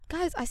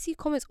guys, I see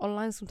comments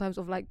online sometimes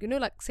of like, you know,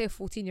 like say a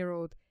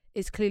 14-year-old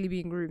is clearly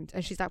being groomed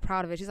and she's like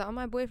proud of it. She's like, oh,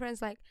 my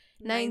boyfriend's like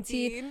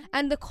 19.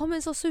 And the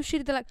comments are so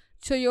shitty. They're like,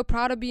 so you're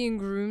proud of being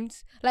groomed?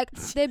 Like,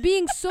 they're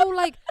being so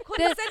like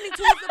condescending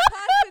towards the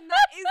person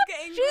that is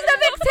getting she's the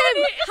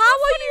victim. How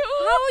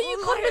are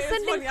you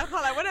condescending? Funny. I can't,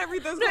 like, when I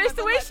read those No, it's comments,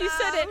 the I'm way like, she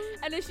said it,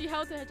 and then she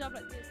held her hijab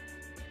like this.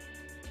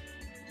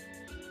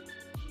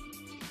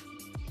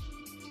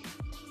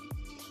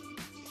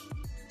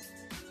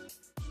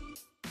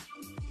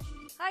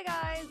 Hi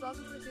guys,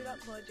 welcome to Do That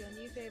Pod, your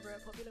new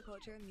favourite popular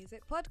culture and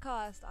music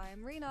podcast.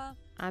 I'm Rena.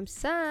 I'm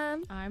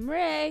Sam. I'm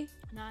Ray.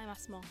 And I'm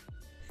Asma.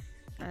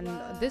 And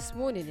this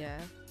morning,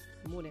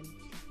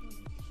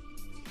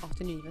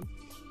 afternoon even,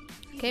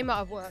 I came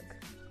out of work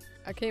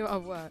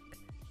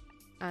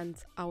and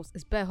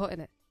it's bare hot in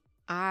it.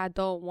 I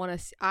don't want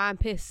to, I'm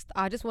pissed.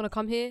 I just want to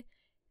come here.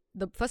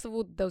 First of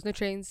all, there was no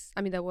trains.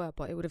 I mean, there were,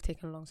 but it would have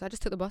taken long. So I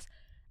just took the bus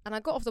and I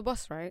got off the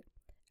bus, right?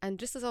 And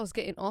just as I was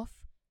getting off,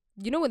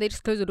 you know when they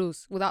just close the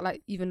doors without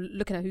like even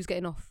looking at who's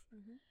getting off?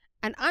 Mm-hmm.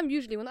 And I'm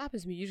usually, when that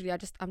happens to me,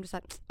 I'm just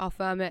like, I'll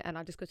firm it and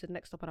I just go to the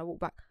next stop and I walk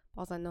back. But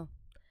I was like, no.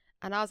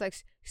 And I was like,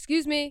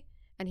 excuse me.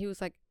 And he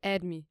was like,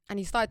 aired me. And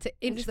he started to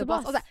inch the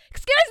bus. I was like,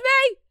 excuse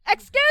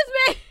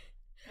me.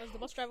 Was the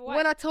bus driver white?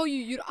 When I tell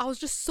you, I was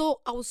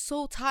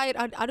so tired.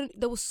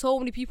 There was so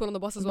many people on the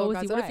bus as well,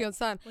 guys. I don't know if you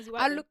understand. Was he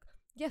white?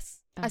 Yes.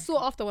 I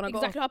saw it after when I got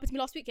off. Exactly what happened to me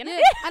last week, innit? Yeah.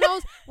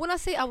 And when I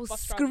say I was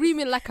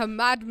screaming like a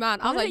madman,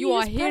 I was like, you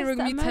are hearing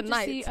me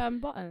tonight.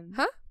 Button.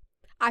 Huh?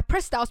 I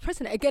was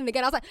pressing it again and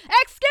again. I was like,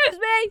 excuse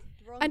me.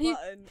 Wrong and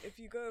button. If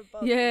you go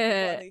above,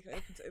 yeah, you can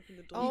open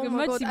the door. Oh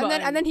my God.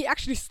 And then he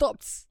actually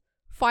stopped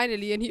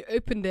finally and he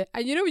opened it.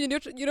 And you know when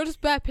you're just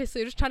bare pissed, so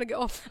you're just trying to get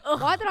off.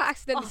 Why did I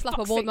accidentally slap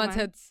a bald man's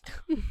head?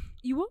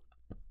 You what?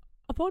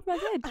 A bald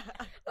man's head?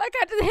 Like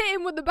I just hit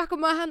him with the back of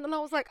my hand and I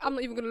was like, I'm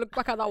not even gonna look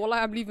back at that.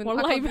 Wallahi, I'm leaving.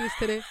 I can't do this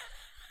today.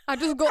 I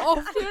just got off.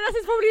 You know,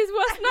 that's probably his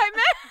worst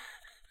nightmare.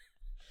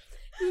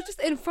 He was just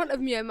in front of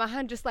me and my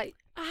hand just like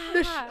I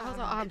was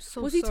like, I'm so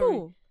sorry. Was he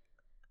tall?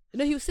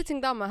 No, he was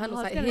sitting down. My hand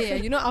was like here.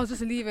 You know, I was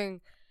just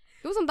leaving.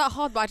 It wasn't that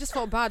hard, but I just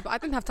felt bad. But I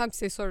didn't have time to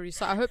say sorry,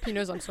 so I hope he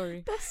knows I'm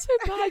sorry. That's so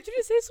bad. You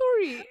didn't say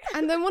sorry.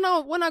 And then when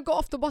I got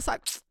off the bus, I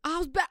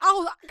was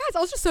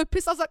just so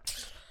pissed. I was like,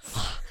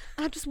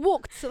 and I just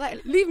walked, so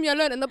like, leave me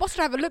alone. And the bus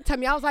driver looked at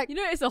me. I was like, you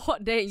know, it's a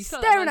hot day. You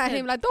staring at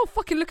him like, don't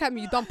fucking look at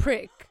me, you dumb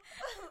prick.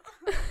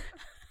 You're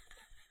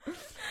not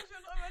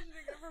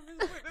imagining it from his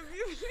point of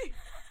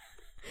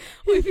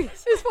view.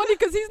 It's funny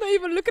because he's not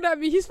even looking at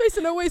me. He's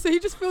facing away, so he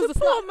just feels the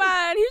poor slap.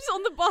 man. He's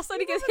on the bus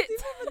and he gets hit.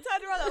 He's even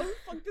turned around like, who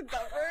fucked did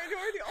that? You're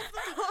already off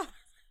the bus.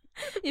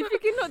 You're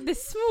thinking not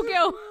this small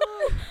girl.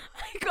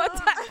 He got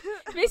attacked.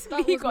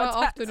 Basically, he got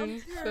attacked.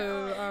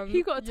 So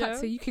he got attacked,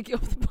 so you could get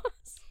off the bus.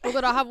 Oh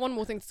God, I have one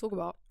more thing to talk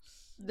about.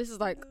 This is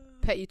like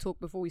petty talk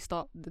before we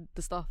start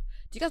the stuff.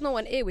 Do you guys know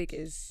what an earwig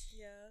is?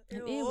 Yeah.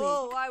 An earwig.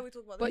 Oh, why are we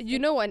talking about this? But you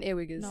know what an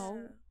earwig is?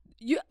 No.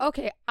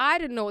 Okay, I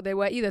didn't know what they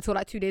were either till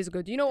like 2 days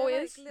ago. Do you know what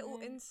it is? Like little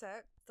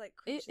insects, like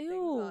Ew. things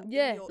that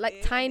Yeah, in your like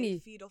ear, tiny. And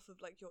they feed off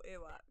of like your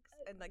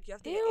earwax, and like you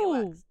have to get Ew.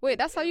 earwax. Wait,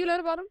 that's how you learn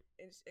about them?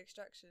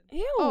 Extraction.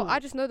 Ew. Oh, I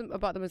just know them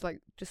about them as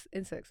like just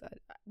insects.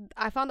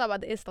 I found out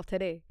about the ear stuff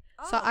today.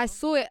 So I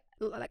saw it,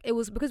 like it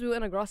was because we were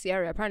in a grassy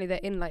area. Apparently they're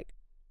in like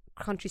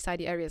countryside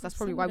areas. That's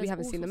probably why we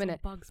haven't seen them in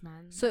it. Bugs,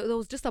 man. So there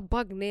was just a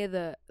bug near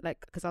the, like,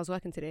 because I was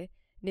working today,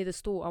 near the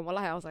store. And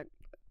wallahi, I was like,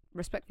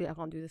 respectfully, I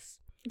can't do this.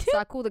 So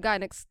I called the guy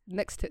next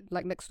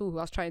door who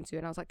I was trying to.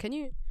 And I was like, are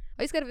you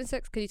scared of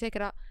insects? Can you take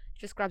it out? He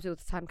just grabs it with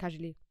his hand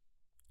casually.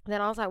 And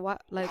then I was like,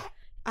 what? Like,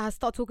 I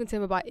start talking to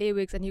him about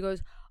earwigs. And he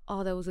goes,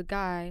 oh, there was a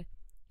guy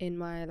in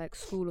my like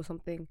school or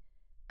something.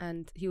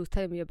 And he was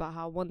telling me about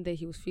how one day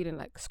he was feeling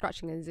like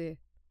scratching in his ear.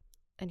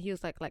 And he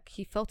was like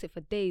he felt it for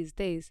days.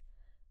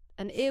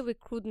 An earwig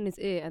crawled in his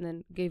ear and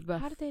then gave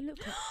birth. How did they look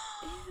like?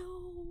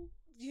 Ew.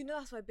 You know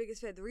that's my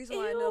biggest fear. The reason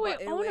why I know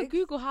about I want to earwigs.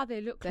 Google how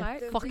they look They're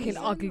like. fucking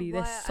ugly.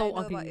 They're so I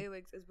know about ugly.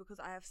 earwigs is because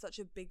I have such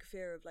a big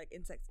fear of like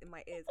insects in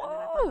my ears, and then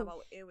I found out about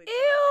what earwigs are,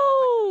 and the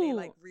fact that they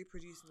like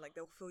reproduce and like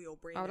they'll fill your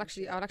brain. I would and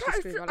actually shit.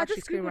 scream. I would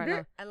actually scream right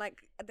now. And like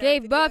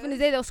Gave birth in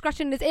his ear. They were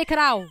scratching in his ear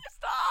canal.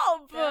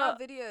 Stop! There are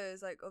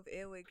videos like of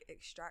earwig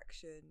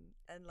extraction,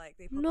 and like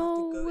they probably No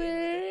have to go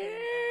way. in with the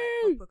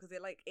thing and like because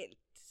it like it's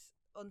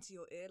onto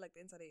your ear, like the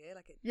inside of your ear,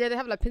 like it. Yeah, they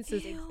have like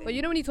pincers. Ew. But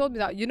you know when he told me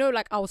that, you know,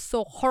 like I was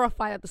so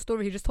horrified at the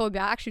story he just told me.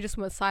 I actually just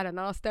went silent and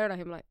I was staring at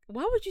him like.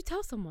 Why would you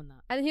tell someone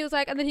that? And he was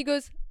like, and then he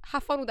goes,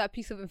 "Have fun with that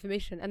piece of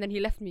information," and then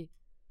he left me.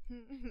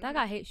 That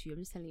guy hates you. I'm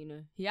just telling you,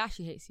 know. He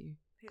actually hates you.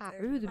 Ah,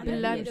 Everything. rude I a never bit.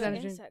 knew Learn they were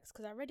strategy. insects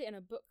because I read it in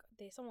a book.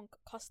 Someone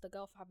cussed a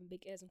girl for having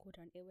big ears and called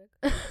her an earwig.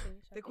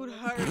 They called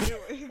her an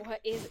earwig. Or her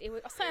ears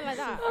earwig or something like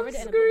that. I I'm read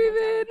it in a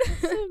screaming. book one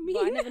time. So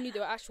But I never knew they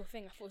were actual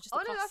thing. I thought it was just Oh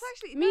a no, cuss. that's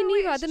actually Me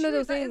neither, I it's didn't know true.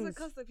 those That is a things.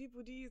 cuss that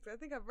people do use. I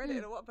think I've read it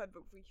in a Wattpad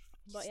book.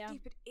 But yeah.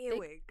 Stupid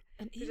earwig.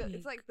 An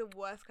It's like the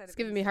worst kind It's of.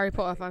 giving me Harry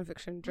Potter fan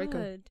fiction. Draco.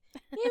 Good.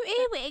 You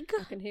earwig.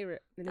 I can hear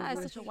it. in his That is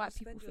voice. such a white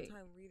people thing.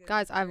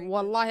 Guys,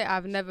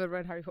 I've never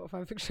read Harry Potter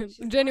fan fiction.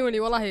 Genuinely,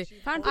 wallahi.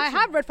 Fan I fiction.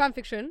 have read fan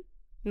fiction,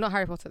 not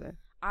Harry Potter though.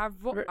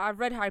 I've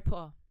read Harry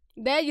Potter.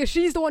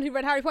 She's the one who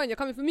read Harry Potter and you're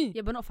coming for me.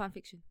 Yeah, but not fan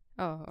fiction.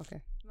 Oh,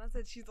 okay. Man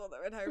said she's the one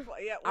that read Harry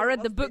Potter. Yeah, I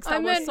read the books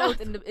that were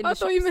sold in the I shops.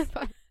 thought you meant I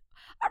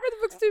read the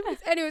books too, please.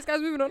 Anyways, guys,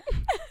 moving on.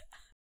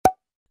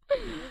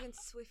 Moving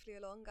swiftly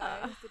along,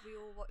 guys. Did we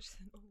all watch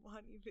the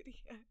Normani video?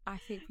 I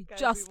think we Guys,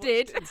 just we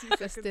did. watched it 2 Just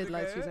seconds did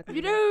like 2 ago. seconds.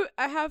 You know,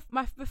 I have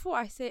my before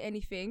I say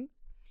anything,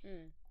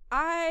 Mm.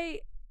 I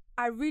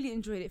really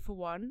enjoyed it for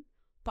one,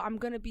 but I'm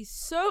gonna be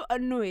so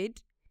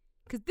annoyed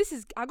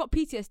because I got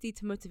PTSD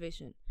to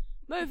Motivation.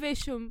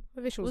 Motivation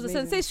Motivation was a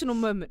amazing. sensational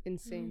moment.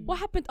 Insane. What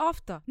happened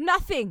after?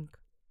 Nothing.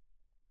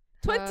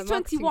 Her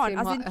 2021, marketing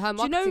as in, team- her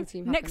do you know, marketing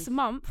team next happened.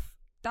 month,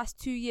 that's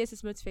 2 years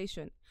since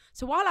Motivation.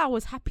 So while I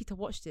was happy to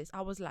watch this,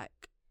 I was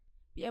like,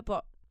 yeah,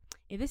 but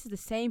if this is the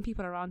same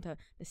people around her,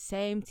 the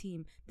same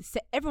team,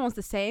 everyone's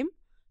the same,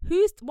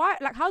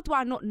 how do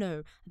I not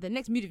know the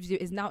next music video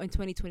is now in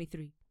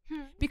 2023?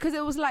 Because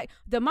it was like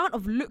the amount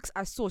of looks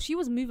I saw. She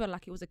was moving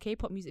like it was a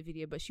K-pop music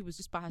video, but she was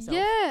just by herself.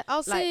 Yeah, I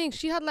was Like, saying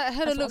she had like a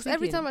hell that's of what looks. I'm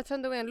Every thinking. time I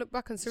turned away and looked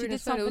back on She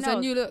Serena's did phone, it was something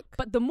a new look.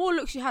 But the more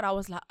looks she had, I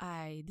was like,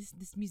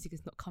 this music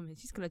is not coming.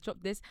 She's gonna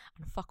drop this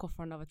and fuck off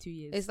for another 2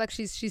 years. It's like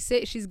she's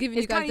giving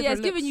you It's guys kinda, different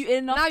it's giving looks. you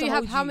enough. Now to you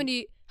have hold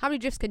how many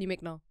gifs can you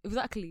make now?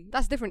 Exactly.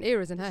 That's different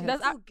eras in her head.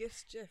 That's All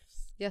gifts,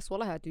 gifs. Yes,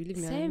 well I had to leave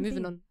me. Same Moving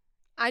thing. on.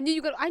 I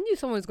knew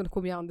someone was gonna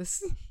call me out on this.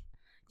 Do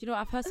you know,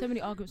 I've heard so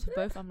many arguments for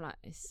both. I'm like,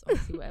 it's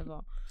honestly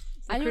whatever.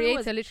 The And you know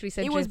creator what? literally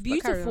said It was gifs,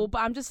 but carry beautiful, on. but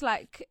I'm just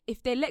like,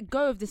 if they let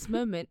go of this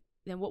moment,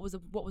 then what was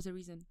the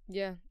reason?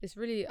 Yeah, it's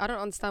really I don't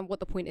understand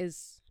what the point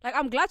is. Like,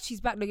 I'm glad she's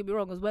back. Don't get me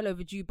wrong, it was well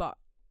overdue, but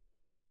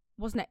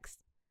what's next?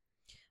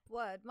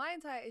 Word. My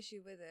entire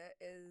issue with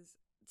it is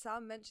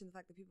Sam mentioned the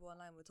fact that people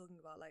online were talking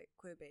about like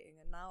queer baiting,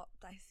 and now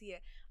I see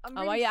it. I'm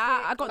Oh, really yeah,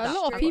 sick I got of that. A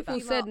lot I of got people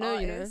that. said female no,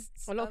 you know.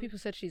 artists. A lot of people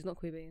said she's not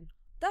queerbaiting.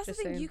 That's Just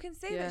the thing. saying. You can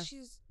say Yeah. that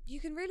you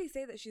can really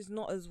say that she's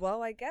not as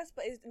well, I guess.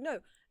 But no,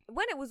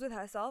 when it was with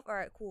herself, all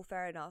right, cool,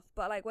 fair enough.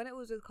 But like when it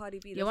was with Cardi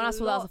B, Yeah, there's when I a saw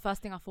that, was lot- the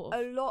first thing I thought of.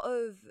 a lot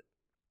of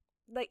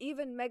like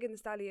even Megan Thee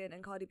Stallion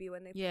and Cardi B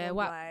when they Yeah, performed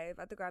what- live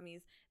at the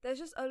Grammys, there's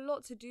just a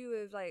lot to do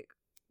with like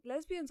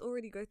lesbians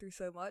already go through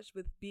so much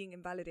with being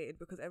invalidated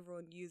because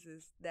everyone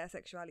uses their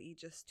sexuality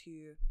just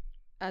to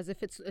As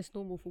if it's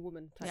normal for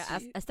women. type Yeah,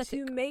 shit. as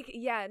aesthetic. to make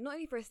not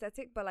only for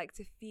aesthetic but like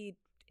to feed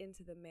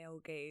into the male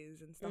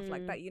gaze and stuff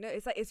like Mm. that. You know,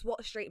 it's like it's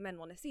what straight men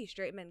want to see.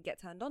 Straight men get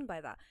turned on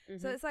by that. So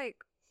Mhm. it's like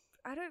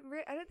I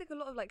don't think a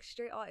lot of like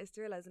straight artists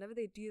realize whenever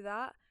they do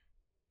that,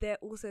 they're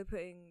also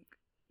putting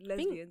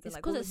lesbians and it's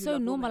like 'cause women it's who so love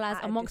women normalized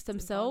at a amongst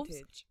themselves.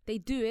 disadvantage. They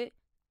do it,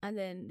 and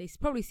then they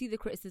probably see the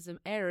criticism,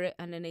 air it,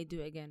 and then they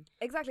do it again.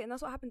 Exactly, and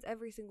that's what happens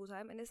every single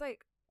time. And it's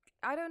like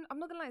I'm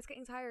not gonna lie, it's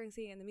getting tiring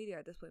seeing it in the media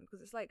at this point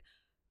because it's like,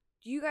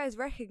 do you guys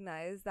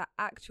recognize that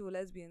actual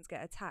lesbians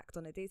get attacked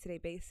on a day-to-day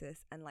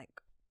basis and like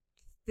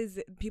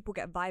people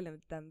get violent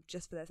with them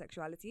just for their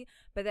sexuality?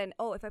 But then,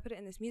 if I put it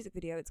in this music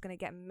video, it's gonna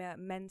get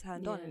men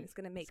turned on Yeah. and it's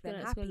gonna make It's them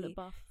gonna happy. look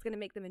buff. It's gonna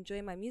make them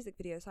enjoy my music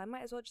video, so I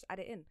might as well just add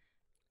it in.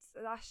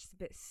 So that's just a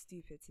bit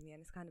stupid to me,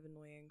 and it's kind of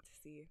annoying to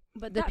see.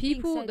 But The that being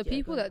people said, yeah,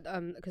 people go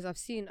on. that because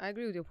I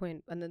agree with your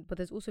point, but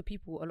there's also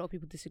a lot of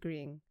people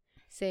disagreeing,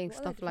 saying What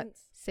are their stuff like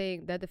defense?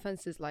 saying their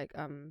defense is like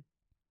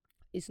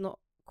it's not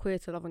queer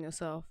to love on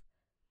yourself.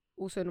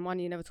 Also,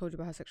 Normani never told you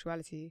about her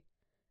sexuality,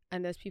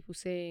 and there's people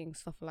saying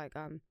stuff like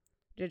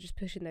they're just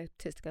pushing their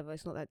tits together.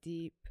 It's not that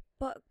deep.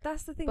 But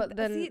that's the thing. But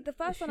then see, the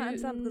first if one I you-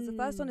 understand because the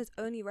first one is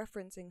only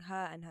referencing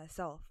her and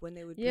herself when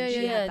they would. Yeah, when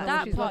she yeah, had yeah, that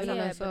when she's part, loving on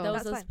yeah, but herself. there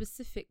was That's a fine.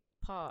 specific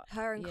part.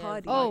 Her and yeah,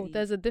 Cardi. Oh, Cardi.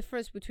 there's a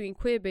difference between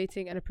queer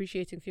baiting and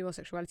appreciating female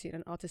sexuality in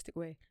an artistic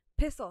way.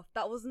 Piss off.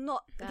 That was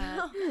not.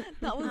 That-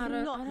 that was I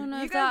don't- not. I don't know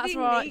you if guys that's being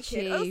right,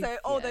 naked. Chief.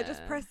 Also, they're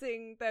just Yeah.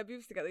 pressing their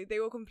boobs together. They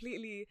were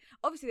completely.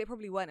 Obviously, they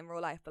probably weren't in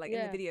real life, but like in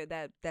Yeah. the video,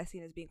 they're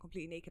seen as being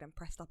completely naked and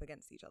pressed up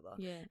against each other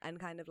Yeah. and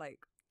kind of like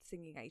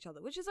singing at each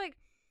other, which is like.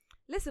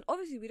 Listen,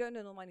 obviously we don't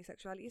know Normani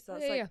sexuality, so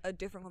it's Yeah, like yeah. a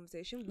different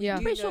conversation. We Yeah. do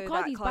I'm pretty sure know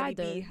Cardi's that bi Cardi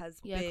though. B has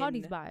Yeah, been.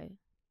 Cardi's bi.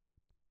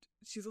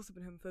 She's also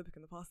been homophobic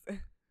in the past,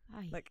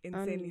 Aye. like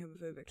insanely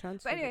homophobic.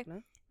 Transphobic, anyway,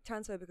 no?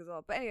 Transphobic as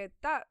well. But anyway,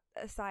 that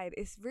aside,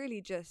 it's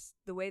really just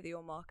the way that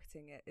you're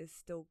marketing it is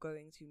still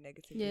going to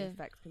negatively Yeah.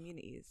 affect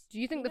communities. Do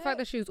you think the Yeah. fact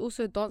that she was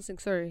also dancing?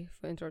 Sorry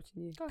for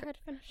interrupting you. Go ahead,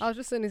 finish. I was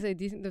just going to say,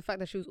 do you think the fact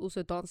that she was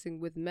also dancing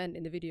with men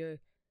in the video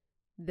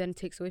then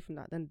takes away from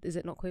that? Then is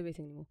it not queerbaiting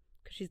anymore?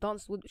 Because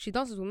she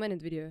dances with men in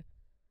the video.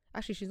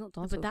 Actually, she's not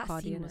dancing but with that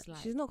Cardi. scene innit? was like,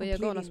 She's not But yeah,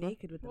 go on, completely Asma.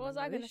 naked with them. What was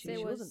I though, gonna is she? say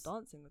She was- wasn't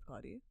dancing with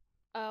Cardi.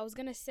 I was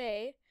gonna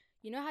say,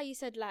 you know how you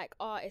said like,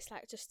 it's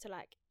like just to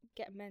like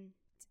get men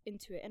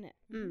into it, innit?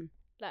 Mm.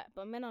 Like,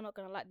 but men are not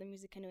gonna like the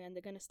music anyway, and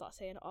they're gonna start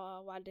saying,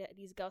 why do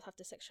these girls have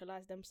to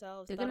sexualize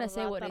themselves? They're gonna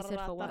say what they said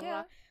for a while.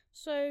 Yeah.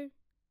 So, is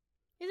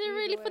it Either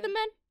really for the way.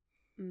 men?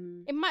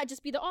 Mm. It might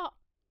just be the art.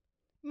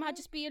 It might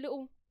just be a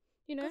little,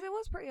 you know. Because it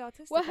was pretty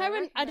artistic. Well, her and I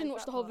recognise didn't watch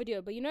that the whole part.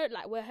 video, but you know,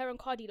 like where her and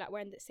Cardi like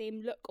wearing the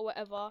same look or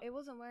whatever. It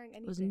wasn't wearing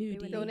anything. was They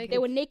nudie. were They were They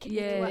were naked.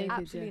 Yeah. They were Naked,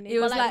 absolutely yeah. naked. It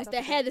was but like- was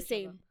their hair the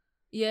same?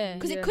 yeah.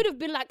 Because it could have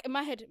been like in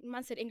my head,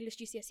 man said English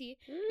GCSE.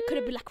 It could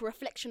have been like a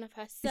reflection of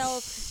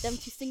herself, them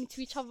two singing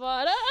to each other.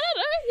 I don't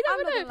know. You I'm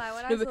never not know. gonna lie.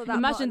 When I No, saw but that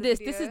imagine part of the this.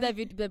 This is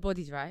video- their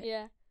bodies, right?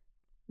 Yeah.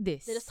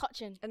 this. They're just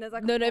touching. And there's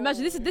like No, a no.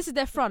 Imagine pole, this is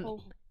their front.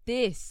 Oh,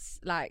 This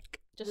like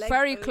just legs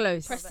very open,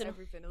 close. cover Preston.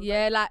 everything. It was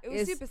yeah, like it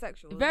was it's super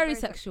sexual. It was a very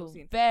sexual,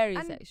 scene. very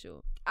And-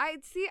 sexual. I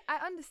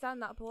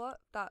understand that part,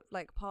 that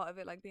like part of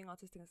it, like being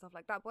artistic and stuff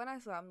like that. But when I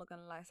saw it, I'm not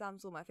gonna lie, Sam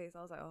saw my face.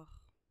 I was like, oh,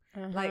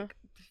 like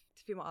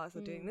female artists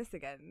are doing this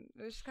again.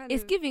 It was just kind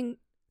It's of giving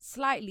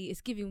slightly.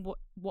 It's giving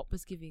what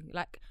was giving,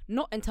 like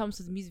not in terms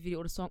of the music video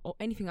or the song or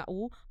anything at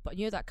all, but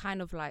you know that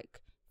kind of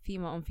like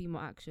female on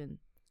female action,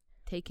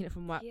 taking it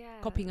from what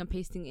copying and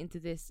pasting it into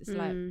this. It's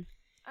like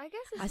I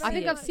guess it's I I very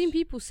think see I've much- seen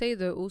people say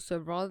though also,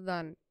 rather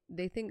than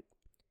they think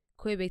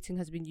queerbaiting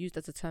has been used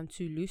as a term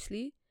too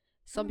loosely.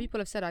 Some people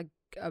have said I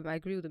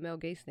agree with the male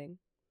gaze thing,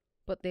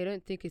 but they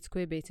don't think it's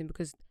queerbaiting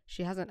because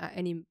she hasn't at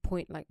any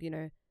point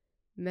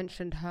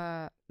mentioned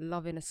her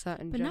loving a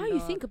certain But gender. now you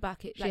think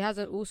about it, she like,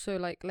 hasn't also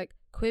like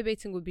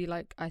queerbaiting would be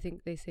like, I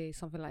think they say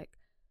something like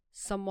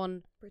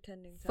someone,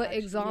 pretending to for actually-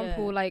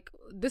 example, Yeah. like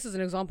this is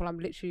an example I'm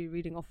literally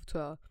reading off of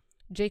Twitter.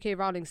 J.K.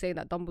 Rowling saying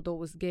that Dumbledore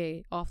was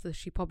gay after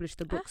she published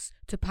the books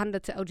to pander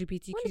to When did she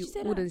LGBTQ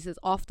say that? audiences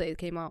after it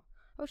came out.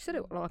 Oh, she said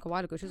it like a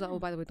while ago. She was like, "Oh,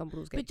 by the way,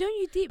 Dumbledore's gay." but don't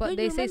you deep? But don't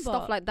they you say remember,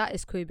 stuff like that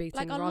is queerbaiting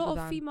like a rather lot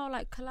than. of female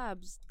like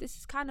collabs. This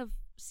is kind of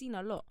seen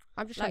a lot.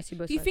 I'm just trying Like, to see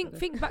both do you sides think of it.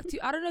 think back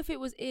to? I don't know if it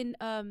was in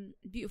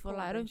Beautiful Oh,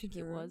 Lie. I and don't think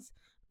it Shakira. was.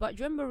 But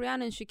do you remember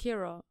Rihanna and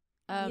Shakira?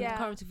 Yeah.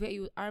 Current to Forget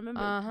You. I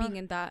remember Uh-huh. being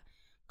in that.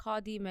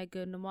 Cardi,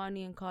 Megan,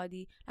 Normani, and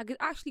Cardi. Like it's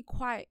actually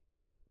quite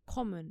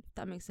common. If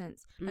that makes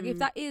sense. Like if Mm.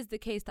 that is the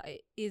case, that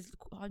it is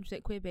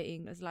 100%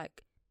 queerbaiting. It's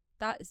like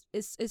that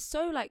is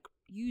so like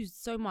used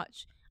so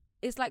much.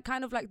 It's like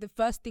kind of like the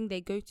first thing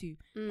they go to.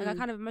 Like I Mm.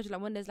 kind of imagine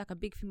like when there's like a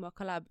big female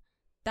collab,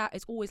 that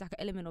is always like an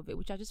element of it,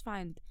 which I just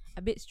find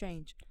a bit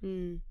strange.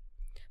 Mm.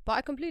 But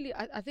I completely,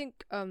 I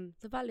think,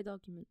 It's a valid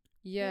argument.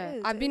 yeah, It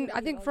is, I've it been, is a I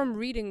valid think from argument.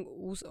 reading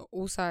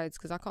all sides,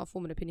 because I can't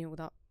form an opinion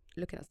without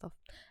looking at stuff.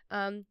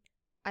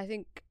 I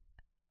think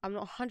I'm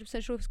not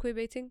 100% sure if it's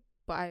queerbaiting,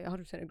 but I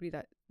 100% agree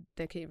that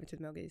they're catering to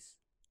the male gaze.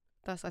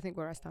 That's, I think,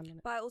 where I stand on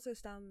it. But I also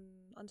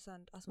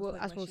understand Asma's Well,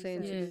 point as where we're she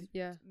saying said too,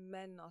 yeah.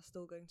 men are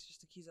still going to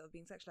just accuse it of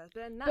being sexualized.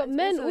 But then that But is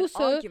men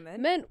also an argument.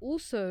 men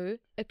also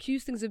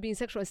accuse things of being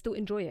sexual and still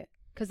enjoy it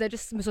because they're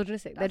just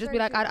misogynistic. They That's just be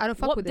very like, true. I don't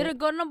fuck What with didn't it.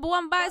 go number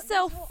one by But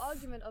itself? This whole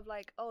argument of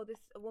like, oh,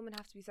 a woman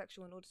has to be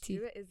sexual in order to Tea.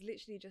 do it is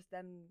literally just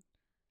them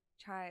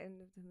trying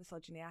the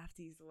misogyny. I have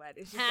to use the word.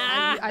 It's just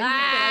Ah, them-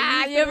 I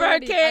used you it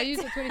already. broke I it.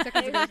 used it 20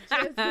 seconds ago. It's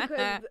just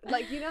because,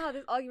 like, you know how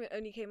this argument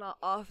only came out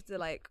after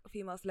like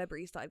female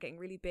celebrities started getting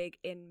really big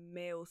in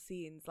male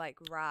scenes, like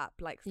rap,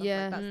 like stuff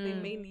Yeah. like that. So they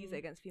Mm. mainly use it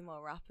against female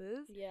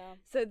rappers. Yeah.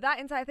 So that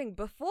entire thing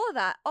before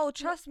that, oh,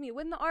 trust me,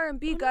 when the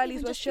R&B But not girlies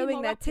even were just showing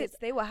female their rappers. tits,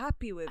 they were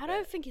happy with I it.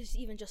 don't think it's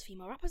even just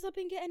female rappers that have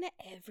been getting it.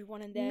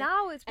 Everyone in there.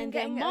 Now it's been And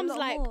their getting mums a lot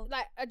like more.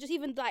 I just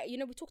even like we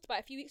talked about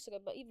it a few weeks ago,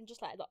 but even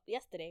just like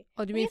yesterday.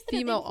 Oh, do you Well, mean yesterday, the day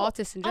female before,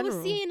 artists in I general?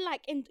 was seeing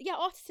like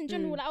artists in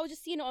general. Mm. Like, I was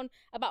just seeing it on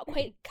about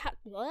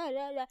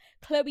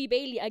Chloe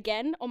Bailey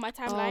again on my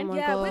timeline. my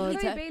Yeah, with God.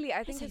 Chloe Bailey,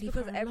 I think said it's leave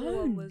because her everyone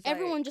alone. was like,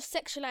 Everyone just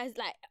sexualized,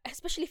 like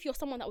especially if you're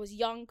someone that was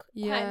young.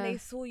 Yeah. and they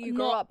saw you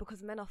grow Not- up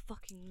because men are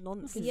fucking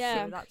nonsense.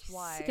 Yeah. So that's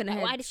why. Sick in the Like,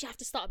 head. why did she have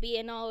to start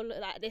being all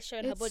like this,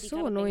 showing her It's body? so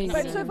type of thing? annoying,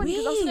 But it's so Yeah. funny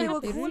because that's what they were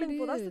Weird. It calling really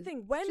for. That's the is.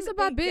 thing. When She's a they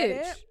bad get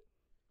bitch. it,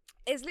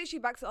 it's literally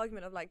back to the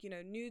argument of like,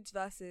 nudes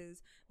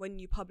versus when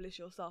you publish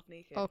yourself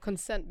naked. Oh,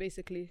 consent,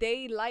 basically.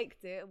 They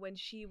liked it when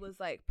she was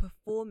like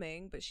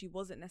performing, but she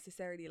wasn't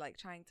necessarily like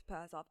trying to put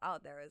herself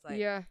out there as like,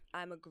 yeah.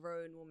 I'm a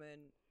grown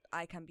woman,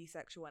 I can be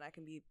sexual and I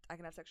can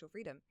have sexual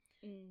freedom.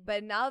 Mm.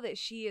 But now that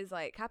she is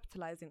like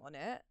capitalizing on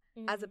it,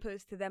 as Mm.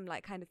 opposed to them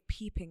like kind of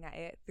peeping at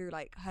it through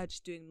like her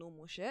just doing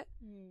normal shit,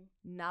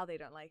 now they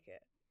don't like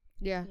it.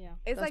 Yeah. Yeah.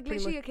 It's That's like pretty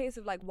literally a case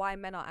of like why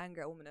men are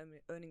angry at women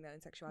owning their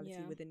own sexuality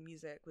Yeah. within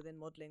music, within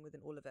modeling,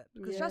 within all of it.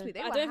 Because Yeah. trust me, they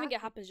I were don't think it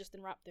happy. happens just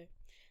in rap though.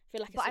 I feel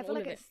like it's But I in feel all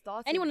like of it it.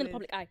 started. Anyone in the with-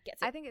 public eye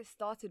gets it. I think it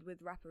started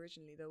with rap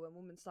originally, though, when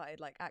women started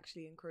like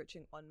actually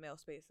encroaching on male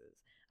spaces.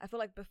 I feel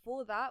like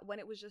before that, when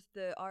it was just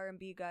the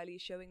R&B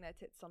girlies showing their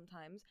tits,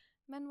 sometimes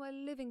men were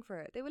living for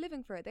it. They were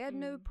living for it. They had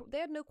they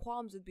had no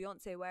qualms with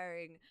Beyonce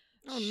wearing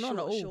Oh, none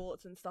at all.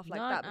 shorts and stuff like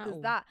None that at because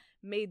all. that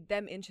made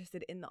them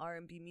interested in the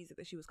R&B music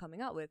that she was coming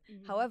out with.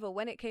 Mhm. However,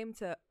 when it came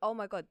to, oh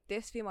my god,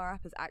 this female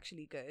rapper's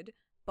actually good,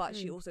 but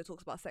she Mm. also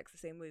talks about sex the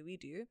same way we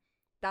do,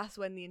 that's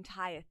when the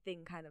entire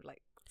thing kind of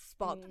like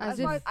sparked. Mm. As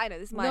As far if- as I know,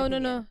 this is my No,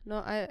 opinion. no.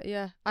 I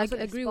That's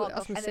when it agree with sparked off,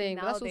 what and then saying,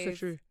 but now that's also they've-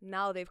 true.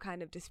 Now they've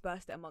kind of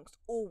dispersed it amongst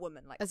all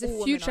women. Like As all if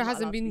women Future are not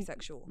hasn't allowed to be been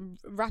sexual.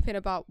 rapping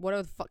about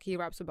whatever the fuck he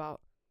raps about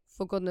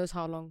for God knows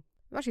how long.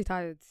 I'm actually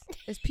tired.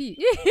 It's peak.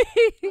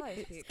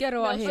 Get her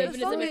No, out here.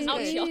 feminism is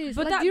out here. But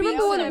But like, that do you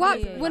remember being when said, WAP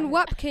yeah. when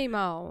WAP came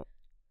out?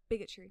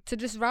 Bigotry. To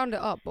just round it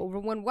up, but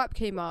when WAP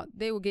came out,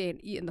 they were getting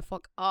eaten the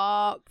fuck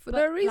up for But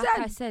no reason. like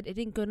I said, it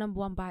didn't go number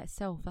one by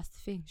itself. That's the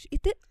thing.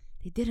 It did.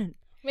 They didn't.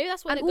 Maybe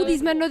that's what And they're all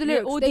these going men for. know the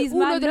lyrics. all They these all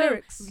know man the know-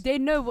 lyrics. They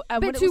know. A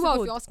bit too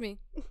well, if you ask me.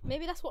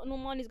 Maybe that's what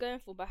Normani's going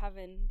for by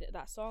having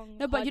that song.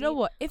 No, but you know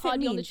what? If it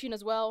Hardy on the means, tune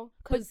as well.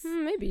 Because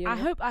Maybe. I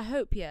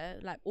hope, yeah,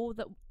 like all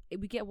that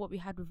we get what we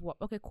had with what.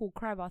 Okay, cool.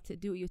 Cry about it.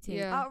 Do what your thing.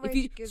 Yeah. If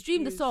you Outrage gives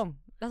stream the views. song,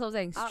 That's what I'm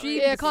saying. Outrageous.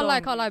 Stream Yeah, the can't lie,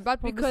 song. can't lie.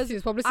 Bad Because publicity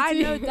is publicity. I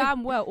know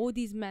damn well all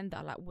these men that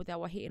are like that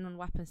were hating on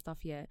WAP and stuff.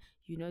 Yeah,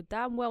 you know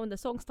damn well when the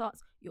song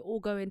starts, you're all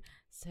going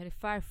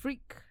certified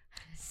freak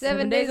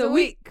 7 days a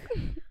week.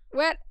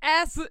 Wet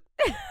ass.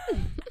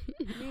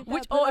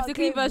 Which if the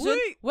clean version,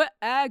 wet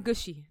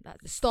gushy.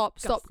 That's Stop.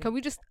 disgusting. Can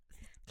we just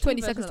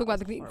 20 Clean seconds version talk of about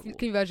the that was horrible.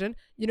 clean version?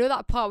 You know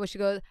that part where she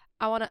goes,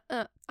 I wanna,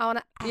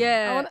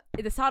 Yeah,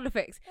 I the sound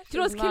effects. Do you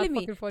know what's mad killing me?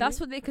 fucking funny. That's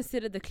what they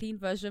consider the clean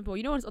version. But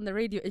you know when it's on the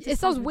radio, it, It just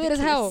sounds weird as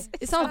hell.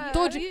 ridiculous. It sounds Have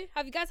dodgy.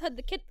 you guys heard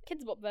the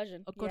Kids Bop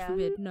version? Oh, God Yeah.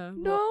 forbid, no.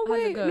 No, What? How's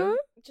it wait, go? no.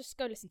 Just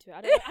go listen to it.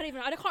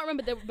 I can't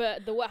remember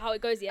the how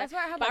it goes. Yeah, I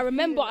swear I had, but I like,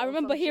 remember Fusion or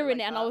some shit hearing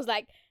like it, and I that. was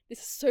like, this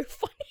is so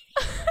funny.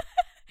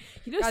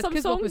 You know Guys, some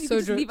Kids Bop songs is you so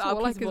can just leave jokes. out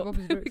Wallah, Kids Kids Bop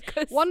Bop is jokes.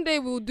 because One day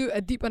we'll do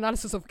a deep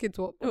analysis of Kids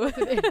Bop.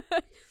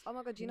 Oh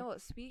my god, you know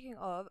what? Speaking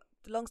of,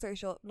 long story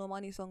short,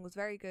 Normani's song was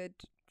very good.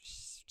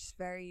 Just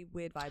very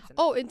weird vibes. In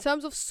Oh, in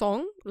terms of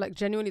song, like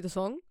genuinely the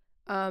song,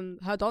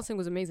 her dancing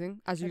was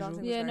amazing as Her usual.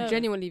 dancing was Yeah, very no. good.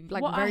 Genuinely,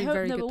 like what very, I hope,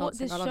 very no, good but what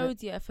dancing. this I love it.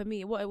 showed, yeah, for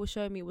me, what it was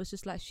showing me was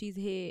just like she's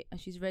here and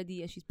she's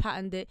ready and she's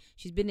patterned it.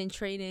 She's been in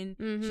training.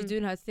 She's Mhm.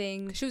 doing her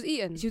thing. She was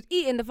eating. She was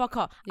eating the fuck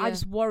up. I Yeah.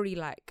 just worry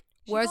like,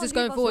 She Where's can't this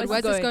going leave us forward? with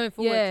Where's this this going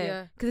forward? Yeah.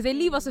 Yeah. because if they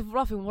leave us with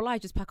laughing, well, I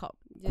just pack up.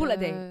 Call it a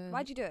day. Yeah.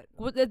 Why'd you do it?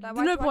 Well, there's Like,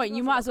 no why'd point. you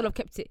You also might do as well that? have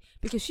kept it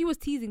because she was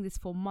teasing this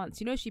for months.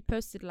 You know, she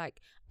posted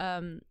like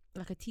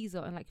a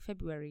teaser in like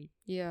February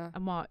Yeah.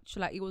 and March.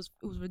 Like it was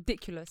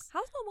ridiculous.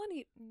 How's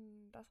Normani?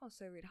 That sounds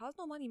so weird. How's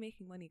Normani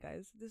making money,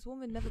 guys? This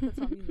woman never puts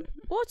out music.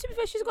 Well, to be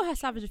fair, she's got her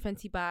Savage and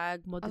Fenty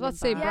bag. I was Modeling about to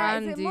say bag. Yeah,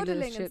 brand is it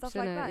modelling dealerships, and stuff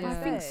like innit? that? Yeah.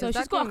 I think so. Is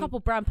She's that got a came- couple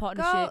brand Girl,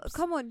 partnerships.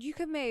 come on, you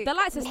can make The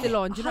lights are still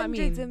on. Do you know what I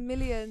hundreds mean? and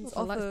millions The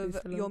off lights are of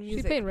still your on. She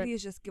music. paying rent.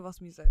 Please just give us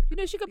music. You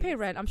know, she could pay Please.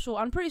 rent. I'm sure.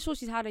 I'm pretty sure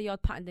she's had a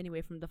yard patterned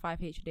anyway from the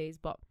 5H days.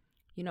 But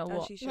you know And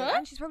what? she should. Huh?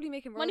 And she's probably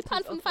making Money royalties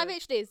pan from off the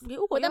it. 5H days. They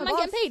all Well, got that yeah, man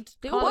getting boss. paid.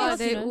 They Can't all lie, got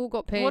they you know. all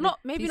got paid. Well, not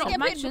maybe Decent. not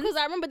Getting paid mansions. because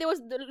I remember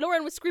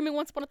Lauren was screaming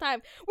once upon a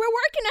time, "We're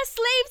working as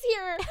slaves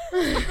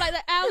here," stuff like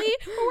that. Ali,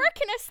 we're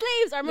working as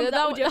slaves. I remember Yeah,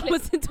 that audio that clip.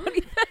 was in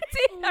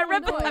 2013. I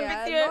remember No, that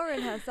yeah, video.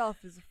 Lauren herself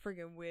is a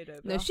friggin' weirdo.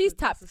 but No, that's she's a-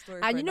 that's tapped. a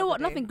story And for you know what?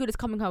 another day. Nothing good is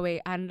coming her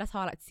way, and that's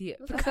how I like to see it.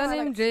 That's What's how her I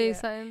name? like to see Jay it.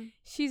 something.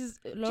 She's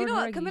Do you know what?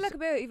 Lauren Camila Harris.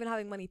 Cabello even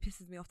having money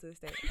pisses me off to this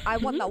day. I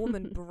want that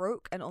woman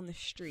broke and on the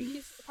street.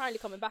 She's apparently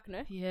coming back,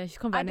 no? Yeah, she's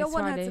come I back don't next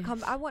want Friday. her to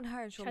come. I want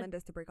her and Shawn Had-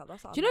 Mendes to break up.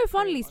 That's what Do you I'm know, like,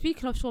 very funnily on.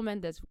 speaking of Shawn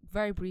Mendes,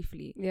 very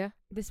briefly, Yeah.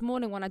 this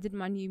morning when I did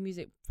my new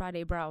Music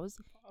Friday browse,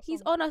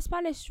 he's Song. on a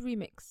Spanish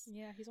remix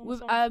Yeah, he's on with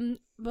the song.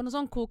 on a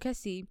song called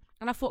Kessie,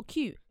 and I thought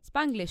cute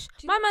Spanglish.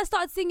 Do you My know- man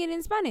started singing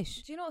in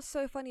Spanish. Do you know what's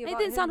so funny It about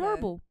didn't him, sound though?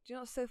 horrible. Do you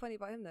know what's so funny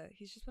about him though?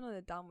 He's just been on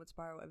a downward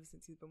spiral ever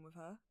since he's been with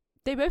her.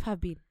 They both have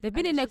been. They've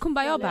been And in it's their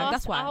just kumbaya the bag. Last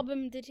That's why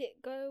album, did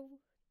it go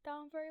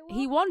down very well?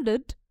 he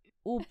wondered.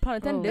 All pun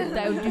intended.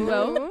 That it would do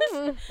well.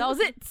 That was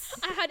it.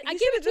 I You gave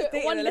should've it just to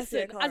dated one Alessia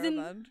listen, Cara, as in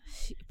man.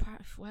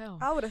 Wow.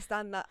 I would have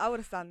stand that. I would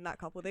have stand that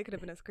couple. They could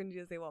have been as cringy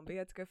as they want, but he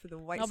had to go for the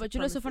white. No, but you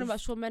know what's so funny about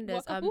supremacist Shawn Mendes?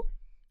 what couple?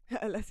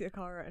 Alessia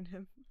Cara and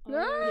him.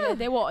 Yeah,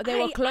 they were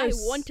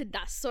close. I wanted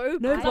that so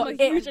No, bad. but I'm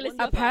a huge it, Alyssa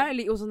fan.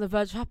 apparently it was on the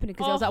verge of happening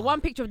because there was Oh. like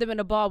one picture of them in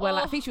a bar where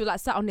like I think she was like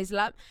sat on his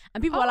lap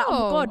and people were like,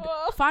 "Oh my god,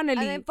 Oh. finally!"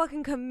 And then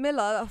fucking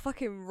Camilla, a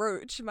fucking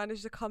roach,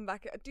 managed to come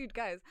back. Dude,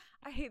 guys,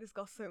 I hate this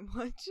girl so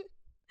much.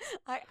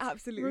 I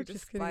absolutely Roach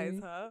is despise kidding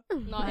me. her.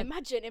 No, I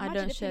imagine don't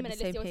if share him and the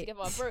same Alicia were hate.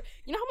 together, bro.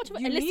 You know how much of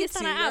an You Alicia need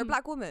fan to. I You're a am.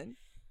 black woman.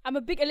 I'm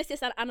a big Alicia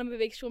fan and I'm a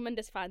big Shawn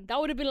Mendes fan. That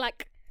would have been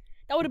like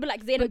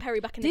Zayn and Perry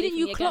back in the day. Didn't for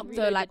you me clock again.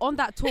 though? Like on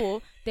that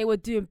tour, they were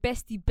doing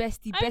bestie,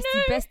 bestie, I bestie,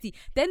 know. bestie.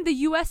 Then the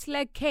US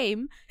leg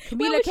came.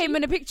 Where Camila was came she?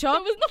 in the picture.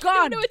 There was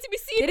nothing Gone. nowhere to be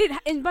They seen. didn't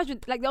imagine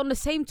like they're on the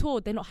same tour.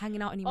 They're not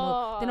hanging out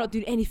anymore. They're not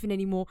doing anything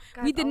anymore.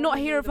 We Guys, did I not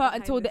wanna hear know of the her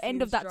until the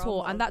end of behind-the-scenes that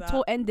tour, drama and of that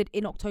tour ended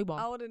in October.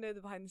 I want to know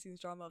the behind the scenes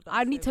drama of that.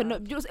 I need so to know.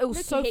 bad. It was Look,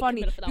 so you hate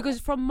funny Camila for that because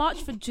one. from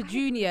March to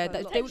June, yeah, The that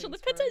they, Potential, the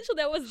potential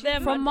there was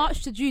them. from man.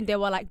 March to June, they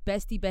were like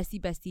bestie,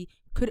 bestie, bestie.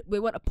 We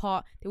went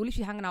apart. They were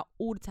literally hanging out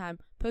all the time,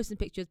 posting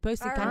pictures,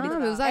 posting I candidates,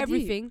 remember it was that deep.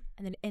 everything,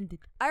 and then it ended.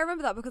 I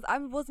remember that because I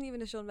wasn't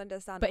even a Shawn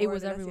Mendes stan, But it or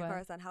was an Alessia everywhere.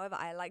 Cara stan. However,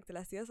 I liked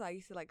Alessia, so I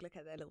used to like look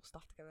at their little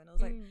stuff together, and I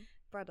was like,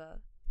 brother,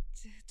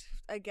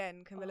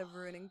 again, Camilla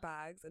ruining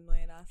bags,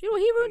 annoying ass. You know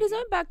what? He ruined his lady.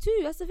 own bag too.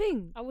 That's the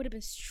thing. I would have been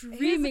Here's the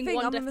streaming thing,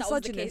 one I'm a if that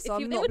was the case. misogynist, so If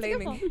I'm you- they not were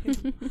blaming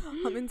together.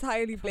 him. I'm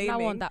entirely From now on,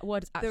 blaming that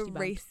word is the actually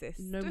banned. racist.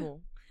 No more.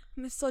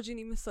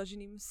 Misogyny,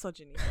 misogyny,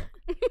 misogyny.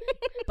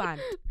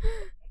 Banned.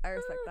 I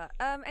respect that.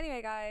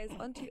 Anyway, guys,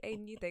 on to a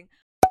new thing.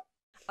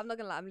 I'm not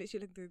gonna lie, I'm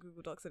literally looking through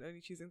Google Docs and only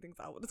choosing things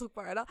I want to talk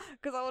about right now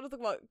because I want to talk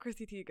about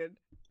Chrissy Teigen.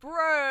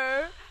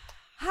 Bro,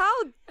 how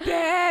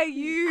dare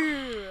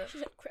you?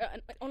 She's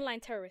an online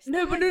terrorist.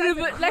 No, but That no, is a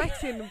but like,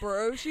 cretin,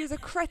 bro. She's a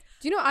cretin.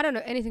 Do you know I don't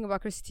know anything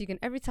about Chrissy Teigen?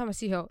 Every time I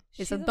see her, it's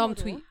She's a dumb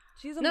model. tweet.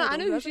 She's a No, model. I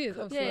know who Whoever she is,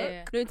 cooks obviously. her.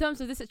 Yeah. no, in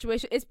terms of this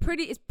situation, it's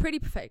pretty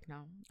pathetic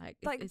now. Like,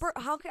 Like, bro,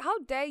 how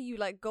dare you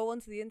like go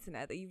onto the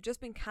internet that you've just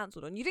been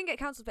cancelled on? You didn't get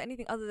cancelled for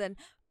anything other than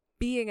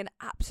being an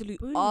absolute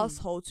Bully.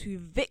 asshole to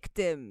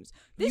victims.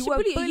 They You should were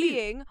bully a youth.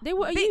 bullying They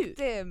were a youth.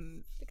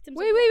 victims. Victims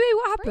Wait, of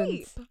what happened?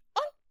 Rape.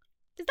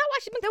 Is that why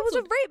she's been There was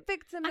a cancelled? race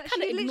victim. I that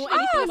kinda she ignore literally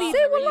anything bullied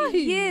about her, for really.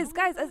 years,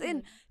 guys. As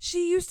in,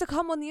 She used to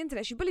come on the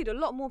internet. She bullied a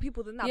lot more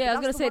people than that. Yeah, I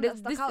but was gonna that's say the one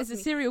that this stuck out is to a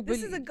me. serial This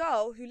bully. is a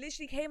girl who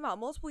literally came out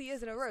multiple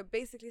years in a row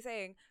basically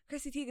saying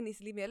Chrissy Teigen needs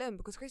to leave me alone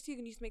because Chrissy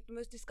Teigen used to make the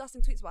most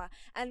disgusting tweets about her.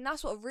 And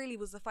that's what really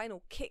was the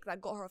final kick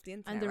that got her off the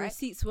internet, And the right?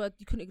 receipts were,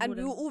 you couldn't ignore And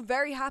we them. were all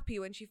very happy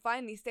when she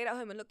finally stayed at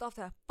home and looked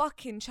after her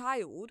fucking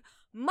child.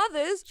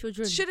 Mothers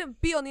Children.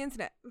 shouldn't be on the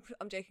internet.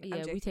 I'm joking. Yeah, I'm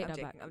joking. we take I'm that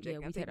joking. back. I'm joking. Yeah,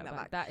 I'm we take taking that that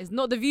back. back. That is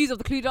not the views of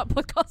the Clued Up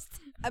podcast.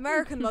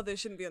 American mothers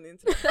shouldn't be on the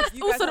internet.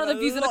 You also guys not have the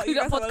views of the you Clued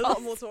Up guys have a lot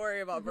podcast. more to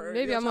worry about, bro.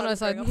 Maybe Your I'm on child her is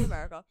growing side. up in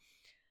America.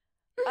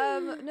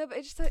 No,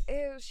 but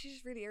she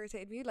just really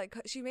irritated me. Like,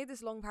 she made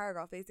this long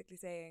paragraph basically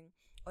saying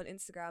on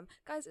Instagram,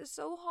 guys, it's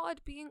so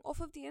hard being off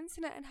of the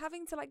internet and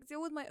having to like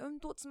deal with my own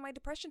thoughts and my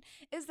depression.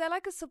 Is there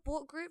like a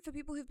support group for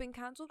people who've been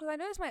cancelled? Because I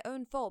know it's my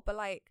own fault, but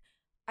like,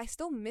 I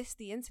still miss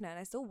the internet and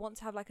I still want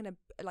to have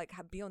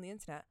be on the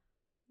internet.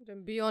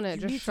 Then be on it.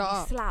 You Just need to shut be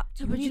up. slapped.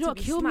 But you need know to what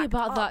be killed me smacked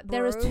about up, that?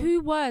 There is bro. 2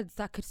 words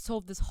that could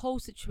solve this whole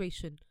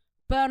situation.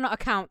 Burner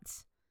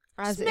accounts.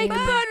 As Just make a in-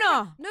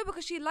 burner. No,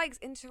 because she likes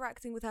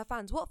interacting with her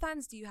fans. What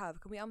fans do you have?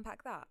 Can we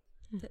unpack that?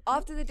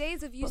 After the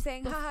days of you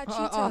saying, haha,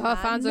 Cheeto, are her man.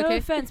 fans No okay?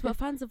 offense, but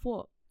fans of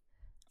what?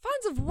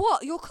 Fans of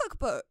what? Your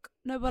cookbook.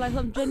 No, but like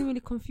I'm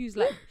genuinely confused.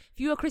 Like, if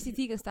you're a Chrissy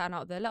Teigen stan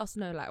out there, let us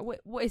know. Like, what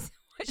is?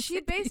 What She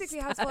shit do you basically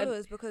has stan?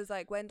 followers because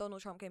like when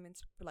Donald Trump came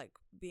into like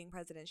being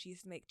president, she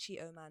used to make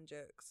Cheeto man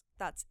jokes.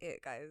 That's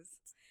it, guys.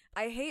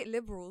 I hate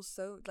liberals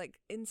so like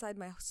inside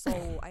my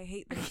soul. I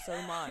hate them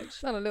so much.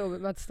 Sound a little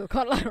bit mad still.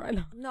 Can't lie right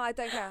now. No, I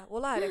don't care.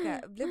 Well, I don't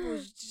care.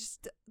 Liberals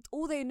just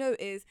all they know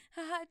is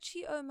haha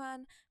Cheeto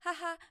man,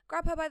 haha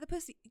grab her by the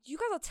pussy. You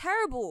guys are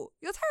terrible.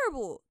 You're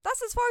terrible.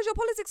 That's as far as your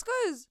politics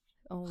goes.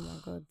 Oh my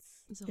god.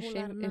 It's a It's whole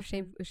lot of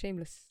nothing.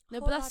 shameless. No,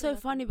 Whole but that's lot so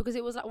of funny nothing. because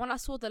it was like when I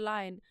saw the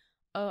line,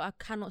 "Oh, I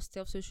cannot stay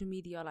off social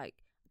media," like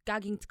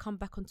gagging to come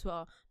back on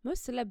Twitter.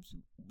 Most celebs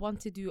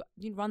want to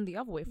run the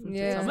other way from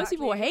Yeah. Twitter. Most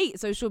people Exactly. hate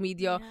social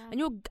media, Yeah.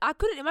 and I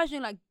couldn't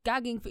imagine like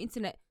gagging for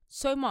internet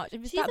so much.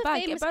 If it's She's that a bad,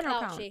 get a famous burner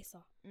clout account.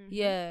 chaser.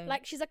 Yeah,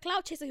 Like, she's a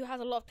clout chaser who has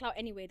a lot of clout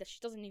anyway that she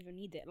doesn't even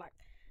need it. Like,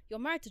 you're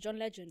married to John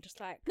Legend, just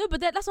like, no, but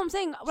that's what I'm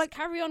saying. like, Like,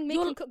 carry on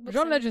making cookbooks.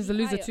 John and Legend's be a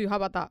loser quiet. too. How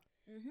about that?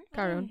 Mm-hmm.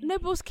 Carry on. no,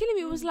 but what's killing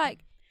me was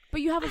like, but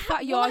you have a fat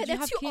Well, yard, like, you they're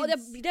have too old.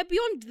 kids. They're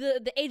beyond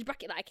the age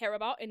bracket that I care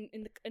about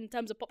in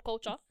terms of pop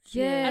culture.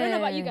 Yeah. I don't know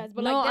about you guys,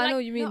 but no, like, they're I know like,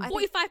 what you mean. no, I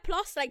 45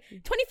 plus, like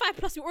 25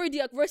 plus, we already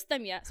like roast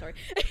them yet. Sorry.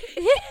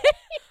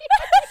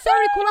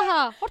 Sorry,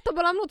 Kulaha. What the?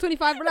 But I'm not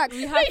 25. Relax.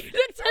 You looked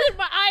in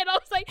my eye and I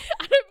was like,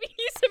 I don't mean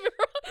you to be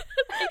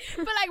wrong.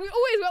 But like,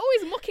 we're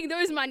always mocking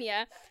those man,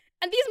 yeah.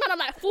 And these men are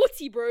like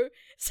 40, bro.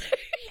 So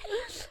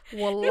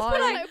Wallahi. these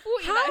men are like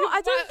 40. how? Like,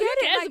 I don't who get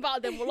it, cares like-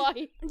 about them,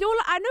 wallahi. You're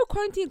like, I know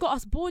quarantine got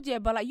us bored, yeah,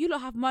 but like you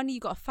lot have money, you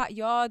got a fat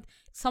yard,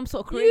 some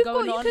sort of career You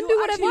going got- you on. can do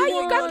whatever Why you are you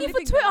want. gagging for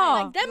Living Twitter? the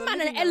life. Like, them You're man and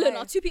living the Ellen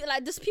life. are two people,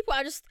 like, just people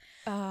are just,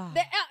 Ah.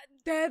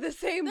 They're the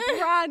same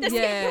brand. the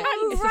same Yeah, brand.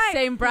 it's the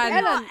same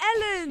brand. Ellen.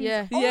 Ellen.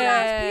 Yeah. Old Yeah,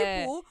 ass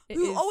people it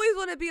who is. always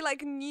want to be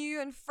like new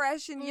and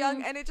fresh and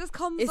young, and it just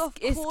comes off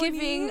It's corny.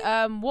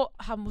 giving what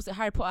was it,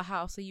 Harry Potter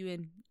house are you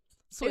in?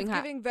 Sorting It's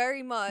hat. giving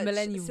very much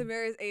Millennial.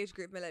 Samira's age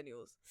group,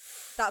 millennials.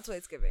 That's what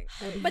it's giving.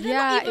 But they're Yeah,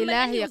 not even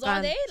Ilahi millennials, are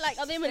Khan. they? Like,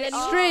 are they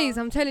millennials? Strays,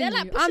 I'm telling They're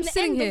like you. pushing I'm the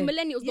sitting end here. of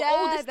millennials, the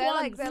oldest they're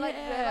ones. like they're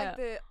like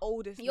the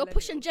oldest. You're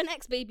pushing millennials. Gen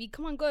X, baby.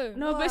 Come on, go.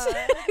 No, but What?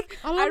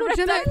 I'm I not read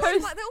Gen that X.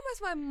 post. They're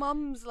almost my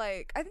mum's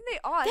like. I think they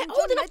are. I They're think old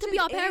John enough to be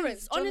our Legend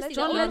parents, is. honestly,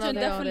 John they're No, Legend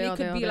they are, definitely they are,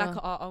 could they be are, like they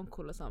our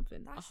uncle or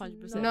something. That's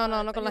 100%. No,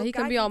 no, not gonna lie. He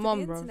can be our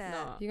mom, bro.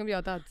 No. He can be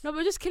our dad. No,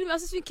 but just killing me. I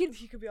was just thinking,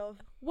 He could be our.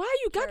 why are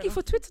you Fair gagging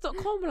for enough.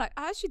 Twitter.com? Like,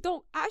 I actually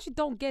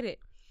don't get it.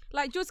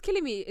 Like, just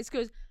killing me. It's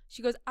because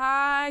she goes,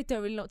 I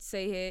don't really know what to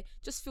say here.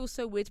 Just feels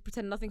so weird to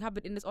pretend nothing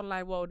happened in this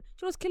online world.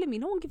 She was killing me.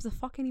 No one gives a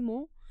fuck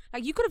anymore.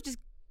 Like, you could have just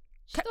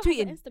She kept still has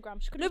an tweeting.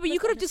 Instagram. She No, but you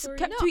could have just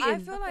kept No, I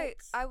tweeting. feel like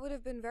I would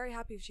have been very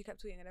happy if she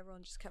kept tweeting and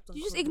everyone just kept on.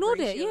 You just ignored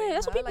it. Yeah,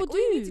 that's what people All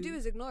you need to do. do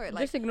is ignore it.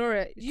 Like, Just ignore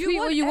it. you Tweet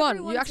want what you want.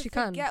 everyone You to actually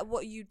can. forget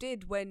what you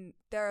did when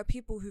there are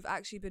people who've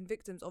actually been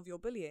victims of your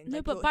bullying. No,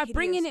 like but your by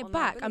bringing hideous it online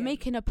back and bullying.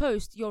 making a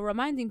post, you're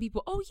reminding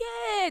people, oh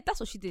yeah, that's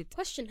what she did.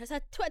 Question: has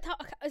her Twitter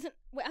account?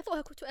 Wait, I thought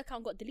her Twitter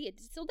account got deleted.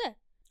 Is it still there?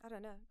 I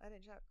don't know. I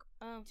didn't check.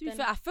 Oh, To be then-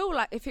 fair, I feel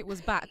like if it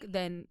was back,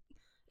 then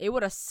it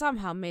would have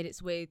somehow made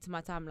its way to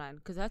my timeline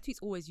because her tweets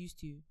always used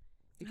to.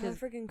 Because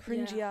Because, freaking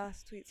cringy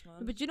ass tweets,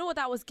 man. but you know what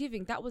that was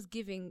giving? That was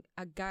giving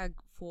a gag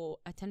for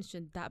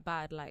attention that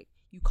bad. Like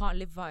you can't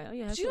live via. Oh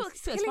yeah, Do you know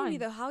what's Twitter's killing me fine.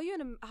 though? How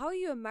are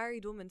you a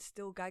married woman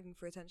still gagging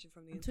for attention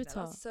from the On internet?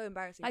 Twitter. That's so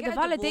embarrassing. Like, Get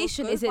the a divorce,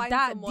 validation, go is it find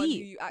that someone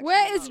deep? who you actually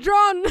Where is love.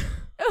 John?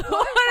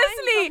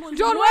 Honestly, someone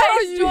John, who- where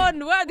Where is are you?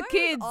 John? Where are the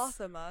Where is kids?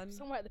 Arthur, man?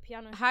 somewhere at the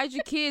piano. How's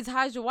your kids?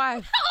 How's your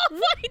wife? Oh,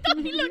 what?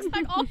 He looks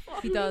like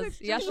Arthur. He does. looks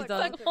He just actually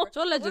like does. Arthur.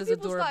 John Legend's When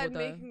people adorable started though.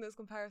 making those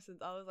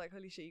comparisons, I was like,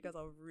 holy shit, you guys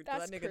are rude. But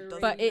That's that nigga crazy.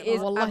 doesn't. But it even is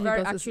know. a Wallahi,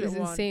 very does. It's accurate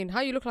one. insane. How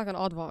you look like an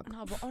aardvark?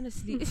 No, but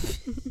honestly,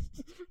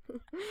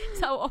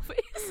 it's our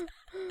office.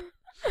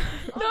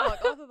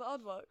 Aardvark, Arthur the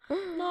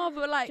Aardvark. No,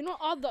 but like, Do you know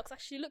what Ardocs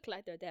actually look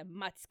like though? They're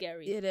mad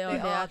scary. yeah, they are. They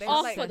They are. are. They They're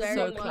have, Arthur like, does very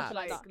so not look much, class.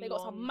 like like, that. They got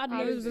some long mad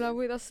I was noses. like,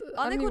 wait, that's. I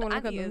Are they didn't even called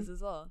look at anteaters them.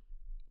 as well?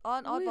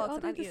 Aren't Wait, aardvarks are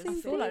and they the anteaters same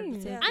the feel like thing?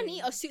 the same And thing.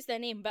 eater suits their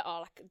name better.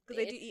 Like Because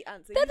they do eat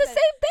ants. They're the use same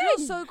their- You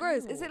thing. know what's so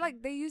gross. Is it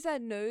like they use their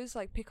nose to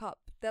like pick up?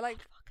 They're like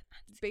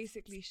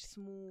basically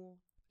small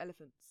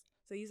elephants.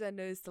 So they use their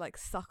nose to like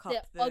suck up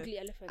They're the ugly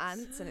elephants.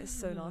 ants, and it's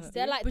so nasty.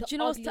 They're like But the you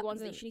know what's ugly ta-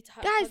 ones that the- you need to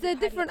have. Guys, they're hide in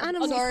different the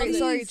animals. ugly Sorry, cousins.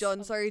 sorry,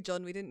 John. Sorry,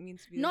 John. We didn't mean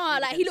to be. No, rude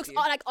like he against looks you.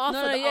 like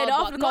after No, the yeah, the aardvark,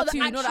 after the not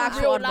cartoon, not the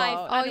actual real aardvark. life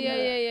Oh animal.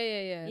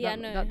 yeah. Yeah, that,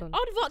 no. that done.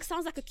 Aardvark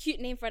sounds like a cute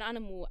name for an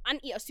animal.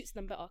 Anteater suits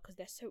them better because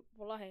they're so.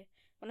 Wallahi,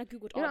 when I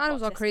googled You know, aardvarks,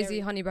 animals are they're crazy. scary.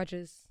 Honey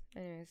badgers.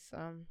 Anyways,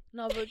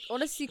 No, but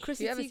honestly,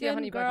 Chrissy ever see a Teigen,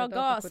 honey girl, badger, go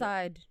don't fuck with it.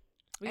 outside.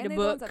 Read And a they're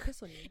the ones book. that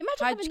piss on you. Imagine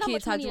Hide having your that kids,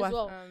 much hide money your as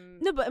wife. well.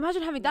 No, but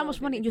imagine having that No, much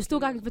they money and didn't you're still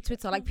do gagging it. for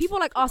Twitter. Like people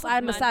like us, I Mad.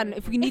 understand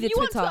if we needed If you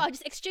want Twitter. Twitter,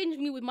 just exchange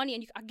me with money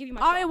and I'll give you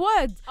my I Twitter.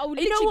 would. I will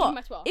You know literally give what? you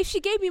my Twitter. If she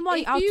gave me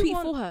money, If I'll you tweet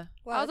want- for her.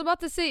 I was about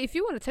to say, if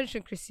you want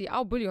attention, Chrissy,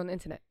 I'll bully you on the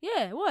internet.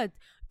 Yeah, would.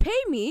 Pay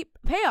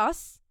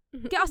us,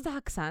 get us to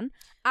Haksan,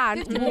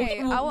 and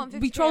 50K. we'll I want 50K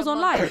be trolls a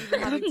on month live. for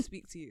even having to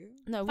speak to you.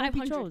 No, we'll be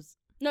 500. trolls.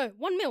 No,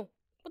 1 mil.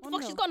 What the 1 fuck?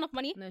 mil. She's got enough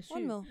money. No, it's 1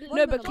 true. mil. No, 1 No,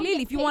 mil but a clearly,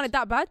 month. if you want it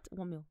that bad,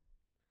 1 mil.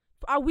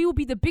 We will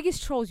be the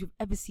biggest trolls you've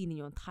ever seen in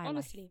your entire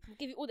Honestly, we'll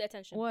give you all the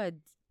attention. life.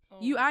 Word. Oh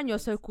You my and your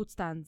God. so-called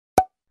stands.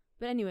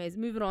 But anyways,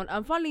 moving on.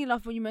 Funnily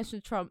enough, when you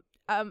mentioned Trump,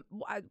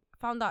 what I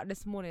found out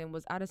this morning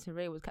was Addison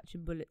Rae was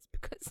catching bullets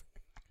because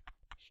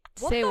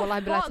What Say the what I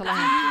be like fuck to do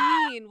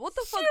lie. you mean? What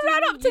the she fuck do you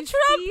ran mean? up to You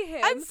Trump see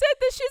him? and said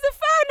that she's a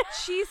fan.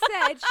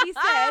 She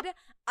said,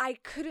 I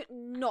couldn't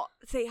not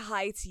say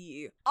hi to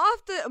you.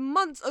 After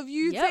months of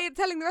you Yep.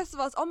 telling the rest of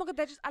us, oh my God,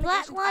 they're just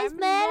allegations.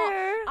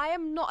 I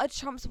am not a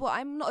Trump supporter.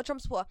 I'm not a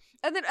Trump supporter.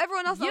 And then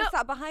everyone else that was Yep.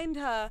 sat behind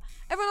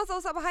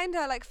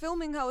her, like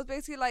filming her was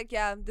basically like,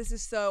 yeah, this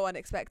is so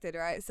unexpected,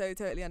 right? So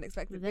totally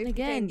unexpected. But then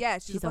Basically saying, again, yeah,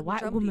 she's a fucking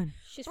white Trumpy. woman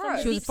She's Bro. from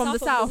the She was deep from the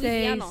south south. of They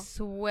Louisiana.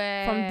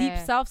 swear. from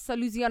deep south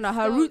Louisiana.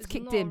 Her Still, roots it's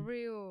kicked not in.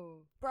 real.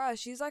 Bruh,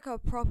 she's like a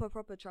proper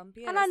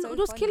Trumpy. And it's then so it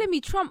was funny. killing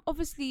me. Trump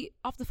obviously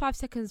after 5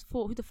 seconds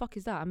thought, who the fuck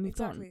is that? And moved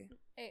on. Exactly.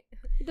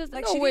 He does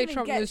Like, no she way didn't even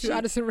Trump get- knows who she-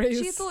 Addison Rae is.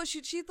 She thought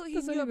he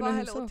Doesn't knew even about know her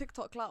little himself.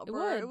 TikTok clout, It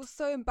bro. It would. was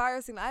so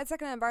embarrassing. I had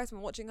second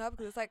embarrassment watching her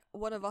because it's like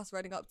one of us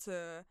running up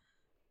to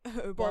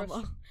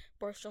Obama.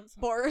 Boris Johnson.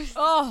 Boris.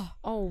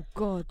 Oh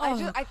God.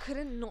 I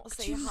couldn't not Could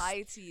say you-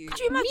 hi to you. could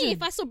you imagine? Me,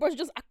 if I saw Boris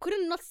Johnson, I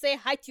couldn't not say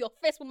hi to your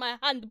face with my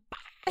hand.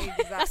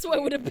 Exactly. That's what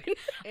it would have been.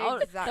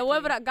 Exactly. The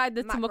whatever that guy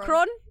did to Macron.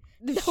 Macron,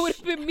 That would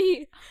have been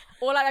me.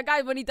 or like that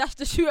guy when he dashed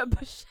the shoe at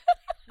Bush.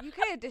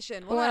 UK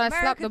edition. Or when I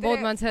slapped America the did bald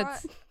it man's head.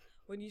 front-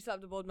 When you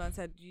slapped the bald man's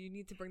head, you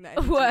need to bring that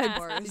energy Word. to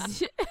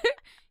Boris.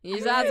 You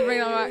just had to bring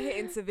that You're back.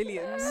 hitting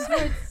civilians.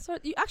 Sorry,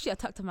 you actually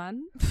attacked a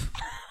man.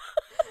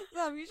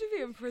 Sam, you should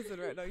be in prison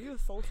right now. You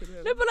assaulted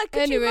him. No, but like,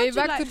 could you Anyway, imagine,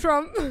 back like, to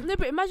Trump. No,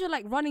 but imagine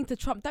like running to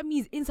Trump. That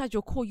means inside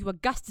your core, you were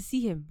gassed to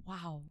see him.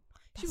 Wow.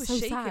 She was That's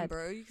so shaking, sad.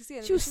 bro. You can see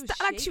it. She was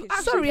like, she shaking.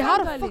 was Sorry, how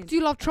the fangirling. fuck do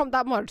you love Trump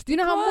that much? Do you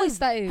know how Because moist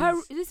that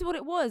is? This is what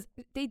it was.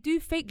 They do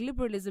fake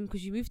liberalism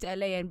because you move to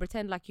LA and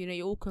pretend like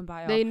you're all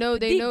kumbaya. They know.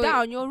 But They deep know.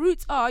 down, your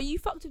roots are you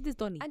fucked with this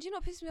Donny. And do you know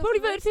what pissed me off? Probably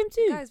the voted for him most?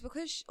 too. Guys,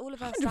 because all of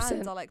her 100%.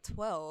 stands are like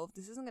 12,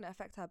 this isn't going to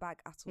affect her bag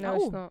at all. No,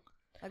 No. it's not.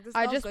 Like, this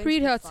I girl's just going to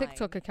preed be her fine.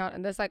 TikTok account,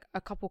 and there's like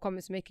a couple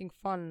comments making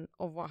fun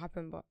of what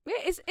happened. But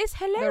Yeah, it's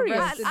hilarious.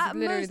 rest- It At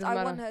literally most, doesn't I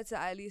matter. want her to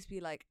at least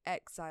be like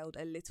exiled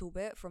a little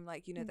bit from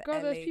like, you know, the girl,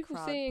 LA there's people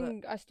crowd.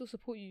 saying I still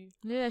support you.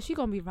 Yeah, she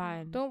gonna be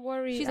Ryan. Don't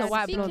worry. She's a and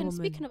white blonde speaking, woman.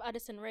 speaking of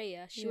Addison Rae,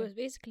 yeah, she Yeah. was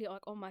basically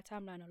like on my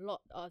timeline a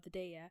lot the other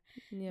day, yeah,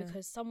 Yeah.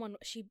 because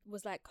she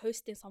was like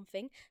hosting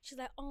something. She's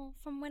like, oh,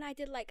 from when I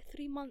did like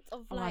 3 months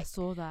of Oh, I like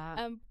saw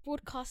that.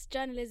 broadcast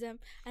journalism,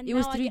 and It now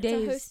was I 3 get to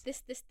days. host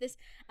this,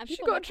 and She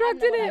people on got my dragged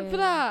timeline in were it like, for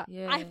that.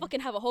 Yeah. I fucking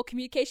have a whole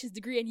communications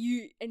degree,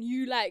 and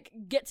you like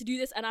get to do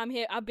this, and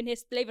I've been here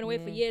slaving away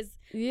for Yeah. years,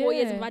 Yeah. 4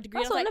 years of my degree.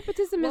 That's And I what was like,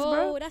 nepotism is, whoa,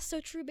 bro. that's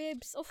so true,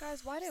 babes. Oh,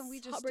 Guys, why don't we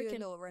it's just do a heartbreaking.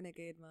 little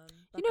renegade, man?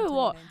 You know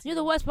what? You know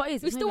the worst part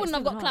is We it's still not wouldn't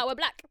have even got clout. We're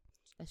black.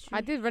 That's true. I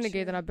did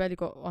Renegade, and I barely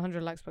got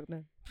 100 likes back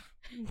then.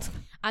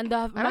 And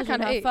I imagine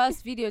kinda her ate.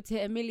 first video to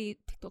hit a milli.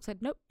 TikTok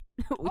said nope.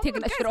 We're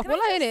taking my that shit guys, off. can I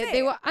Well, I just in it. say-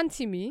 They were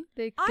anti me.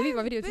 They deleted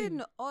my video I've been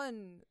too.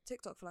 on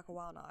TikTok for like a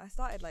while now. I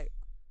started like,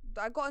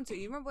 I got into it.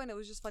 You remember when it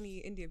was just funny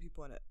Indian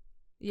people on it?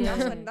 Yeah.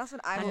 That's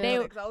when I And got they-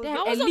 on it. 'Cause I was they I had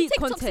like- was on elite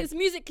TikTok content. since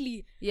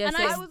Musically, Yeah, and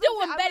same. I was still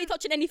on- am I barely was-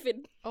 touching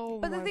anything. Oh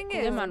But the my thing God.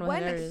 is, Them man were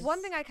when hilarious.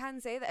 one thing I can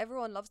say that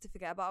everyone loves to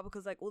forget about,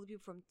 because like all the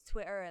people from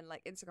Twitter and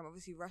like Instagram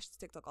obviously rushed to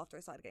TikTok after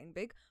it started getting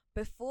big.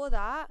 Before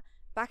that,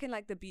 back in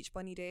like the Beach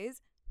Bunny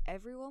days,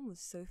 everyone was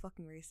so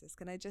fucking racist.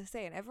 Can I just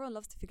say? And everyone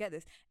loves to forget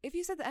this. If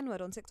you said the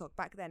N-word on TikTok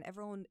back then,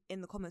 everyone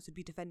in the comments would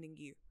be defending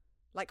you.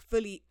 Like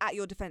fully at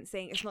your defense,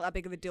 saying it's not that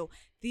big of a deal.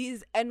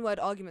 These N-word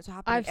arguments were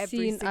happening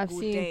every single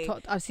day.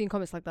 I've seen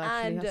comments like that.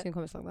 Actually, And I've seen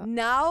comments like that.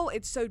 Now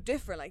it's so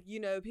different. Like, you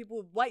know,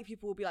 white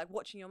people will be like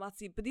watching your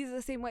Matsi, but these are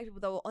the same white people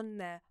that were on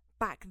there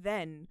back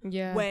then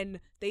Yeah. when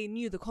they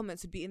knew the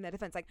comments would be in their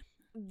defense. Like,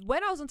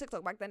 when I was on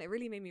TikTok back then, it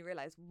really made me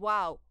realize,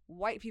 wow,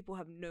 white people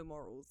have no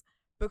morals.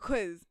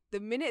 Because the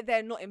minute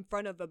they're not in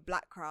front of a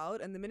black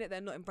crowd and the minute they're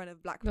not in front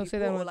of black Don't say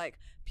people that or word. like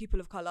people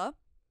of color,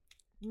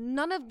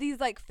 none of these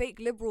like fake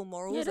liberal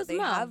morals Yeah, it that they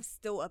doesn't matter. have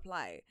still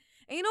apply.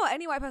 And you know what?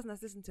 Any white person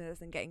that's listening to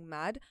this and getting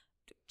mad,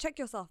 check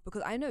yourself,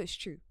 because I know it's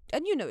true,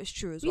 and you know it's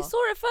true as We well. saw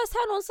it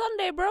firsthand on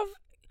Sunday, bruv.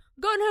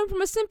 Going home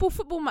from a simple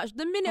football match,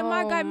 the minute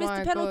my Oh guy missed the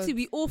my penalty, God.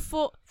 we all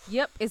thought,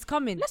 "Yep, it's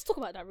coming." Let's talk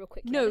about that real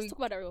quick. No, Let's talk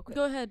about that real quick.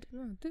 Go ahead.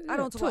 I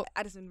don't talk about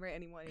Addison Rae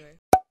anymore anyway.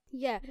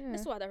 Yeah, Yeah.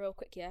 let's talk about that real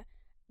quick. Yeah.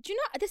 Do you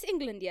know this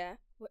England? Yeah.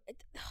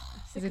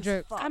 It's a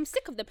joke. I'm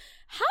sick of them.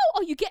 How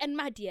are you getting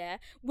mad? Yeah,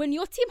 when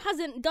your team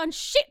hasn't done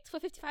shit for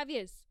 55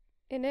 years.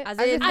 In it, As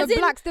as, in- if the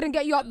Blacks didn't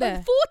get you up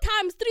there. 4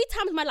 times, 3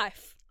 times my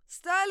life.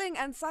 Sterling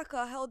and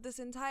Saka held this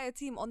entire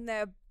team on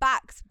their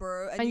backs,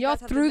 bro. And you y'all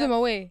guys have threw been them there-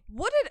 away.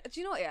 What did, do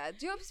you know what, yeah? Do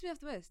you know what pisses me off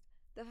the most?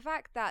 The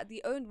fact that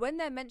when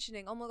they're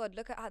mentioning, oh my God,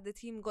 look at how the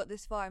team got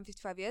this far in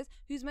 55 years.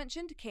 Who's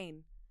mentioned?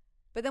 Kane.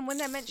 But then when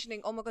they're mentioning,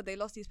 oh my God, they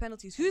lost these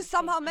penalties. Who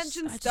somehow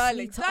mentioned I just Sterling?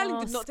 need to Sterling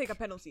did ask, not take a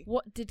penalty.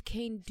 What did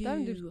Kane do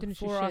Sterling didn't do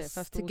for shit, us first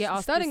of to all. get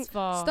us Sterling, this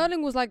far?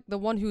 Sterling was like the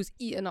one who was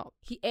eaten up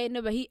He ate.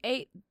 No, but he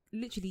ate.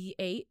 Literally, he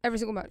ate every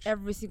single match.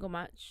 every single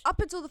match. Up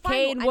until the final.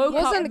 Kane and woke he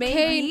up Wasn't maybe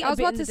Kane? a I was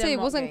bit about in to the say,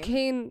 Denmark wasn't game.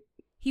 Kane?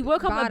 He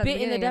woke up bad a at the bit in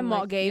the beginning, Denmark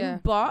like, game, yeah.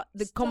 but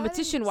the Sterling-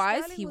 competition-wise,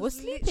 Sterling he was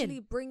literally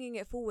sleeping. bringing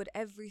it forward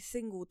every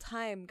single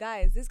time,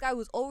 guys. This guy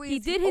was always. He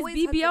did his always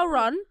had the BBL ball.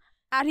 run,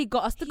 and he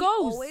got us the He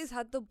goals. always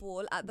had the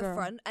ball at the Bro.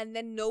 front, and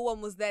then no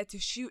one was there to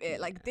shoot it.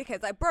 Like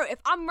dickheads. Like, bro, if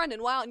I'm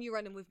running, why aren't you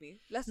running with me?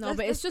 No, let's but it's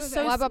let's just go so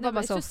there. Why about no, but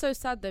it's myself? just so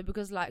sad though,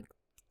 because like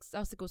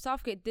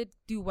Southgate did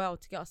do well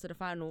to get us to the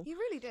final, He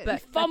really did.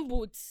 but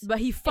Fumbled. but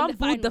he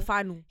fumbled the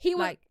final. He was-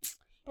 like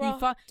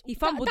Bruh, he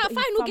fumbled that he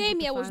final fumbled game.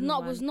 the Yeah, was final, not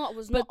man. was not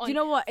was But not. do On. you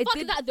know what? It Fuck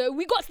did. that though.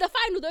 We got to the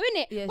final though,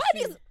 innit? Yeah, Why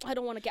true. these? I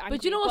don't want to get angry.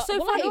 But you know what's so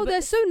wallahi, funny? Oh,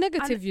 they're so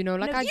negative, and- you know.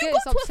 Like no, I you get got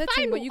it's to a upsetting, but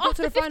final you got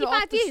to the after final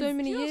 55 after years. so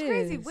many Do you know years. what's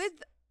crazy?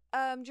 With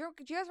do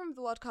you guys remember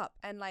the World Cup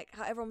and like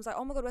how everyone was like,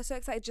 oh my God, we're so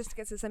excited just to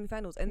get to the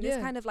semi-finals, and this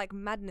Yeah. kind of like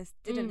madness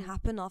didn't Mm.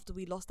 happen after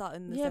we lost out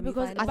in the Yeah,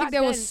 because semi-finals. I think back they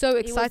were then, so it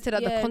was- excited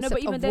at the yeah, no, concept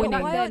but even of then,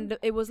 winning. back then,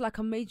 it was like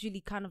a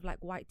majorly kind of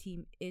like white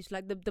team-ish.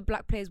 Like the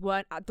black players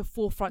weren't at the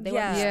forefront. They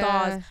weren't the Yeah.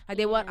 stars. Like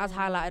they weren't as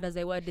highlighted as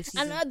they were this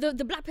season. And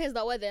the black players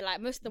that were there,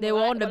 like most of them They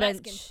were on the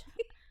light-skinned. bench.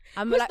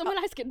 I'm Most like, of them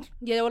were light skinned.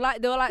 yeah, they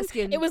were light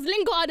skinned. It was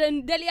Lingard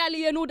and Dele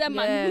Alli and all them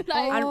man. Yeah.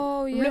 Like, And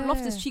Oh yeah.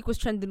 Loftus Cheek was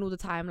trending all the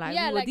time. Like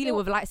Yeah, we were like, dealing they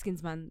with light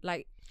skins, man.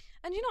 Like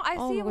And you know, I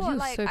Oh see my God, he what was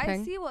like so I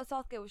peng. see what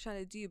Southgate was trying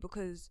to do,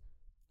 because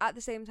at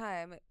the same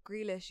time,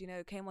 Grealish, you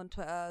know, came on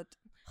Twitter.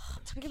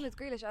 To begin with,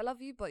 Grealish, I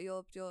love you, but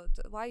you're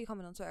why are you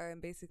coming on Twitter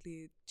and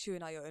basically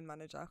chewing out your own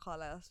manager? I can't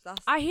let us.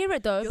 That's I hear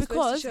it though you're supposed to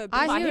because show a bit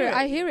I of hear it.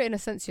 empathy. I hear it in a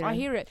sense, you know. I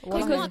hear it Well,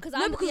 because because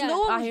No, because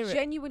no I one hear was it.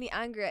 genuinely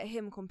angry at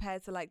him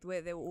compared to like the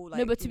way they were all like.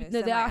 no, but you know,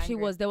 there actually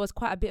semi-angry. was. There was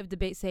quite a bit of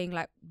debate saying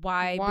like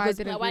why Why because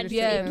didn't why Grealish did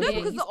yeah, take it? No, yeah,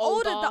 because he's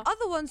the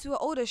other ones who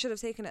are older should have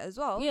taken it as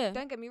well. Yeah.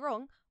 Don't get me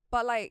wrong,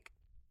 but like,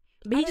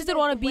 but he I just don't didn't know,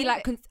 want to the be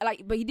way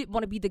like but he didn't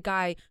want to be the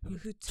guy who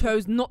who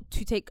chose not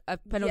to take a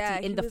penalty yeah,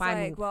 in he the was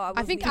final. Like, well,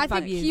 I think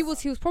 55 he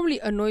years. was probably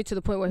annoyed to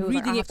the point where he was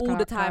reading like, it all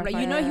the time. Like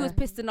you know, he was yeah.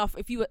 pissed enough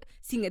if you were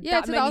seeing it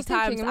Yeah, that that's what I many was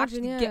thinking. times. Imagine,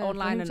 Actually yeah, get for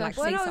online him and to like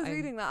actually when say I was something.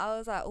 reading that, I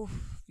was like,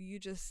 oof, you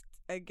just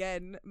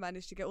again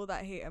managed to get all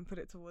that hate and put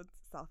it towards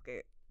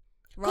Southgate.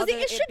 because Rather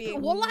it should be.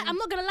 being- Wallah, I'm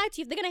not gonna lie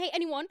to you. If they're gonna hate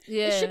anyone,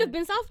 Yeah. it should have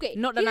been Southgate.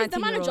 Not the He's the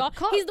 19-year-old.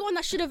 manager. He's the one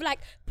that should have like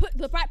put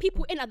the right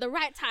people in at the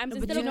right times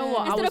No, but instead you know of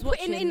what? I instead was of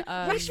putting in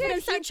watching, Rashford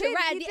and Sancho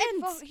right at the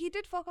end. He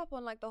did fuck up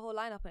on like the whole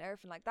lineup and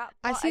everything like that.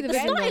 I but see the The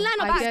vision, starting though.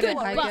 lineup I is get good, it,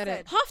 I but get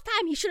it. half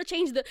time he should have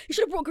changed the. He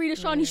should have brought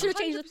Grealish on. He should have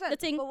changed 100%. the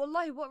thing. But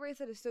wallahi, what Ray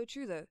said is so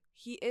true though.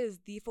 He is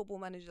the football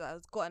manager that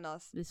has gotten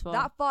us This far.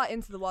 that far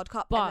into the World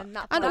Cup. But- and then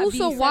that And far That also,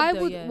 being said why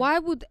though, would yeah. why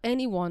would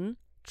anyone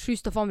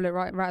choose to fumble it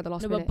right at the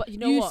last No, but- minute? but you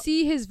know what?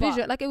 see his But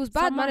vision. Like it was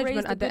bad someone management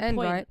raised a at the good end,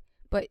 point. right?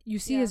 But you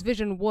see Yeah. his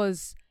vision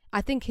was.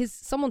 I think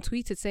someone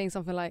tweeted saying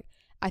something like,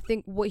 I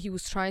think what he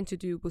was trying to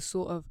do was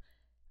sort of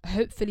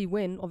hopefully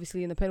win,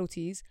 obviously in the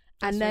penalties,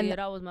 and So, then yeah,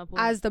 that was my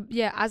point. as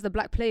the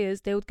black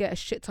players, they would get a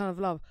shit ton of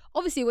love.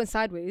 Obviously, it went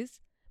sideways,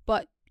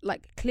 but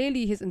like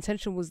clearly his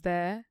intention was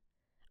there.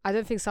 I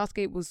don't think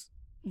Southgate was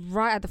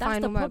right at the That's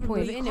final the problem point.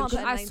 with it, You innit? can't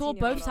Because put a I saw 19-year-old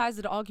both up. sides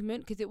of the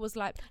argument because it was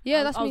like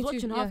Yeah, I that's was me too,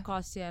 watching yeah.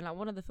 Halfcast, yeah, and like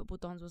one of the football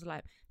dons was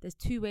like, "There's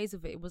two ways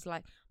of it." It was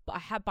like,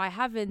 but by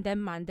having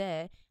them man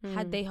there,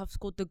 had Mm. they have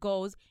scored the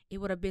goals, it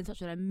would have been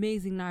such an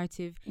amazing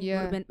narrative.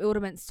 Yeah. It would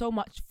have meant so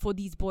much for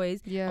these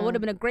boys. Yeah. It would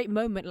have been a great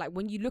moment. Like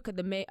when you look at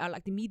the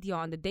like the media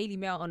and the Daily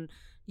Mail and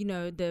you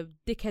know the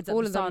dickheads at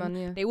All the of them, Sun,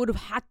 man, yeah. they would have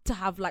had to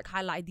have like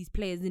highlighted these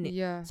players in it.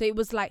 Yeah. So it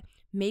was like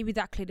maybe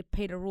that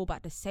played a role, but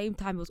at the same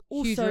time, it was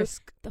Huge also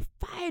risk. the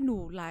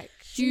final. Like,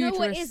 Do you know Huge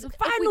what risk. is? If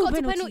Final we got to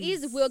penalties.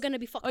 penalties, we're gonna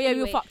be fucked. oh yeah,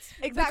 anyway. we were fucked.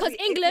 Exactly.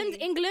 Because England,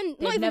 They've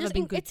not even never just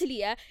been in good. Italy,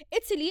 yeah.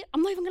 Italy,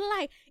 I'm not even gonna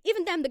lie.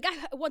 Even them, the guy,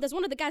 there's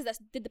one of the guys that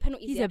did the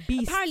penalties. He's yeah, a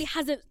beast. Apparently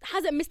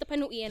hasn't missed a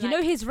penalty in You like,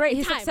 know his rate,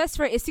 his time. success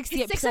rate is his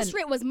 68%. success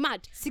rate was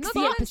mad.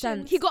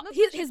 68%. He got Not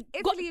his to mention,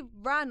 got Italy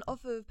ran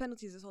off of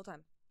penalties this whole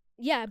time.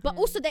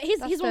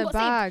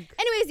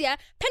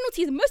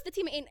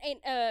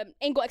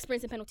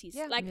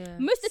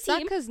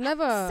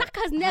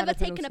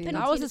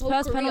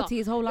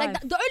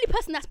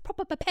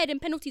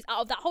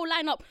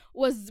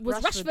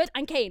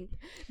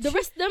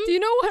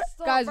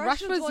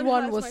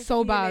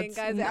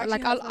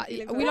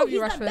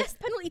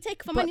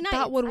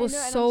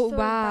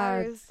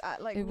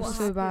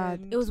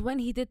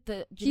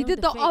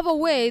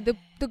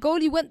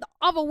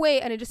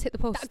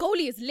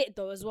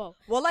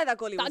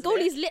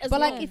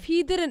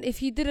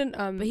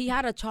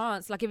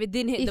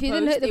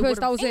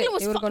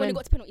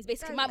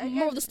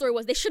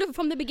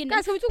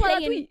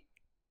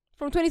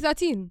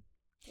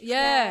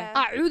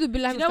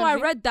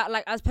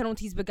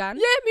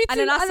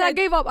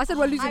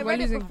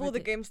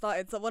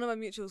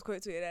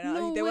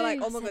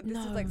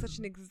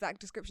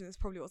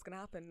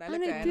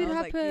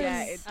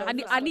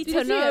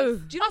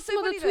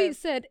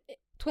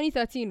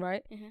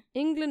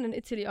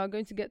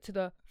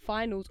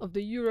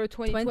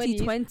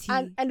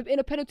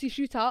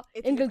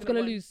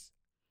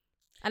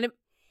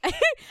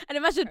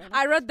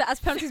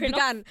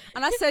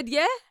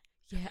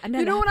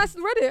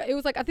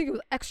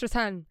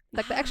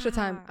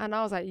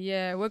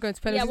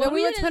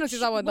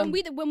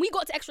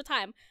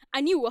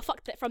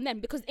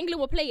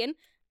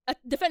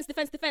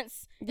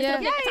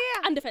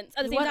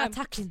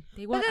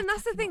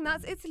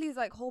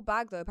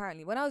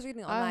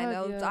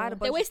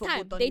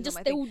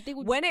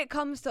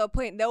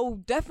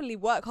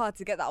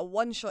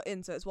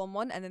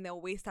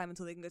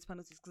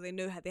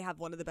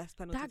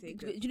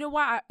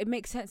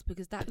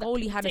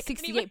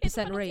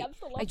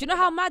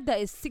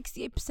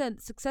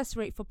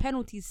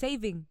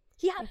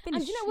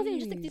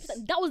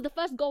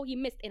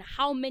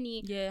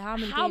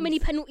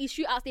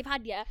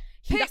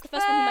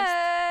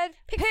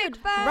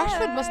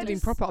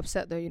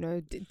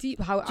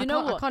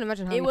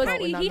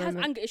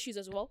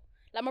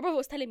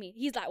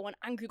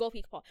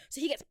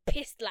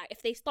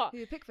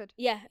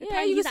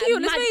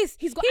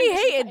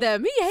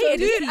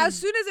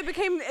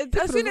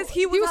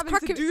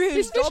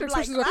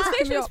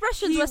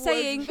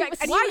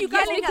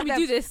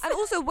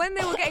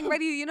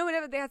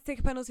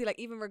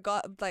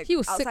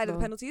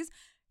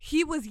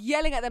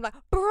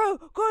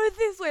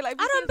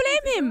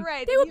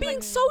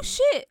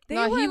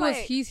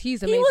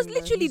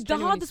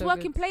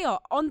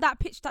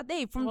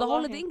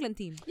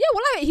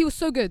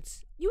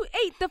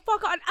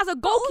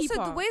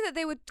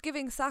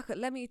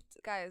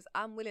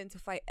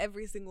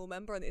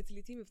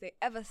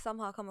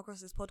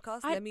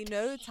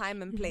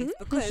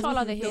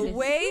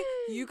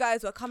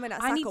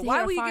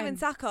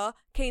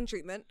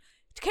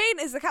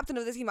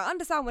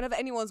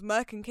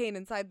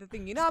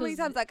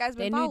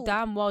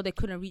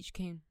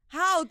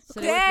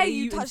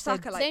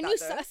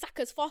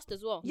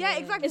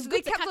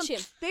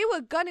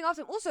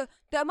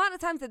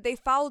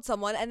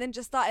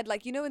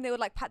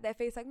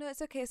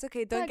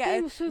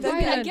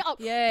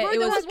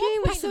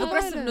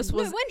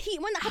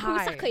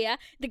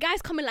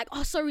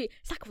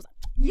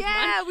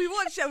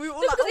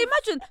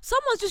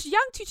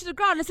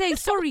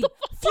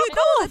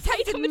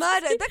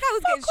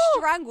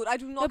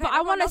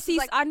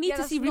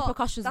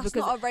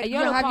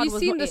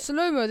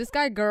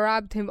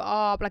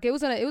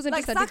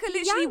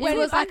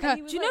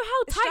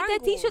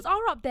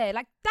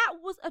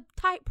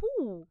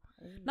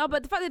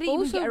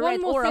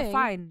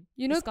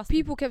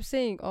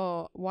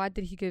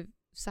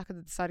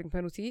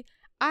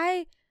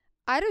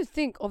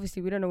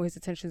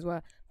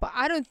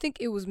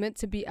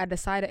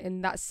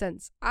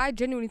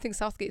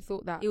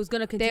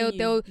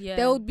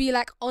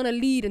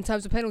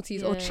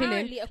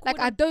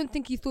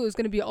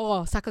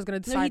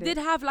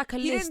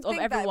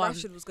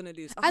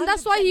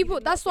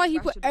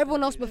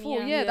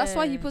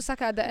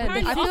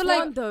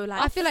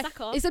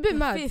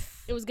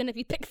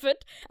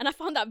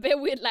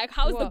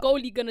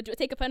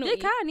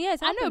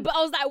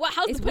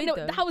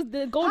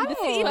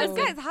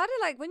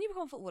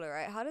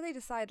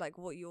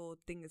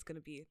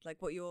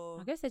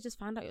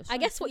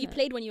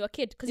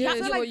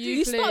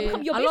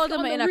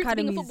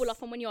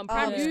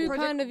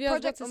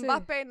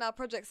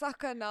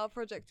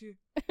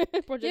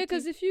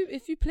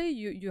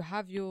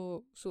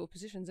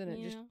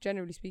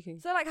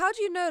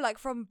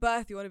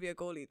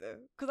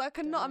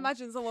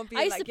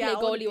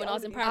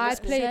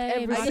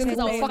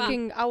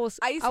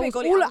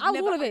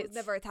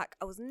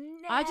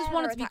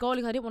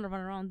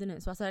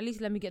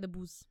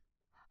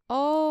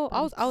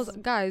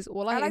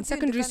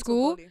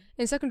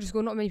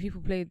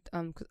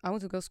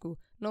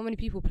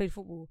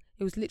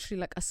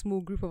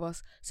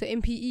 So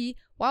in PE,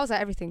 why was I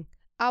everything?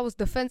 I was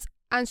defense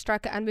and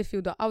striker and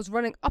midfielder. I was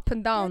running up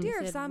and The down. idea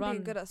of Said Sam run.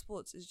 being good at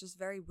sports is just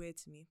very weird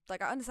to me.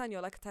 Like, I understand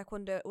you're like a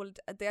taekwondo, or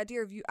the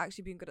idea of you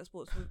actually being good at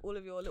sports with all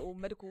of your little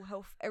medical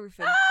health,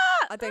 everything.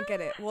 I don't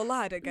get it. Wallah,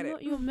 I don't get it.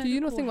 Not your Do you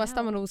not medical think my health.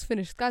 stamina was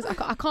finished? Guys, I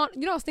can't.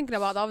 You know, I was thinking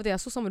about the other day. I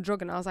saw someone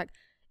jogging. I was like,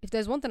 if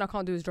there's one thing I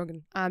can't do is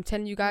jogging. I'm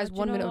telling you guys, Do you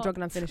 1 know minute of what?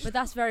 jogging, I'm finished. But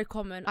that's very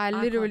common. I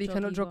can't literally jog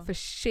cannot jog either. for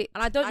shit.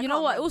 And I don't. I You know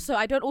can't what? run. Also,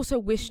 I don't also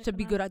wish to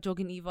be Never good at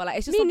jogging either. Like,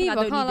 it's just Me something neither,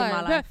 I don't can't need in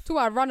lie. my Yeah, life. talk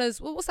about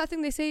runners. What's that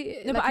thing they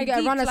say? No, like but you get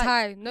a deep, runner's like,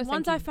 high. No, Once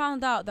thank I you.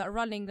 found out that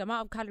running, the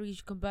amount of calories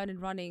you can burn in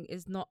running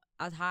is not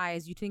as high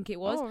as you think it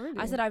was, Oh, really?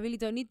 I said I really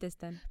don't need this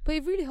then. But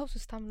it really helps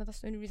with stamina. That's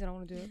the only reason I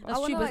want to do it. That's I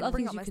true, want but to there's like other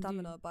bring things up you my can do.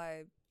 stamina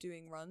by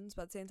doing runs,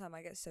 but at the same time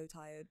I get so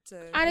tired. So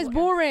And it's what-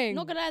 boring.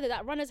 Not gonna lie,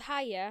 that runner's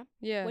high, yeah.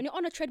 Yeah. When you're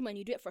on a treadmill and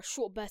you do it for a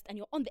short burst and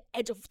you're on the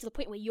edge of to the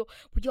point where you're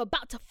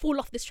about to fall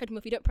off this treadmill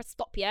if you don't press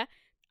stop, yeah.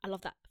 I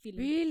love that feeling.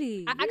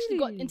 Really? I actually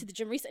got Really? into the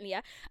gym recently,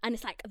 yeah, and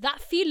it's like that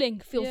feeling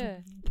feels Yeah.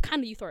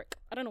 kind of euphoric.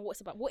 I don't know what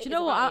it's about. What Do it you is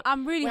know what? about it.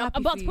 I'm really Where happy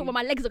I'm about for to the point you.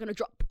 where my legs are gonna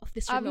drop off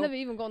this I've treadmill. never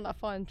even gone that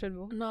far in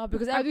treadmill. No,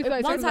 because I do feel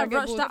like once I treadmill, I get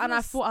rushed bored. out and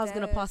I thought I was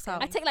gonna pass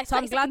out. I take like So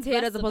I'm 30 glad second to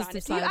hear there's bursts a of that, positive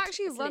it's Do you side. like-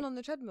 actually it's run lit. on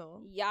the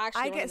treadmill? Yeah, I actually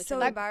I run on get the so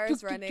treadmill.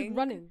 embarrassed running.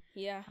 Running.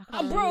 Yeah. I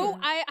can't Bro, run.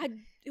 I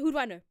who do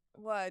I know?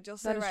 Word, you're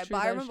so That is right. true, But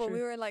I that is remember true.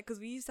 we were in like, because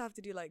we used to have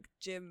to do like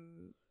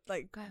gym,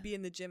 like Okay. be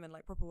in the gym and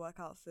like proper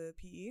workout for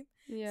PE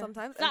Yeah.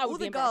 sometimes. That And would all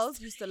be the embarrassed. girls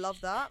used to love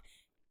that.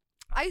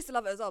 I used to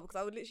love it as well because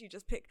I would literally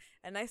just pick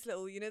a nice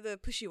little, you know, the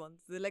pushy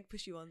ones, the leg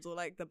pushy ones, or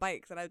like the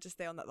bikes, and I would just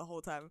stay on that the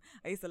whole time.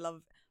 I used to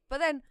love. But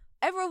then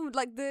everyone would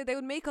like they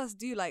would make us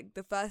do like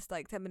the first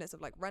like 10 minutes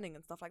of like running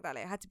and stuff like that.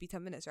 Like it had to be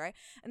 10 minutes, right?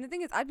 And the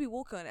thing is, I'd be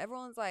walking and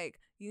everyone's like,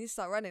 you need to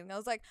start running. And I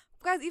was like,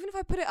 guys, even if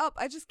I put it up,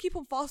 I just keep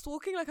on fast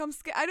walking. Like I'm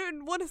scared. I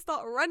don't want to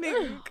start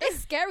running. It's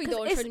scary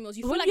though on it's- treadmills.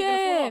 You feel well, like you're gonna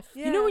fall yeah. off.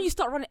 You know when you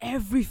start running,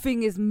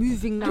 everything is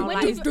moving now. And when,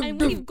 Like,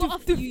 you've got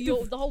off,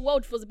 the whole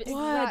world feels a bit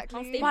Exactly.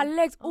 unstable. my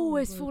legs Oh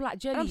always my feel like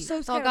And jelly. I'm so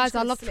Oh, scared. I'm guys, just I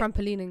gonna love slip.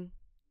 trampolining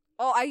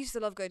Oh, I used to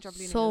love going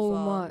trampolining so as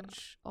well.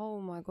 much. Oh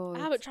my god.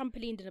 I haven't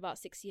trampolined in about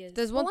 6 years.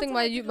 There's one But thing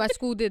one time I my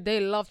school did. They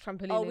loved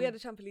trampolining. Oh, we had a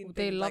trampoline.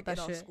 They thing, love like, that in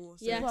our shit. school,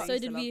 Yeah, they so used to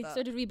did love we. that.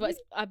 So did we. But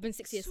I've been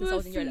 6 years since I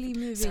was in year Swiftly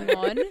 11. moving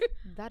on.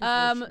 That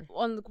is very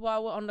true.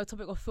 While we're on the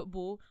topic of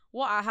football,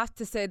 what I have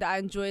to say that I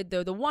enjoyed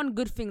though, the one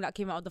good thing that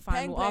came out of the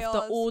final Playing after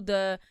players. all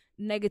the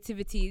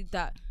negativity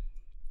that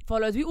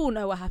follows, we all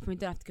know what happened. We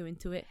don't have to go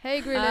into it.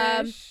 Hey,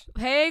 Grealish.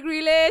 Hey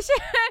Grealish,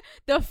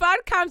 the fan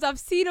cams I've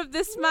seen of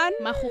this man,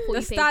 My whole the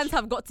 40 stands page.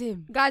 have got to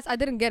him. Guys, I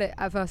didn't get it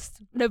at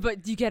first. No,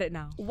 but you get it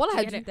now. What You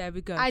I get do, it. There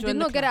we go. I Join did the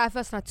not get it club. at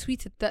first, and I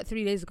tweeted that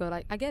 3 days ago.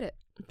 Like, I get it.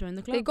 Join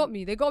the club. They got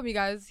me. They got me,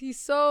 guys. He's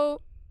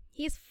so.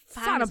 He's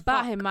Something fine as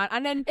about fuck. him, man.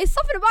 And then It's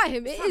something about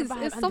him. It something is. about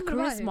him It's and the something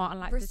about him. charisma and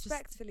like there's just-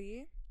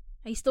 Respectfully.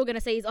 He's still gonna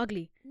say he's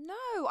ugly. No,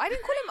 I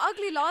didn't call him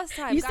ugly last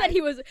time. You guys. said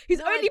he's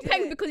No, I only peng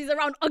didn't. because he's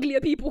around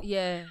uglier people.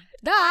 yeah.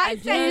 That I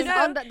is said,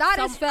 that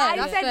is fair. I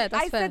That's said, fair.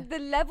 That's I fair. said the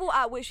level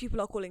at which people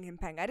are calling him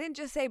Peng. I didn't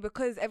just say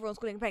because everyone's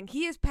calling him Peng.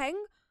 He is Peng,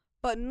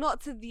 but not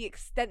to the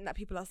extent that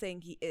people are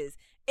saying he is.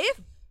 If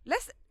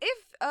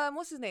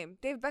what's his name?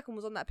 David Beckham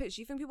was on that pitch.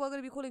 Do you think people are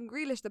going to be calling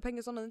Grealish the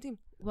Pengest on the team?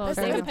 Well, Let's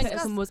David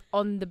discuss. Beckham was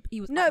on the.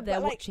 He was No, up there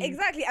but like watching.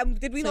 exactly.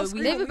 Did we So not we-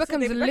 scream? David when we saw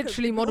Beckham's David Beckham?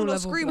 literally Did we model not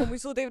level. scream when we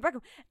saw David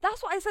Beckham.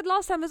 That's what I said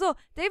last time as well.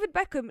 David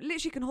Beckham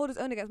literally can hold his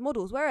own against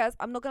models, whereas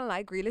I'm not gonna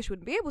lie, Grealish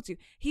wouldn't be able to.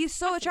 He's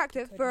so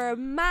attractive for a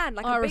man,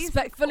 like I a basic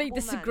respectfully football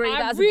man. disagree.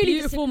 I That's really a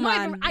beautiful disagree. Not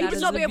man. even- I He That would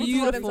is not a be able to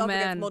hold beautiful himself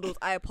against man. models.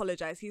 I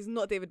apologize. He's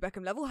not David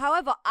Beckham level.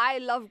 However, I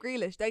love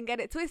Grealish. Don't get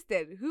it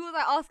twisted. Who was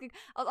I asking?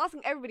 I was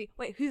asking everybody.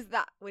 Wait, who's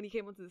that? When he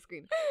came onto the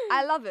screen,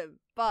 I love him.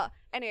 But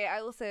anyway, I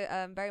also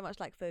very much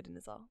like Foden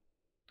as well.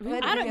 Really?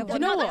 Foden I would be don't. a You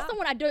know No, fun what? that's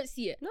someone I don't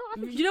see it. No, I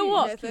think You know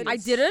what? Yeah, Foden's I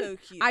didn't. so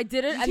cute. I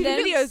didn't. You And see then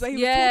the videos where he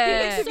was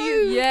yeah, talking to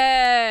you?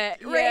 yeah.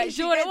 Do Rage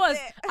you know what it was?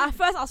 against it. At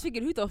first, I was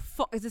thinking, who the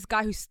fuck is this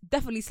guy who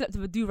definitely slept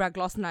with a do-rag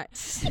last night?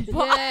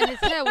 Yeah, his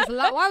hair was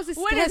like. Why was his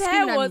When hair his hair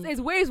screaming at was, me?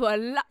 his waves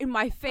were in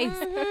my face,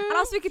 and I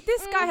was thinking,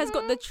 this guy has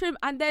got the trim.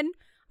 And then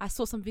I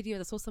saw some videos,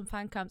 I saw some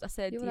fan cams. I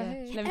said, You were yeah, like,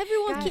 hey. let me-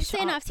 Everyone Guys, keeps shut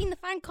saying that. up. I've seen the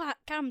fan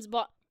cams,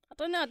 but I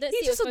don't know. I don't He's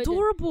see it just with Foden.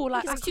 adorable.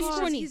 Like He's I just too can't-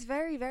 funny. He's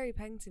very, very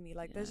Peng to me.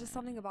 Like, there's just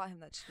something about him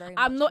that's very.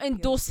 I'm much not appeals to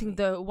endorsing me.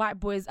 the white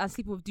boys and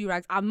sleeping with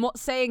do-rags. I'm not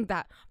saying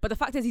that. But the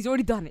fact is, he's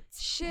already done it.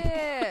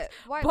 Shit.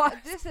 Why? But-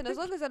 Listen, as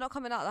long as they're not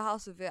coming out of the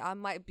house with it, I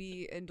might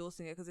be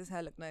endorsing it because his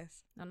hair looked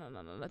nice. No.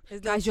 His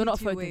Guys, little you're not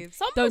tutu Foden. waves.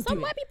 Some Don't some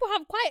do white it. people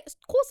have quite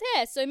coarse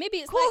hair, so maybe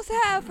it's Coarse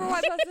like, hair for a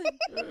white person.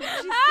 She's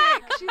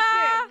sick. She's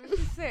sick.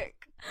 She's sick.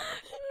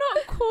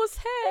 Not coarse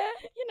hair.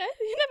 you know,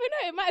 you never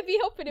know. It might be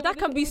helping him. That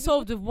with can be his-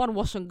 solved with one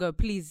wash and go,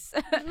 please.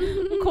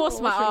 Course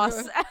my Wash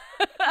ass.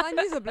 and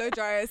Man, use a blow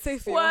dryer. It's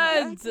safe for your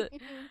hair. Words.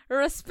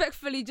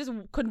 Respectfully, just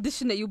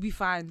condition it. You'll be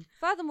fine.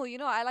 Furthermore, you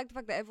know, I like the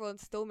fact that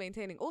everyone's still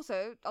maintaining.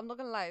 Also, I'm not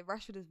gonna lie,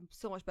 Rashford is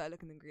so much better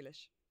looking than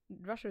Grealish.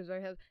 Rashford is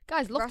very heavy.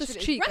 Guys, Loftus Rashford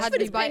is- Cheek had Rashford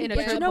me is biting playing a good.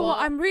 But you triple. know what?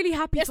 I'm really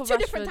happy There's for two Rashford.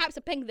 different types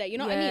of peng there. You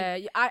know what I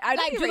mean? Yeah, I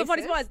Like do you know the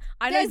funny racist. part is,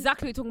 I know There's-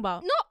 exactly what you're talking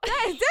about. Not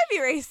That is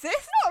definitely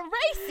racist. not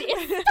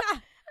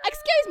racist.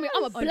 Excuse me,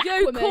 I'm a black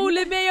you woman.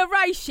 calling me a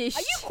racist?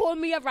 Are you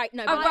calling me a right?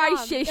 No, A but I am.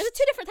 racist? There's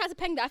two different types of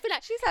peng there. I feel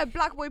like She said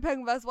black boy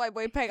peng versus white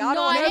boy peng. I no,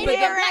 don't it know. ain't even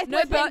black No,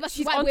 boy peng but versus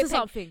she's white boy onto peng.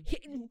 something.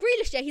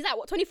 Grealish, yeah, he's at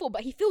what 24,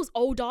 but he feels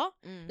older.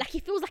 Like he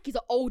feels like he's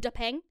an older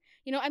peng.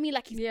 You know what I mean?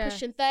 Like he's Yeah.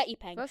 pushing 30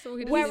 peng. That's all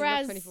he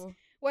does.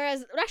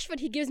 Whereas Rashford,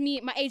 he gives me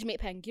my age mate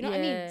peng. You know what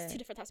I mean? Yeah. It's two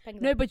different types of peng.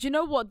 No, but you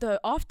know what though?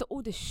 After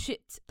all the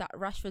shit that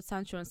Rashford,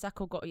 Sancho, and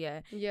Saka got, Yeah.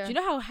 do you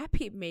know how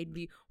happy it made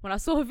me when I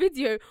saw a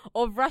video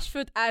of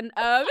Rashford and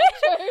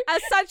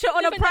and Sancho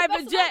on a Living their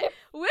private best jet,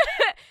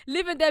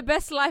 living their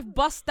best life,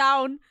 bust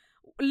down,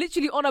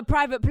 literally on a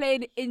private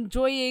plane,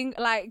 enjoying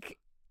like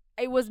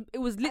it was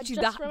literally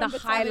just the remember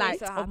highlight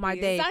so of my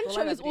happy. day. Well,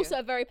 Sancho I is love also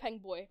a very peng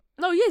boy.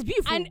 No, yeah, it's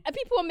beautiful. And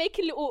people are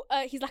making little,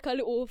 he's like a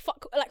little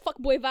fuck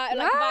boy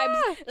vibes,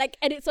 like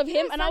edits of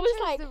him. And I was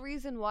Sancho's like, the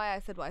reason why I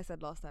said what I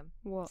said last time.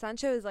 What?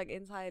 Sancho is like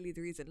entirely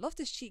the reason.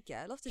 Loftus-Cheek,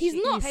 yeah, he's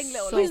Loftus-Cheek. not, Peng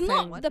little so he's like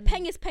not one. the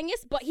pengest,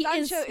 but he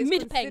Sancho is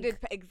mid peng. considered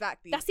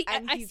exactly. That's the-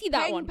 and I he's see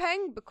that peng one.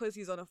 peng because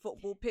he's on a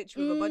football pitch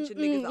with a bunch of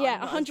niggas. That Yeah, are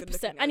not as good 100%.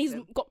 looking And as he's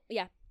him. got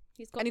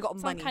And he got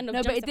some money. kind of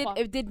no, but jumpstart.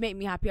 it did make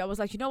me happy. I was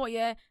like, you know what,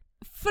 yeah,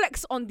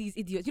 flex on these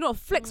idiots. You know,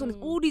 flex on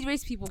all these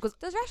race people because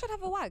Does Rashford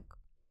have a wag?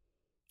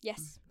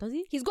 Yes, does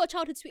he? he's got a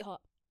childhood sweetheart.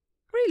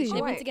 Really? They've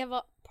been Right.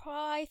 together.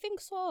 I think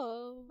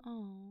so.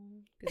 Oh,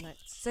 Good night.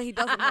 So he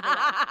doesn't have a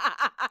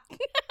wag.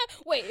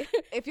 Wait,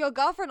 If your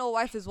girlfriend or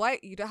wife is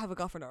white, you don't have a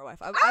girlfriend or a wife.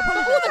 I all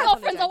apologize. the I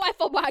girlfriends apologize. are white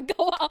for my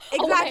girl.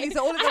 Exactly,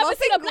 so all of I them are haven't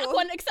seen a single. black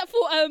one except for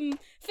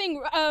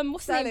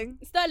what's his name?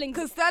 Sterling.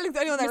 Because Sterling's the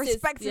only one that Mrs.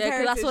 respects his Yeah, 'cause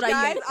heritage. that's what I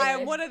Guys, meant, I yeah.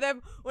 am one of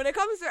them. When it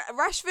comes to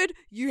Rashford,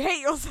 you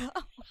hate yourself.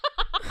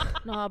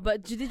 no,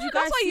 but did you guys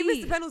That's why see? you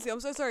missed the penalty. I'm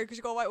so sorry because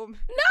you got a white woman.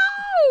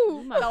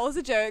 No. That was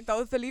a joke. That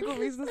was for legal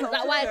reasons. Is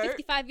that why in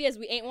 55 years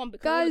we ain't one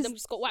because all of Guys. them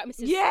just got white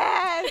misses?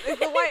 Yes, it's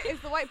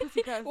the white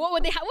pussy curse. What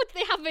would they have? What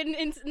did they have in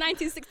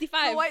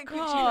 1965? The white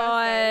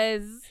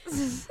coochie curse.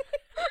 Guys.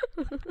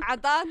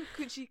 Adan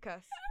coochie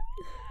curse.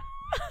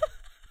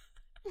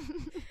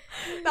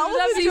 That Love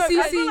was a joke. I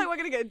CCC. feel like we're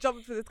gonna get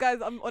jumped for this, guys.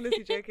 I'm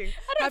honestly joking.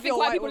 I don't Have think your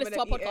white people woman listen to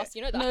our and eat it. podcast.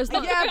 You know that. No, it's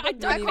not. Yeah, I but I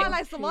don't can't lie.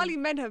 think. Somali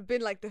men have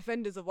been like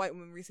defenders of white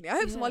women recently. I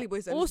hope Somali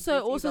boys don't. listen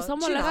to Also, this either.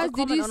 someone Chill left out. a Did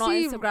comment you on our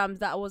see- Instagrams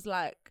that was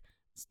like,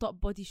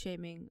 "Stop body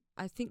shaming."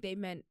 I think they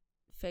meant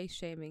face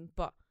shaming,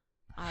 but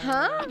I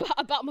don't know.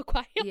 about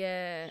Maguire.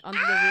 Yeah, under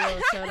the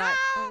wheel. So like,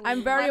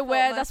 I'm very My fault,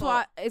 aware. my That's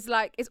fault. why it's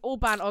like it's all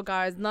banter,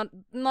 guys. None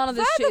of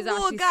this shit is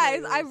Furthermore, actually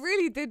guys, I serious.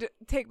 really did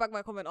take back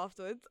my comment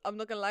afterwards. I'm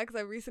not gonna lie, because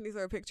I recently saw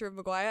a picture of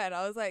Maguire and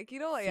I was like, you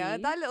know what? Yeah,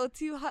 See? that little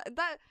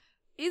that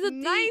He's a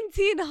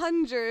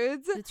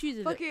 1900s the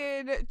Tudor look.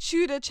 fucking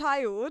Tudor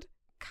child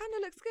kind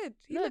of looks good.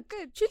 He No, looked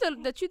good.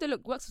 The Tudor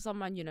look works for some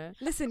man, you know.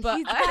 Listen, but-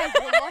 he's I thought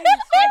you were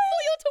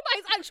talking about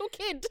his actual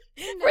kid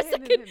for a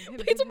second.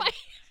 But you're talking about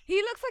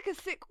He looks like a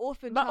sick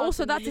orphan. But child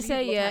also from that to say,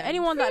 medieval yeah, times.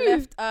 anyone that Who?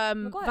 left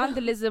Maguire.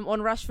 vandalism on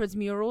Rashford's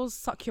murals,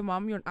 suck your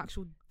mum. You're an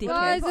actual dickhead.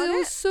 Guys, Put it on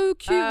was it. so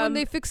cute when Um,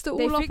 they fixed it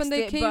They all up fixed and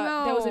they it, came but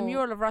out. there was a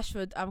mural of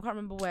Rashford. I can't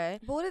remember where.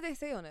 But what did they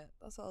say on it?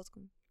 That's what I was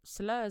going.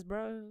 Slurs,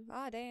 bro.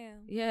 Ah,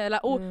 damn. Yeah,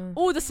 like all Mm.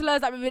 all the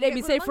slurs that they've Yeah, been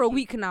with saying for a monkey.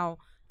 week now.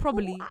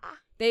 Probably. Ooh,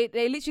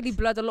 They literally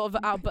blurred a lot of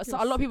it out, but so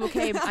a lot of people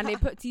came and they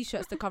put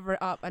t-shirts to cover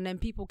it up, and then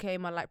people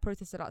came and like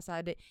protested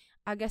outside it.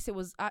 I guess it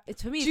was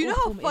for me. Do you know it's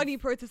all how performative. funny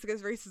protests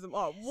against racism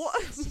are? What?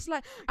 It's just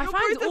like I You're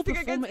find it all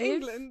protesting against performative.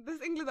 England,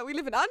 this England that we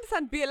live in. I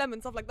understand BLM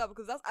and stuff like that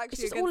because that's It's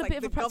actually just against all a like bit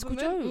of the a practical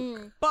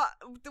government. joke.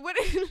 But when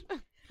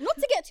not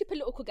to get too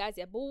political, guys.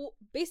 Yeah, but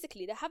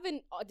basically they're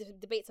having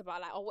debates about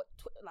like what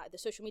like the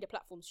social media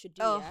platforms should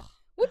do. Ugh. Yeah.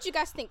 What do you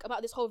guys think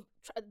about this whole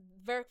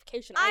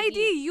verification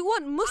ID, you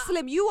want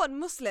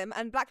Muslim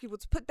and black people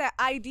to put their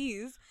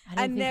IDs I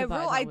don't and think their about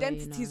real it that way,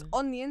 identities you know.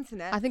 on the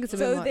internet. I think it's a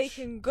so bit they much.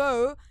 can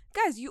go.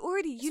 Guys, you way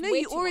already too much.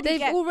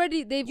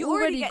 They've you already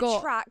already get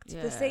got. tracked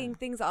Yeah. for saying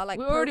things that are like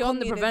We're already on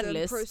the prevent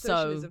pro-communism, list,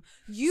 pro-socialism.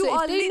 so- You So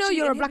are if they know literally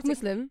you're a black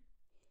inhibiting- Muslim,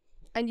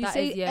 and you That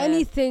say is, yeah.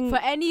 anything, For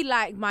any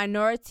like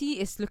minority,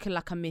 it's looking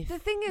like a myth. The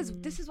thing is,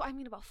 this is what I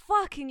mean about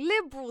fucking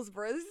liberals,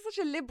 bro. This is such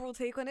a liberal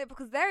take on it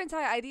because their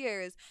entire idea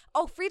is,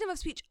 oh, freedom of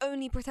speech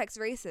only protects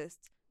racists.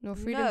 no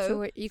freedom No,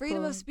 to equal.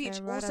 freedom of speech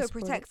their right also as for-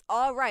 protects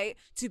our right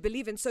to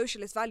believe in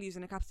socialist values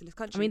in a capitalist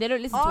country. I mean, they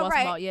don't listen to Our us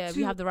right about, yeah,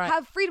 we to have the right.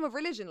 have freedom of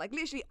religion. Like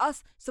literally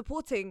us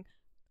supporting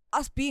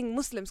us being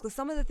Muslims because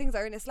some of the things that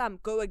are in Islam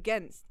go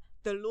against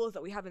the laws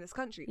that we have in this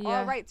country. Yeah.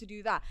 Our right to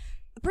do that.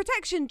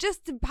 Protection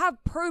just to have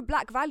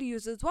pro-black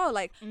values as well.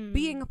 Like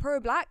being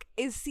pro-black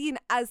is seen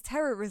as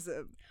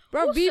terrorism.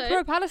 Bro, be Also-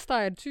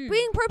 pro-Palestine too.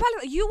 Being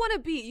pro-Palestine,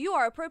 you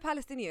are a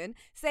pro-Palestinian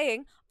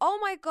saying, oh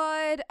my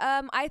God,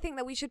 I think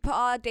that we should put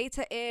our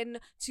data in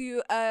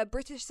to a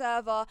British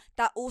server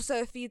that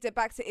also feeds it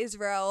back to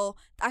Israel.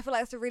 I feel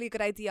like that's a really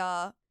good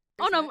idea.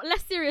 On a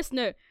less serious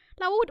note,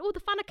 like what would all the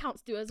fan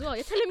accounts do as well?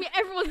 You're telling me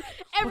everyone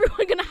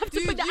gonna have to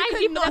Dude, put the you ID for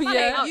their cannot fan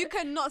say, account? you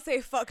cannot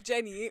say fuck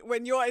Jenny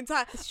when you're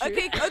entire. true.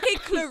 Okay,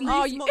 Clarice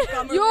Oh,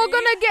 Montgomery. You're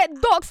gonna get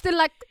doxxed in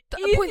like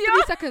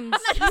 0.3 seconds.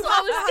 That's You what I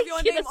have was to have your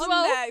thinking name as on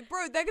well. there,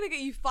 bro. They're gonna get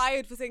you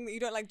fired for saying that you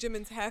don't like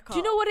Jimin's haircut. Do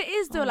you know what it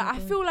is though? Oh Like my I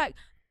God. feel like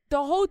the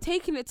whole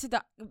taking it to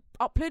the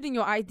uploading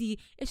your ID,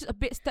 it's just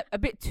a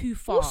bit too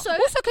far. Also,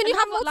 can you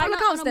have multiple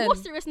accounts on a then? more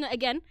serious note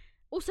again,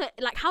 also,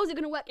 like, how's it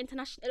going to work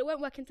internationally? It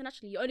won't work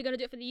internationally. You're only going to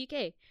do it for the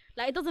UK.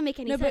 Like, it doesn't make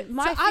any sense. But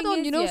my So add thing on,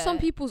 is, you know, yeah, some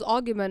people's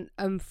argument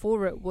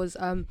for it was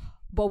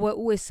but we're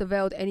always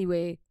surveilled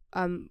anyway.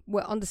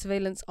 We're under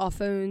surveillance, our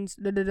phones,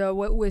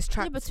 we're always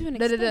tracked. Yeah, but to an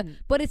da, da, da. extent.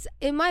 But it's,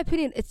 in my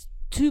opinion, it's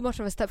too much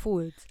of a step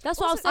forward. That's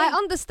what I was I saying.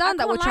 understand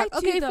that I we're can't lie tracked. to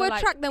Okay, you if though, we're like,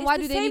 tracked, then it's why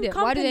the do they same need it?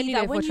 Why do they company need that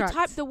it if we're when you tracked?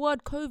 type the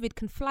word COVID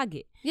can flag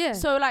it? Yeah.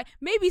 So like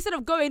maybe instead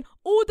of going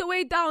all the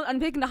way down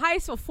and taking the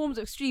highest of forms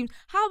of extremes,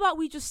 how about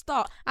we just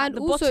start And at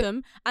the also-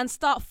 bottom and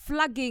start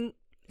flagging,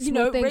 you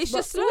Small know, things, racist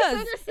but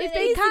slurs? if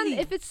they can, easily.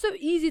 if it's so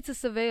easy to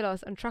surveil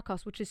us and track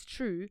us, which is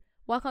true,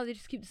 why can't they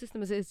just keep the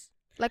system as it is?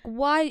 Like,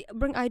 why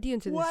bring ID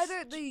into this? Why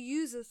don't they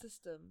use a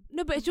system?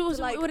 No, but it's just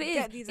like, what it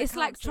get is. these It's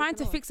like accounts trying to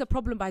taken off. fix a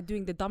problem by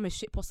doing the dumbest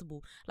shit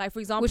possible. Like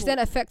for example, Which then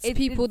affects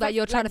people that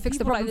you're trying to fix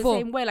the people, problem like, for. the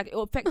same way. Like it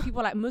will affect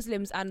people like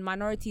Muslims and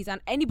minorities and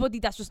anybody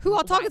that's just Who are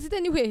white. targeted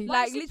anyway?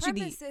 Like, White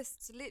literally.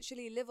 supremacists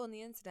literally live on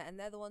the internet, and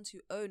they're the ones who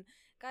own.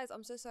 Guys,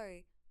 I'm so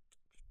sorry.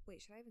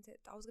 Wait, should I even say?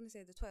 I was gonna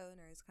say the Twitter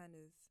owner is kind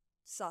of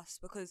sus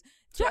because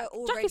Twitter Jack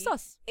already. is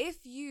sus. If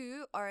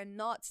you are a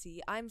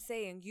Nazi, I'm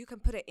saying you can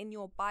put it in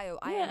your bio.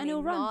 I Yeah, am and a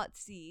it'll run.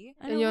 Nazi.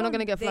 And you're not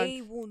gonna get They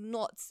flagged. will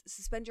not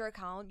suspend your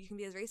account. You can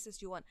be as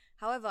racist you want.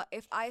 However,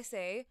 if I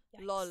say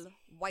Yikes. "lol,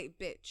 white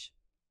bitch,"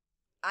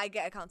 I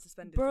get account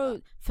suspended. for Bro,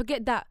 that.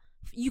 forget that.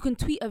 You can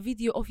tweet a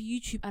video off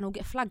YouTube and it'll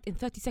get flagged in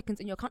 30 seconds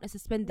and your account is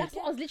suspended. That's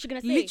what I was literally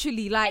going to say.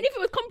 Literally, like And if it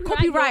was copyright,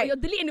 copyright. You're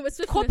deleting it with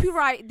swiftness.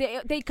 copyright,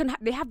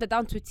 they have that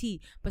down to a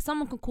T. But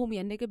someone can call me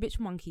a nigger bitch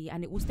monkey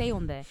and it will stay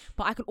on there.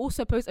 But I can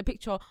also post a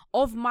picture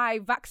of my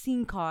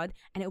vaccine card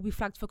and it will be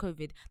flagged for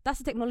COVID. That's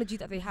the technology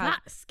that they have.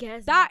 That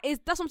scares me.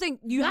 That's what I'm saying.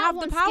 You That have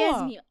one the power.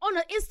 scares me. On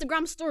an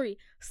Instagram story,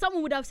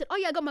 someone would have said, "Oh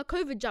yeah, I got my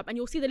COVID jab," and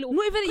you'll see the little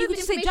Not even, you COVID could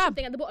just say information jab.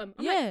 thing at the bottom.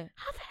 I'm Yeah. like,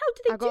 how the hell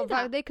do they I do got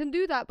that? back. They can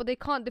do that, but they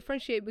can't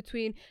differentiate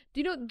between. Do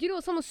you know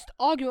what someone's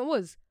argument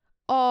was?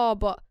 Oh,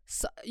 but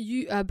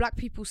black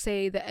people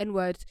say the N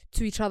word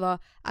to each other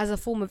as a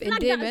form of Flag that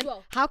as endearment.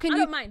 well. How can I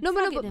you? don't mind. No,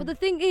 Flag it but then. the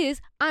thing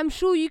is, I'm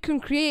sure you can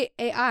create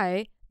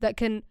AI that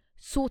can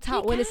sort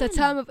out They when it's a can.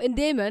 term of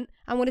endearment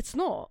and when it's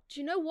not. Do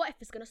you know what? If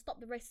it's gonna stop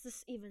the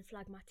racists, even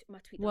flag my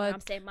tweet. Word. Where I'm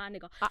saying my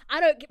nigga. I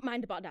don't get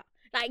mind about that.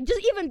 Like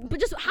just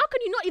how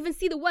can you not even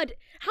see the word?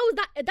 How is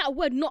that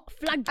word not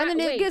flagged right And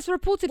then away? it gets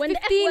reported When the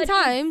F 15 word is-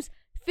 times.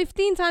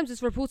 15 times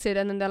it's reported,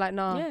 and then they're like,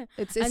 nah. Yeah.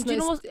 It's And do you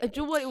know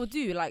not- what it will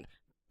do? Like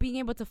being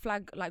able to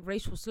flag like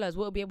racial slurs,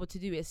 what it'll be able to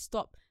do is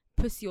stop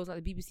pussies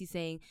like the BBC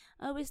saying,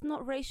 "Oh, it's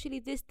not racially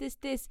this,"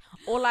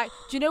 or like,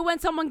 do you know when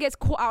someone gets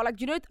caught out? Like,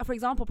 do you know, for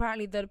example,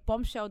 apparently the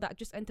bombshell that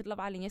just entered Love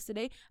Island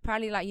yesterday.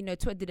 Apparently, like, you know,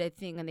 Twitter did their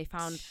thing and they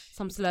found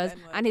some slurs,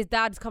 N-word. and his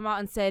dad's come out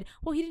and said,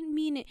 "Well, he didn't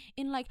mean it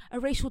in like a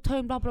racial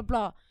tone, blah blah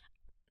blah."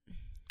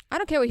 I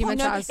don't care what he Oh, meant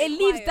no, to as. It leaves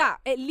Quiet. that.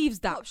 It leaves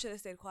that. Cop should have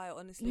stayed quiet,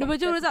 honestly. No, but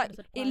do you know what Definitely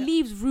that? said It quiet.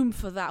 leaves room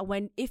for that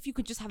when if you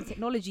could just have the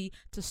technology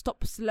to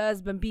stop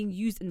slurs when being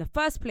used in the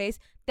first place,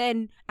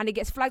 then and it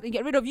gets flagged and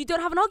get rid of, you don't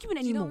have an argument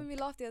Do you know anymore. what made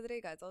me laugh the other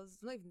day, guys? I was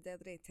not even the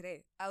other day,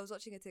 today. I was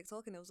watching a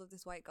TikTok and it was of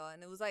this white girl,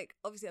 and it was like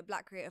obviously a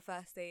black creator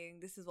first saying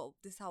this is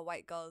how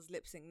white girls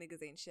lip sync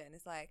niggas ain't shit, and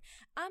it's like,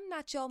 "I'm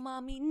not your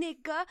mommy,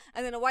 nigga,"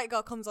 and then a white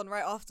girl comes on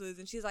right afterwards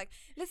and she's like,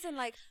 "Listen,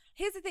 like,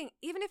 here's the thing,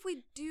 even if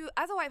we do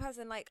as a white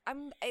person, like,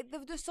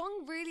 the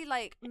song really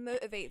like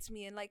motivates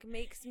me and like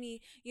makes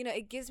me, you know,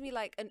 it gives me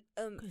like an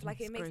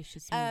like it makes Goodness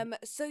gracious me.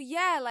 so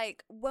yeah,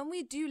 like when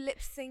we do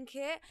lip sync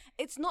it,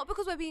 it's not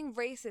because we're being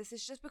racist,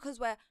 it's just because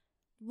we're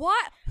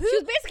what? Who? She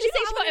was basically do you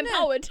saying she know felt what I wanna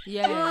know? empowered.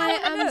 Yeah. I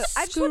am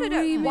I just want to know,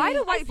 screaming. why do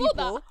I white thought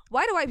people,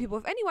 that.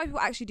 if any white people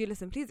actually do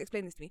listen, please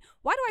explain this to me.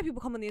 Why do white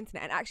people come on the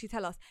internet and actually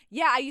tell us,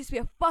 yeah, I used to be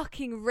a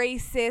fucking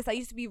racist, I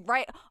used to be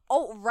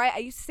alt-right, I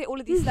used to say all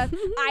of these slurs,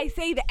 I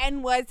say the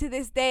N-word to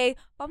this day,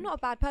 but I'm not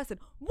a bad person.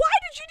 Why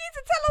did you need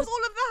to tell us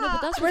all of that? No,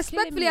 but that's what's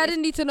killing Respectfully, me. I It's-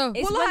 didn't need to know.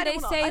 It's Wallah, I when they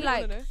don't wanna- say I don't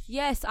like, wanna know.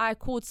 yes, I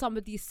called some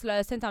of these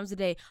slurs 10 times a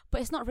day,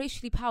 but it's not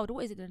racially powered.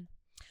 What is it then?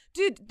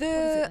 Dude, is it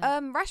the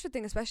then? Rashford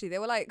thing especially, they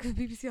were like,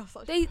 BBC are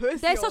such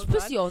They're such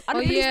pussies. Oh And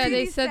the yeah, police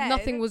they too. said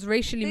nothing was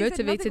racially they said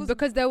nothing motivated was-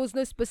 because there was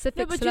no specific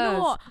No, but slurs. you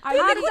know what? I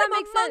How really, does that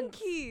make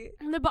sense?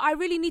 no, but I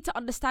really need to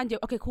understand you.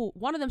 Okay, cool.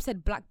 One of them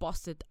said black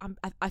bastard.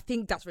 I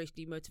think that's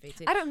racially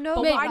motivated. I don't know.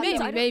 But Maybe, what I need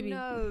to- maybe.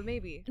 No,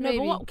 maybe. No, but maybe.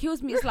 what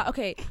kills me is like,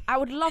 okay, I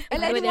would love if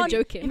And then they're anyone,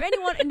 joking. if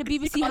anyone in the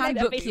BBC can't let their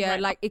handbook faces here, right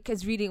like it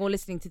is reading or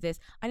listening to this,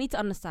 I need to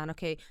understand.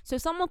 Okay, so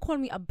if someone called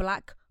me a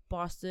black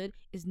bastard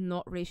is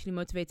not racially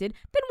motivated,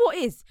 then what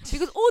is?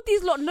 Because all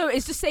these lot know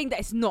is just saying that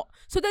it's not.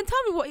 So then tell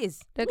me what is.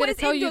 They're What gonna is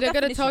tell in you. your They're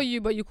gonna tell definition?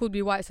 you, but you could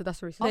be white, so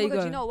that's racist. Oh There my you god,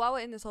 go. you know, while we're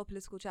in this whole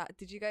political chat,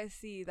 did you guys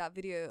see that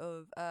video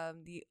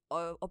of the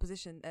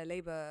opposition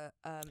Labour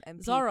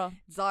MP Zara,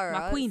 Zara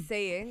my queen.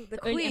 saying the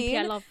The only MP I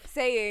queen love.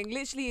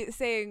 literally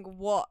saying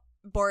what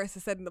Boris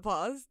has said in the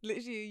past,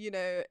 literally, you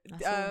know, I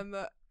saw. That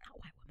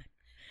white woman.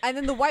 And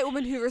then the white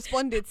woman who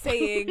responded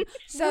saying,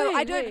 so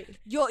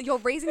you're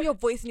raising your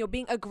voice and you're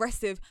being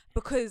aggressive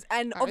because,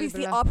 and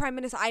obviously our prime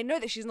minister, I know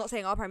that she's not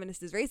saying our prime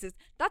minister is racist.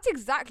 That's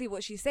exactly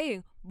what she's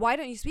saying. Why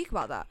don't you speak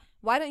about that?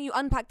 Why don't you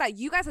unpack that?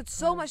 You guys had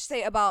so much to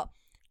say about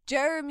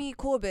Jeremy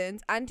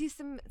Corbyn's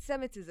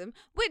anti-Semitism,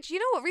 which, you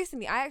know what,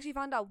 recently I actually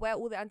found out where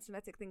all the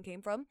anti-Semitic thing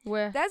came from.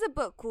 Where? There's a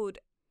book called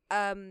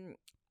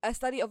A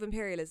Study of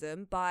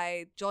Imperialism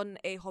by John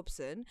A.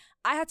 Hobson.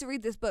 I had to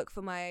read this book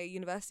for my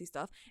university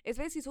stuff. It's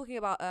basically talking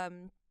about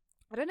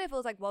I don't know if it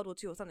was like World War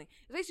II or something.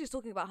 It's basically just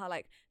talking about how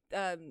like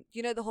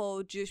you know, the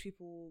whole Jewish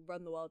people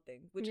run the world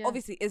thing, which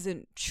obviously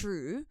isn't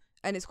true,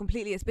 and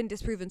it's been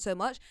disproven so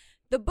much.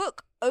 The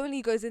book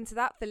only goes into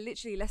that for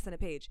literally less than a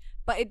page,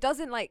 but it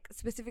doesn't like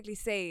specifically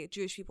say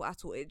Jewish people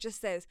at all. It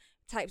just says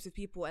types of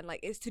people, and like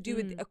it's to do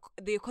with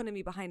the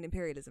economy behind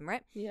imperialism,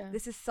 right? Yeah.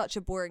 This is such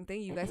a boring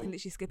thing. You guys can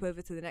literally skip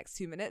over to the next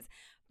 2 minutes.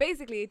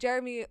 Basically,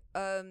 Jeremy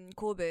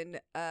Corbyn,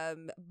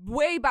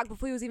 way back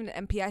before he was even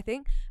an MP, I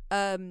think,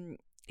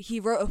 he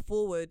wrote a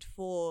foreword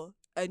for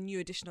a new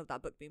edition of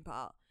that book being put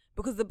out.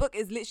 Because the book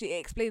is literally, it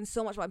explains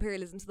so much about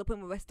imperialism to the point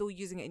where we're still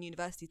using it in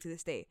university to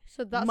this day.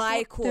 So that's my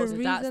what cause. the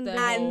That's reason the they-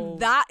 whole- And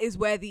that is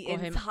where the Or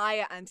him.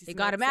 entire anti-Semitic... They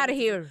got him out of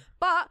here.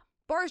 But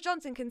Boris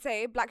Johnson can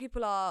say black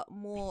people are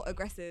more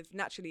aggressive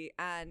naturally,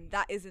 and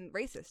that isn't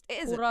racist.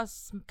 It isn't. For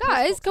us,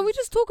 Guys, can we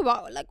just talk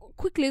about like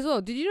quickly as well?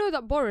 Did you know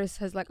that Boris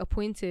has like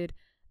appointed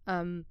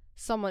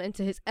someone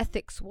into his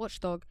ethics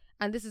watchdog,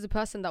 and this is a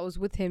person that was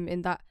with him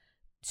in that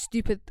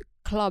stupid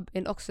club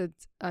in Oxford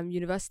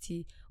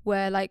University,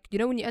 where like, you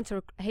know, when you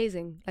enter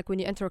hazing, like when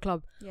you enter a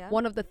club, Yeah.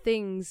 one of the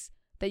things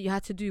that you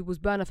had to do was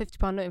burn a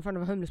 £50 note in front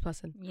of a homeless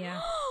person.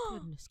 Yeah.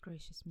 Goodness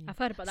gracious me. I've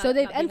heard about that. So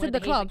they've that being one entered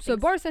of the club. hazing So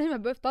things. Boris and him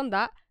have both done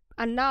that,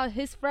 and now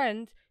his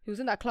friend who was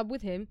in that club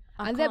with him,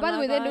 I and they're, can't by the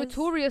lie, way, they're guys.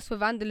 notorious for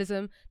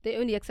vandalism. They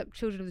only accept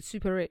children of the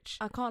super rich.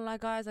 I can't lie,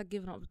 guys. I've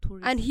given up with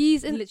Tories. And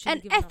he's an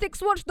Literally given up.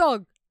 ethics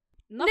watchdog.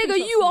 Nothing Nigga,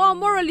 shocks you me are anymore.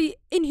 morally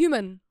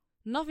inhuman.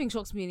 Nothing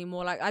shocks me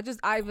anymore. Like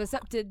I've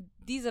accepted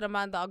these are the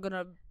men that are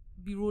gonna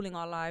be ruling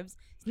our lives.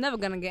 It's never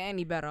gonna get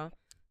any better.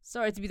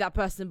 Sorry to be that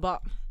person,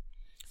 but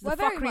it's We're the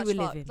very fuckery much we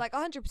live fucked, in. like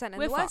 100%. And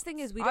We're the worst fucked. thing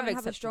is we I've don't have a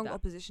accepted strong that.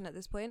 opposition at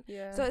this point.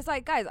 Yeah. So it's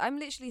like, guys, I'm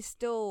literally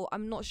still,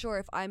 I'm not sure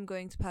if I'm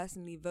going to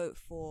personally vote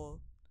for...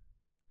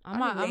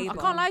 I Labour.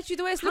 can't lie to you.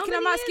 The way it's How looking, I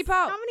many might years- skip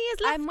out. How many years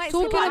I left? might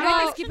Talking skip out. about-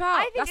 I might skip out.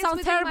 I think That it's sounds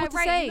within terrible my to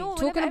right. say. You know,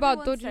 Talking whenever about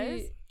everyone dodgy.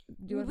 says- Do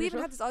you wanna we finish even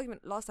off? had this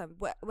argument last time.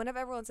 Whenever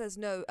everyone says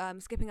no,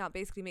 skipping out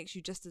basically makes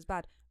you just as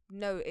bad.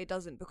 No, it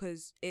doesn't,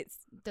 because it's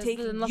There's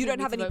taking. nothing You don't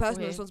we have can any vote for personal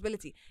here.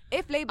 responsibility.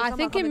 If Labour, I somehow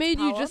think come it into made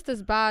you power- just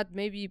as bad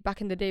maybe back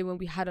in the day when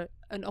we had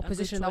an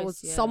opposition that choice,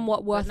 was yeah. somewhat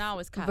But worth now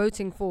it's capped.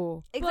 voting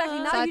for. Exactly.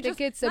 But- Now So I you think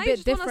just it's a now bit you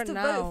just want different us to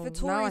now. vote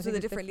for Now I Tories think with a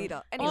it's different different.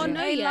 leader. Oh, Anyway. no,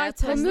 Hey, yeah. light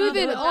But us Now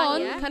moving vote on,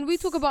 that, yeah. can we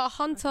talk about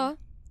Hunter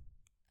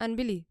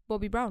and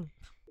Bobby Brown?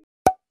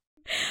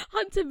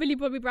 Hunter Billy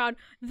Bobby Brown.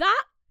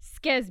 That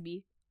scares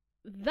me.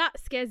 That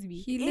scares me.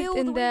 He Ew, lived the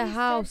in way their he said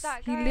house.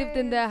 that, He lived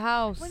in their guys.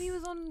 house. When he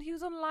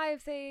was on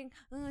live saying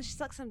she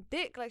sucked some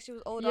dick like she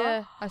was older.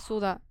 Yeah, I saw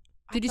that.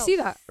 I Did you felt see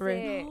that,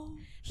 Ray? sick. No.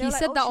 They He were like,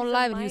 said "Oh, that she's on a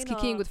live and he was minor."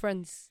 kicking with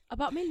friends.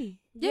 About Millie.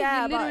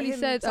 Yeah, he about literally him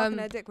said, sucking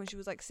her dick when she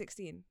was like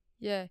 16.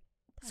 Yeah.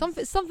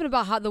 Something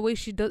about how the way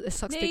she does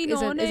sucks dick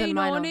isn't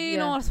minor.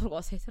 Yeah. That's what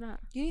I say to that.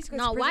 You need to go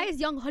Now, to why prison. is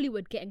young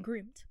Hollywood getting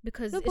groomed?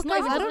 Because No, it's but not guys,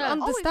 even I don't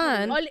just her.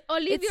 understand.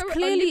 Olivia, It's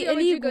clearly Olivia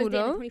illegal, Rodrigo's dating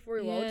though. a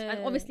 24-year-old, and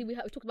Yeah. obviously we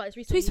talked about this So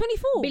recently. he's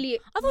 24. Billy,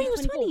 I thought he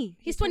was 20.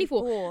 He's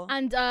 24. 24.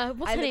 And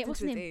what's I her name? looked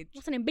What's into her his name? age.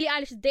 What's her name? Billie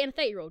Eilish is dating a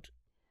 30-year-old.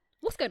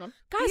 What's going on?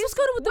 Guys, what's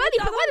going on with Where are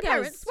the other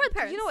parents? guys? Where are the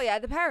parents? You know what? Yeah,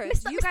 the parents.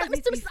 Mr. You guys Mr.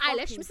 need to be Mr. Eilish,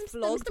 fucking Mr.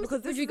 flogged, Mr.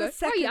 because this is Rodrigo. the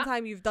Where are you second at?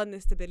 time you've done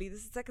this to Billy. This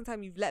is the second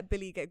time you've let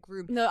Billy get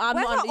groomed. No, I'm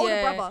Where's not. her older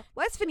Yeah. brother?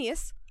 Where's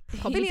Phineas?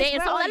 He's Phineas, dating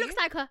where someone are that you? looks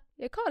like her.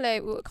 Yeah, can't lie.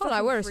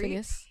 Fucking Where is freak.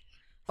 Phineas?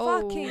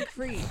 Fucking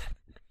creep.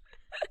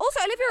 Also,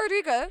 Olivia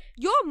Rodrigo,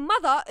 your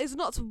mother is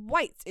not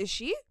white, is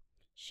she?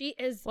 She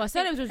is. Well, I her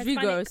surname think, was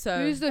Rodrigo, Hispanic. so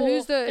Who's the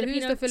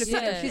Filipino. Filipino?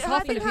 Yeah. She's I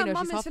half think her Filipino.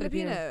 mum She's is half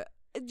Filipino.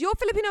 Your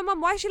Filipino mum,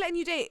 why is she letting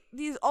you date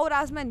these old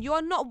ass men? You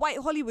are not white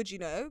Hollywood, you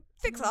know.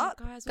 Fix up.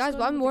 Guys,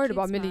 but I'm worried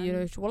about Millie. You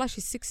know, well,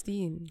 she's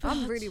 16.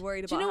 I'm really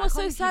worried about. Do you know her. I what's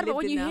can't so believe sad about lived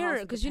when in you their hear house it?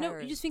 with Because the you know, you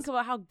parents. just think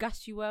about how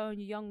gassed you were when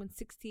you're young, when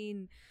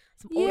 16.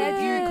 Some Yeah. older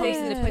dude comes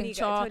in the Yeah.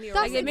 picture. That's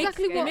Like, they make,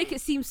 exactly they what- make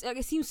it seem like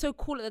it seems so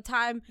cool at the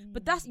time,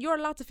 but that's you're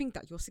allowed to think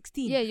that you're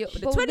 16. Yeah, but the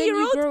but then you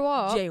 20-year-old grow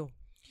up. jail.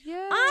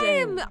 Yeah.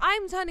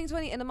 I'm turning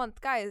 20 in a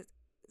month, guys.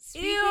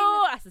 Speaking,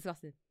 Ew, that's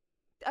disgusting.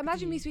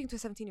 imagine me Continue. speaking to a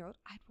 17-year-old.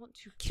 I'd want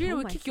to Trina kill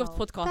will kick you off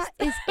myself. the podcast.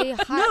 That is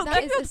a high. No, that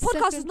kick is me a off the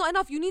podcast is second- not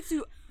enough. You need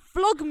to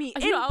flog me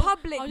Actually, in I'll-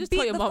 public. I'll just beat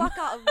tell your the mum. fuck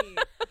out of me.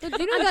 Do you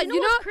know And that? you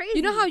know what's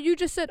You know crazy? how you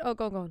just said, "Oh,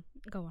 go on."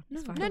 Go on.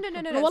 It's fine.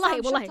 No. Wallahi,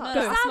 Sam, wallahi, shut up.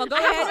 go. Asma, Sam, go I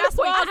ahead. have That's a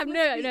point. what I I'm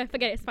have No,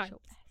 forget it. It's fine.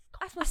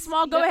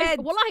 Asma, go ahead.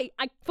 Wallahi,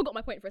 I forgot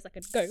my point for a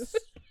second. Go.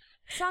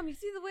 Sam, you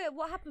see the way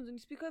what happens when you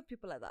speak over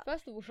people like that?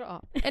 First of all, shut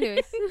up.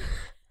 Anyways,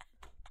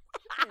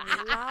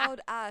 Fucking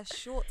loud ass,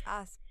 short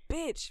ass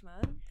bitch,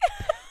 man.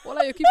 what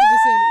are you keeping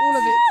this in? All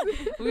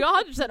of it. We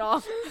are 100%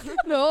 off.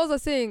 No, what was I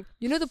saying?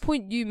 You know the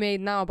point you made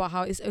now about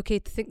how it's okay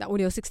to think that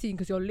when you're 16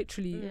 because you're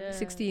literally Yeah.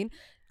 16.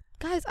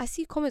 guys, I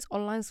see comments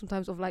online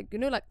sometimes of like, you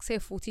know, like say a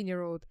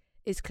 14-year-old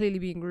is clearly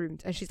being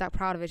groomed and she's like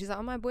proud of it. She's like,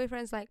 oh, my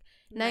boyfriend's like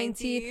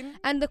 19.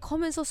 And the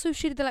comments are so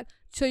shitty. They're like,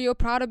 so you're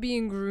proud of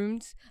being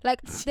groomed?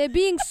 Like, they're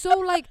being so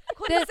like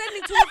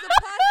condescending towards the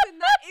person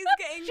that is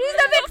getting she's groomed.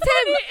 the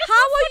victim. How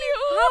are you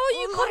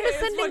Wallahi, it's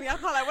condescending? funny. I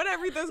can't, like, when I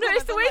read those No,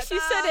 comments, it's the I'm way like, she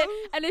said it,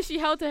 damn. and then she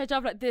held her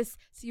hijab like this.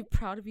 So you're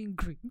proud of being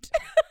groomed?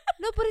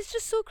 No, but it's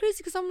just so crazy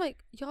because I'm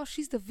like, yo,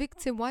 she's the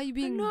victim. Why are you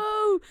being?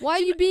 No. Why are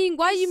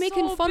you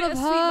making so fun of her?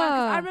 bittersweet, man,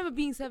 'cause I remember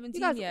being You 17,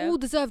 guys yeah. all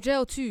deserve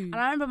jail too. And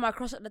I remember my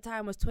crush at the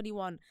time was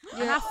 21.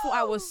 And I thought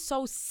I was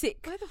so sick.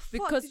 Where the fuck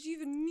because did you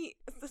even meet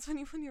the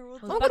 21-year-old?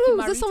 I was Oh, back but in was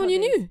my this someone you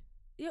retail knew?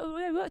 Yeah,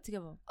 we worked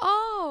together.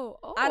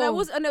 Oh, And it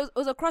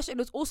was a crush, and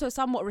it was also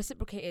somewhat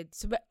reciprocated.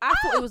 So but I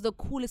thought it was the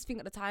coolest thing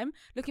at the time.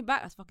 Looking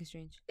back, that's fucking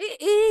strange.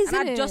 It is. And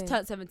I innit? just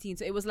turned 17,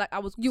 so it was like I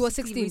was. You were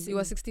 16. You recently.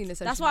 were 16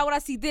 essentially. That's why when I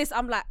see this,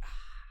 I'm like,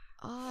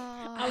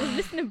 I was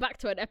listening back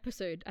to an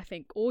episode, I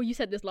think, or you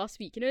said this last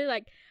week. You know,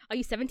 like, are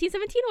you 17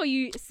 or are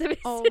you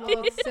 17? Oh,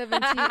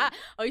 17.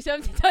 are you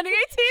 17 turning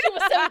 18? She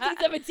was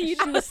 17.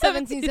 She was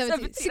 17,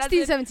 17,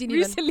 16, 17 even.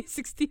 Recently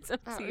 16,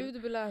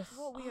 17.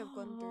 What we have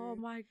gone through. Oh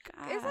my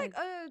god. It's like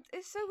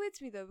it's so weird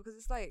to me though, because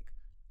it's like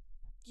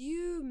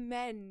you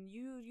men,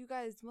 you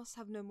guys must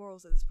have no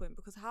morals at this point,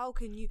 because how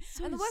can you?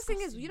 So and the worst thing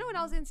is, you know, when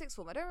I was disgusting. in sixth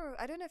form, I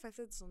don't know if I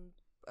said this on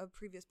a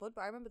previous pod,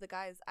 but I remember the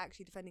guys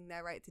actually defending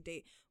their right to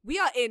date. We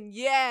are in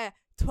year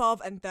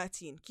 12 and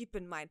 13. Keep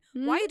in mind,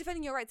 why are you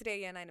defending your right to date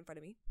year 9 in front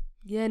of me?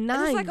 Yeah, And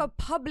 9. it's like a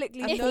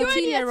publicly If A you're in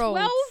year 14-year-old.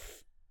 12,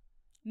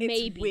 It's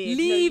maybe. weird.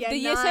 Leave No, the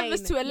year year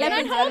 7s to 9. 11 Year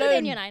 9, how old are they in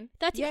alone. year 9?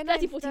 30, Year 30,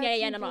 9, 14,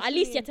 yeah, no. 13, At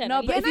least year 10. No,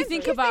 at but least if you year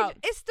think 10. about-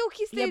 it's still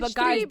key stage Yeah, but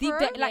 3, guys, bro.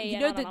 like Yeah, you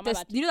know no, no, my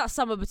bad. you know that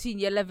summer between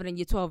year 11 and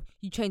year 12,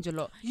 you change a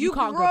lot. You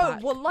can't grow. go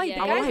back. Wallahi, Yeah.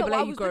 the I guys wallahi, that wallahi,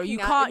 I you was grow. looking You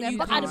at can't- in their you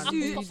But can't. Adam,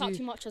 suits, Adam pops out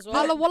too much as well.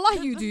 Allah,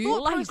 wallah, you The do. thought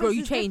Wallahi, process bro,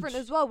 you is change. different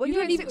as well. When You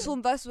you're don't in even- sixth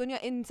form versus when you're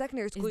in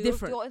secondary school,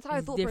 different. your entire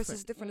It's thought process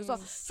is different. different as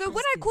well. It's So when I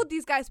disgusting. called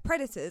these guys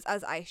predators,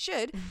 as I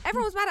should,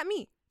 everyone was mad at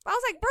me. But I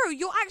was like, bro,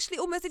 you're actually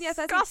almost in year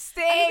 13. And the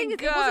thing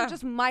is, it wasn't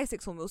just my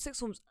sixth form, it was sixth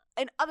forms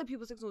and other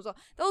people's sixth forms as well.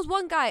 There was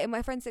one guy in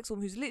my friend's sixth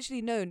form who's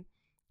literally known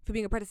for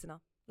being a predator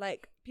now.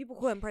 Like, people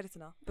call him predator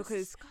now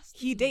because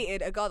he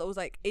dated a girl that was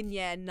like in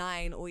year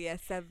 9 or year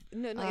 7.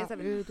 No, not year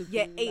 7.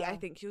 Year 8, I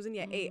think. She was in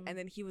year 8, and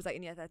then he was like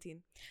in year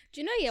 13.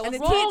 Do you know, yeah, And the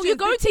what's wrong? teachers, You're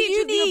going the to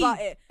teachers knew uni. about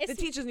it. The It's-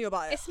 teachers knew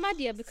about it. It's mad,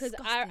 yeah, because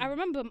I Disgusting.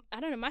 remember, I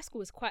don't know, my school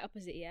was quite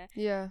opposite, yeah.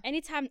 Yeah.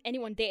 Anytime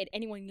anyone dated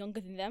anyone younger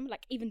than them,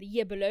 like even the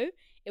year below,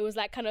 it was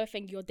like kind of a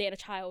thing, you're dating a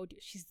child.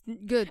 She's.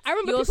 Good. I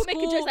remember Your people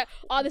making school jokes like,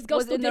 oh, this girl's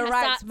was still in doing the her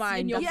right stats, mind.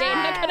 and you're Yeah. dating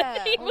her kind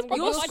of thing. Oh It was my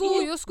proper God.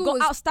 funny. Your school got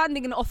was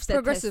outstanding in Offset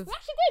progressive.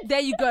 test. There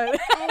you go.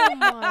 Oh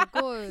my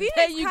god. Phoenix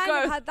There you kind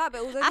go. of had that, but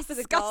it was only That's for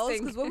the girls.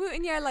 disgusting. Because when we were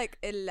in year like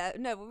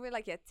 11, no, when we were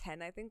like year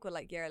 10, I think, or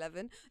like year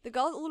 11, the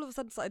girls all of a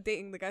sudden started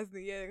dating the guys in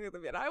the year younger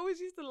than me. And I always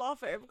used to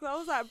laugh at him because I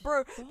was like,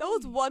 bro, there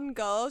was one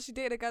girl, she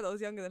dated a guy that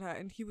was younger than her,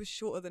 and he was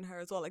shorter than her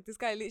as well. Like, this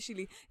guy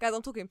literally, guys,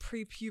 I'm talking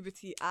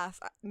pre-puberty ass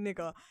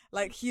nigga.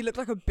 Like, he looked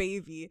like a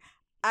baby.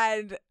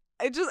 And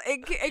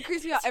it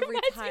creeps me out every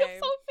Reminds me of time.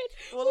 something.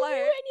 Well, When we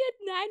were like-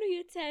 in year 9 or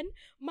year 10,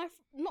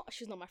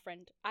 she's not my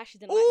friend. I actually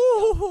didn't like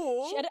this girl.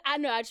 Ooh. I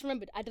know, I just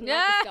remembered. I didn't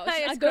Yeah, like this girl. you I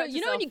have to go, correct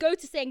you know when yourself. you go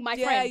to saying my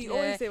Yeah, friend? you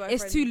always say my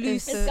It's friend. too It's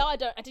loose. This girl I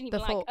didn't even the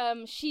like.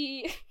 fault.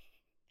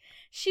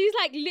 She's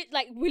like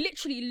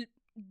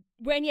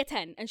we're in year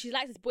 10, and she's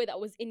like this boy that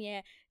was in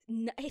year.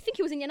 I think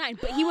he was in year 9,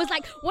 but he was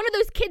like one of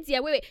those kids. Yeah,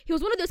 wait. He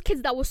was one of those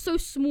kids that was so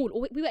small.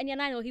 Or we were in year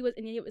 9, or he was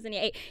in year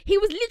 8. He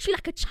was literally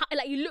like a child.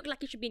 Like, he looked like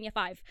he should be in year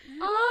 5.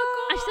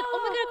 Oh, And she said, "Oh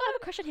my god, I got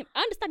a crush on him."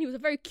 I understand he was a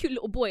very cute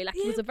little boy. Like,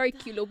 he was a very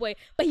cute little boy,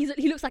 but he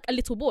looks like a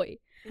little boy.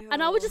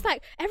 And I was just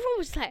like, everyone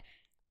was just like,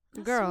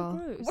 Girl.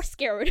 "We're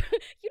scared.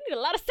 You need a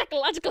lot of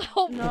psychological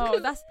help." No,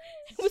 because that's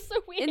it was so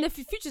weird. in the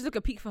future's look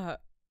a peak for her.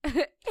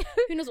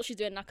 Who knows what she's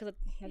doing now? Because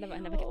I never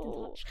kept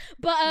in touch.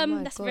 But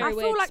my that's God. very I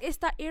weird. feel like it's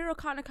that era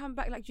kind of come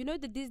back. Like, you know,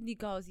 the Disney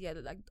girls, yeah,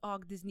 like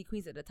Disney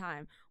queens at the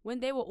time, when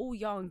they were all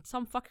young,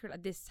 some fucker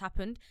like this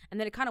happened, and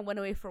then it kind of went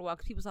away for a while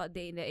because people started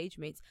dating their age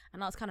mates,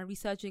 and now it's kind of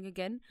resurging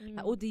again.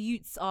 Like, all the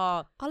youths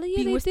are Oh, yeah,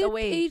 being they whisked did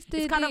away. age,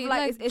 It's kind of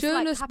like it's like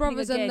Jonas happening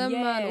Brothers again, and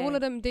them, man. yeah. All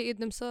of them dated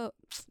themselves.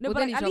 no, Well, but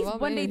then like, at each least other,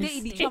 when they but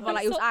dated each yeah. other,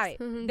 like, it was alright.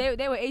 Mhm.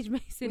 They were age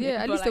mates. in it, Yeah,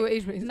 at but, least they were like,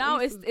 age mates. Now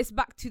At least it's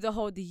back to the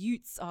whole the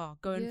youths are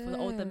going for the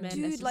older Yeah. men.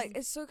 Dude, It's like, just-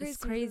 it's so crazy. it's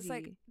because crazy.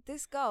 Like,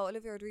 this girl,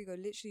 Olivia Rodrigo,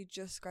 literally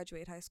just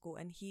graduated high school,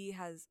 and he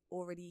has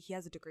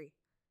a degree.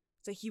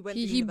 So he went.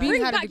 He to been university.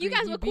 Bring had a back. You degree,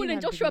 guys he were been calling had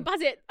a Joshua degree.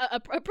 Bassett a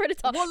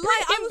predator. Well, Bring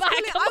like, I him was back,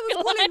 calling, I'm I not was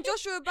gonna calling lie.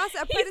 Joshua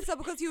Bassett a predator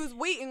because he was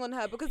waiting on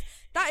her, because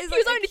that is. He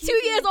was like, only a 2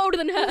 keeping- years older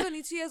than He was her.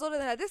 only 2 years older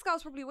than her. This guy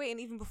was probably waiting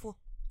even before.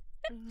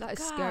 That is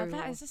God, scary. that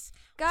yeah. is just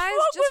Guys,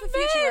 Fuck just for with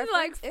future men, reference,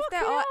 like, if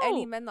there fucking are any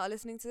hell. men that are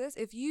listening to this,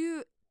 if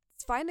you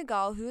find a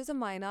girl who is a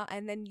minor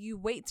and then you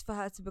wait for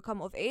her to become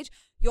of age,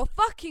 you're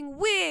fucking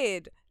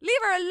weird.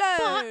 Leave her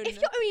alone. But if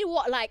you're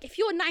only if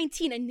you're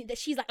 19 and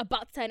she's like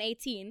about to turn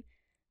 18,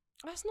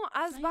 That's not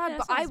as Yeah, bad, that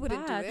but I sounds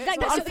wouldn't bad. do it. Like,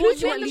 But that's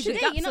unfortunately, the the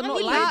gaps gaps are are not not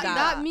like like that,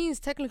 that. that means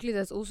technically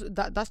there's also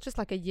that's just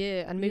like a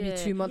year and maybe Yeah.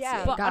 2 months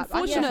Yeah. gap. But I guess you're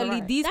unfortunately,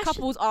 right. these That's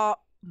couples are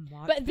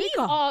much But these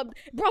bigger. are,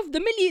 bruv, the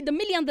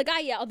Millie and the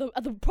guy are the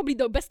probably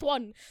the best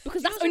one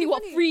because that's what's only so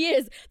what funny? 3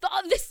 years. The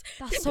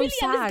That's so Millie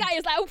and sad. this guy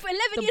is like for 11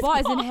 The years. bar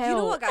is in apart. hell. You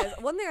know what, guys?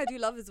 One thing I do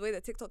love is the way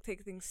that TikTok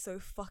takes things so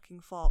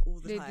fucking far all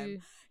the They time. do.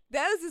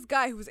 There was this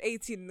guy who was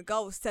 18 and the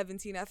girl was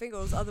 17. I think it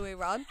was the other way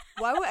around.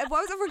 Why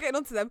was everyone getting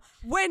onto them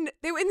when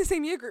they were in the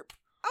same year group?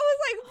 I was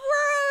like, bro.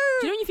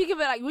 Do you know when you think of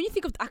it, like when you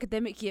think of the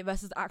academic year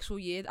versus the actual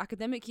year, the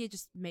academic year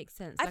just makes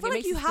sense. I Like, feel it like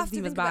makes you it have to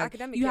seem think as of the bad.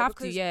 academic You year have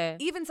to, because yeah.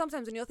 even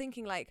sometimes when you're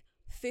thinking like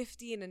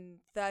 15 and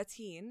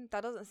 13,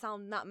 that doesn't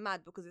sound that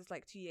mad because it's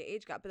like 2-year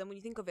age gap. But then when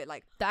you think of it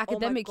like The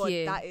academic oh my God,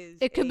 year. that is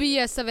It could be a-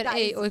 year 7, that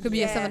 8, is or it could be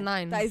year year- 7,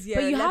 9. That is year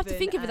But you have to 11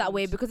 think of it that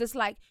way and because it's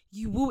like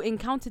you will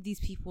encounter these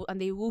people and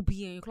they will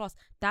be in your class.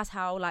 That's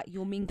how like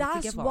you'll mingle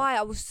that's together. why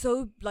I was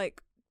so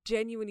like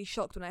genuinely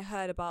shocked when I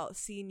heard about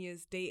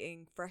seniors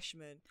dating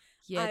freshmen.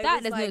 Yeah, I that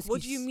was there's no like, excuse.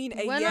 What do you mean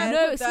a When year? I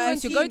No put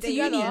excuse. You're 13 going to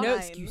uni. together? No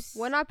Fine. excuse.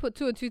 When I put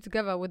 2 and 2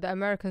 together with the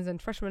Americans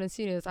and freshmen and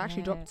seniors, I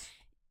actually Yeah. dropped.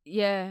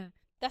 Yeah.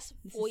 That's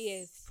This 4 is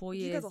years. 4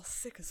 You years. guys are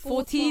sick as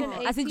 14.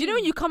 fuck. I said, you know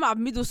when you come out of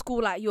middle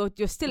school, like you're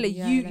still a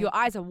Yeah, youth, I know. your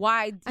eyes are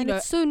wide, you And know,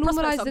 it's so prospects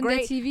normalized are in their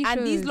great, TV shows.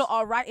 and these lot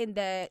are writing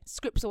their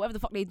scripts or whatever the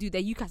fuck they do,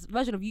 their UCAS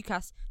version of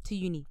UCAS to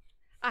uni.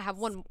 I have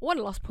one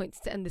last point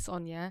to end this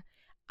on, yeah?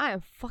 I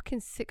am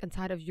fucking sick and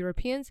tired of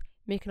Europeans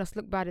making us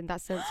look bad in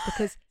that sense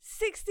because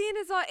 16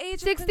 is our age.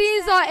 16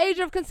 is our age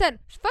of consent.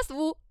 First of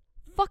all,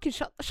 fucking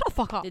shut the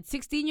fuck up. Did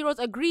 16-year-olds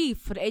agree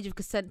for the age of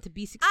consent to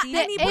be 16?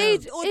 any The point,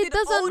 age, or it did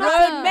doesn't older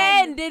matter. Grown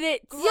men did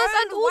it. Yes,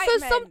 and Grown white also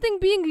men. something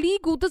being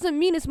legal doesn't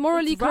mean it's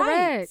morally It's right.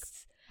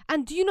 correct.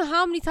 And do you know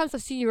how many times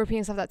I've seen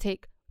Europeans have that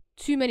take?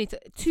 Too many.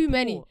 Too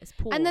many. Poor. It's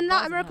poor. And then now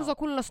Bars and Americans hell. are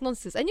calling us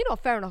nonsense. And you know,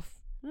 fair enough.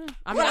 I Well, mean,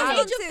 that's That not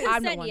age of too. I'm not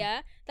consent, one.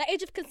 yeah. That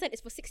age of consent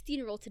is for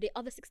 16-year-olds to date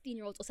other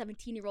 16-year-olds or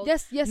 17-year-olds.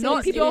 Yes, yes,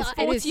 Not it is. your It is.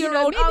 It is.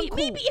 40-year-old maybe, uncle.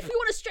 maybe if we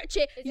want to stretch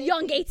it,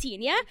 young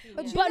 18, yeah.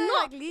 But, you But know,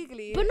 not- like,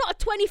 legally. But not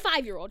a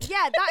 25-year-old.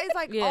 Yeah, that is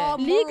like Yeah. our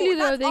moral, Legally,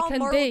 though, that's they our can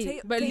moral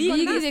date. But take legally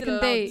on they that. can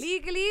allowed. date.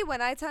 Legally,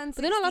 when I turned 16,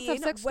 But they're not allowed to have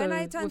sex when though,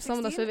 I turned with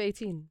someone that's 16, over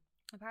 18.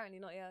 apparently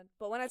not yet.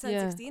 But when I turned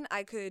Yeah. 16,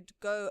 I could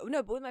go.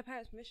 No, but with my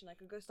parents' permission, I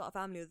could go start a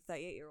family with a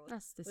 38-year-old.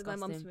 That's With my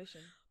mum's disgusting.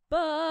 permission.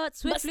 But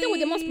swiftly. But still with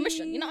your mom's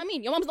permission. You know what I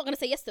mean? Your mom's not going to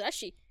say yes to that, is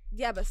she?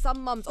 Yeah, but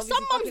some mums, obviously,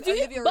 Some mums fucking do,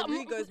 Olivia but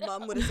Rodrigo's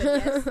mum would have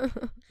said yes.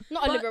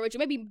 Not But- Olivia Rodrigo,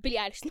 maybe Billie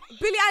Eilish.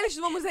 Billie Eilish's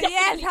mum would say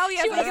yes. Hell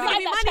yes. She Are you would gonna give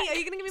me sign that money? check. Are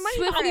you gonna give me money?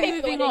 for Swiftly it? Okay,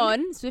 moving wedding.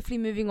 on. Swiftly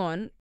moving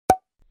on.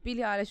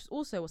 Billie Eilish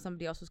also was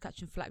somebody else was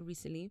catching flack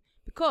recently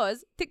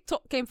because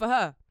TikTok came for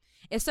her.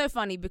 It's so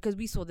funny because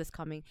we saw this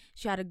coming.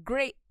 She had a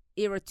great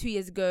era 2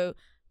 years ago.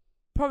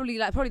 Probably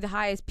the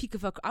highest peak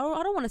of her. I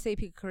don't want to say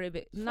peak of career,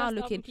 but now First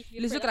looking, album, peak of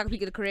your let's career, look at like that's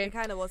peak of the career. It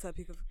kind of was her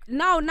peak of.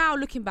 Now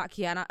looking back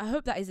here, and I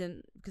hope that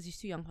isn't because she's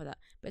too young for that.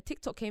 But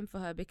TikTok came for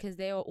her because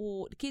they are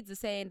all the kids are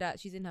saying that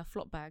she's in her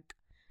flop bag.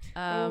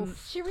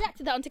 She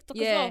reacted that on TikTok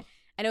as Yeah, well.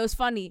 and it was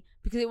funny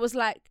because it was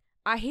like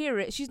I hear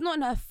it. She's not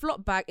in her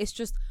flop bag. It's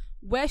just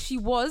where she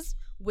was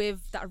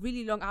with that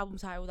really long album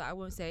title that I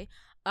won't say.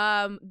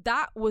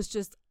 That was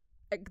just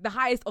like, the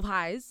highest of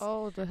highs,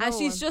 Oh, the hell and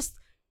she's one. just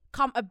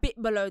come a bit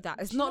below that.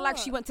 It's Do you not know like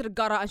what? she went to the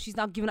gutter and she's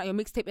now giving out your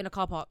mixtape in a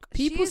car park.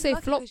 People She is say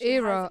lucky flop 'cause she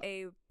era.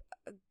 Has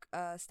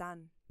a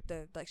stan.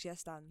 Like she has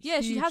stans.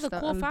 Yeah, she Huge has a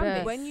that core and fan bare.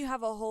 base. When you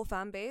have a whole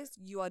fan base,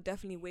 you are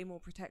definitely way more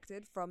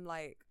protected from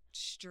like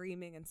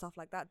streaming and stuff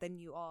like that than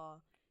you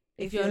are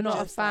If you're not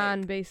a just, fan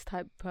like, based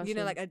type person. you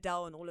know, like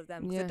Adele and all of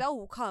them. Because Yeah. Adele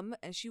will come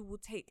and she will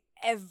take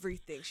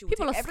everything. She will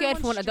People are take scared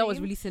for when everyone's Adele was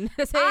stream. releasing.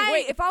 They're saying,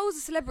 wait, If I was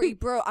a celebrity,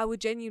 bro, I would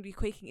genuinely be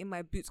quaking in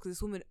my boots because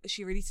this woman,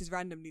 she releases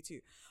randomly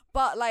too.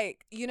 But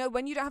like, you know,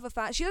 when you don't have a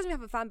fan, she doesn't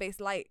have a fan base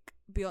like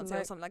Beyonce or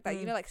Like, something like that.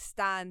 You know, like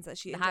stands that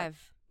she the enjoys.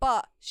 Hive.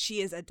 But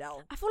she is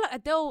Adele. I feel like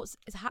Adele's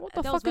what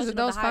the Adele's fuck is version of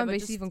Adele's the Hive fan are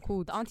base just even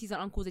called? the aunties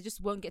and uncles. They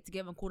just won't get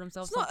together and call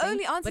themselves It's not something,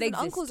 only but aunties they and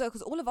exist. uncles though,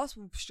 because all of us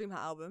will stream her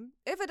album.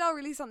 If Adele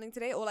released something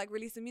today or like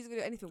released a music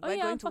video or anything, Oh, we're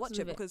yeah, going I'm to watch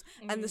fucking it with it. because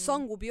and the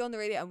song will be on the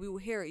radio and we will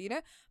hear it. You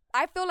know,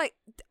 I feel like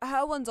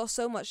her ones are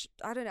so much.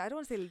 I don't know. I don't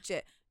want to say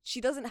legit.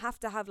 She doesn't have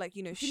to have like,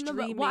 you know, Do you know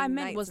streaming. what I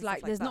meant nights was and like,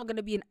 stuff there's that. not going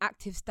to be an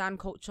active stan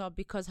culture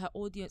because her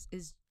audience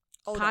is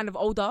Older. kind of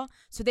older,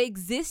 so they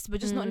exist,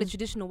 but just not in the Mm.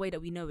 traditional way that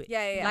we know it.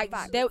 Yeah, like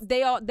facts.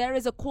 there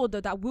is a chord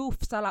though that will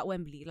sell out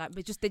Wembley, like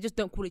but they just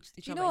don't call each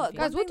Do you other know what, anything.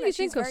 Guys, one what thing do you that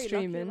she's think of very lucky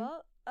streaming?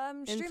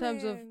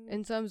 about,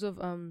 in terms of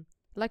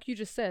like you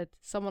just said,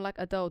 someone like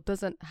Adele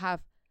doesn't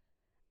have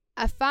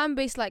a fan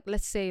base like,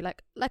 let's say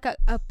like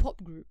a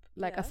pop group,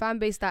 like Yeah. a fan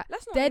base that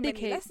let's not name any.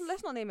 dedicates.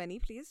 Let's not name any,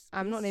 please.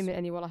 I'm not Please. naming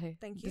any. Wallahi.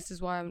 Thank you. This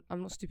is why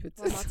I'm not stupid.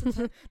 Well,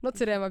 Martin, Not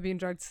today am I being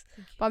drugged.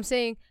 But I'm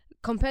saying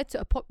compared to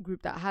a pop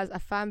group that has a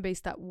fan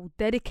base that will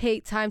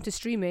dedicate time to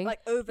streaming, like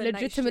overnight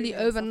legitimately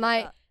streaming and stuff like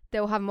overnight, that.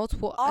 they'll have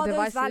multiple Are those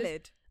devices.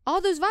 valid? Are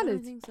those I don't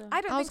valid? think so.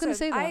 I don't I was think gonna so.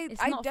 say that.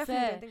 It's I not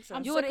definitely fair. don't think so.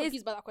 I'm You so know what it is?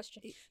 confused by that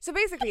question. So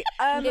basically,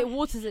 It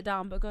waters it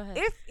down, but go ahead.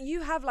 if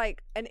you have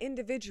like an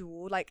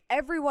individual, like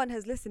everyone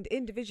has listened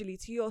individually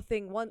to your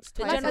thing once,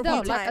 The twice, general or three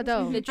public. Like times,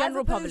 Adele. The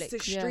general as opposed public.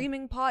 to Yeah.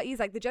 streaming parties,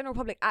 like the general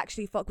public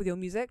actually fuck with your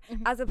music,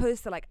 Mhm. as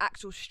opposed to like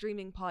actual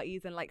streaming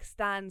parties and like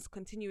stands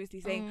continuously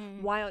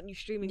saying, why aren't you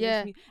streaming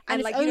Yeah. this?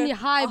 And it's like only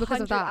high because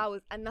 100 of that.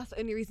 hours, and that's the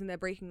only reason they're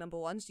breaking number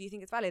ones. Do you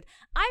think it's valid?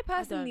 I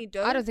personally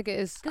don't. I don't think it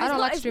is. 'Cause I don't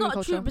like it's streaming not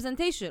a true culture.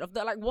 representation of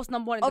the like what's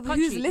number one in Of the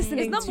country. who's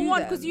listening It's number to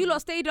one because them. you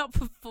lot stayed up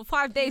for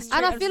 5 days.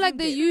 And I straight feel like streamed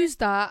they it. use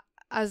that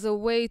as a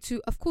way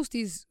to, of course,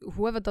 these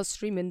whoever does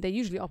streaming, they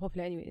usually are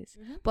popular anyways.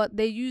 Mhm. But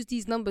they use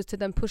these numbers to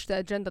then push their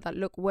agenda that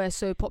look, we're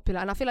so popular,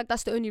 and I feel like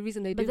that's the only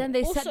reason they do. But then it.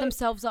 they set Also-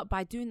 themselves up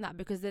by doing that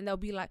because then they'll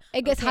be like,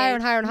 It gets okay, higher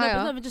and higher and no, but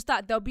higher. not even just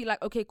that. They'll be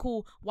like, okay,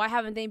 cool. Why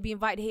haven't they been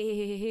invited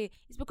here?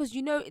 It's because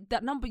you know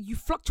that number. You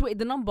fluctuated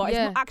the number. It's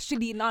Yeah. not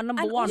actually now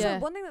number And one. also, Yeah.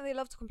 one thing that they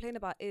love to complain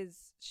about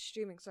is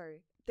streaming.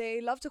 Sorry, they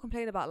love to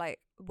complain about like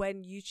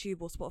when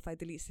YouTube or Spotify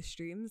deletes the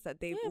streams that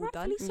they've all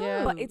done. rightfully so.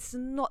 Yeah. But it's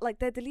not like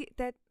they're deleting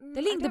they're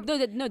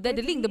they're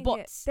deleting the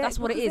bots. That's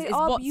what it is. They It's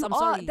are, bots. you I'm are,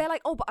 sorry. They're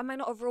like, oh, but am I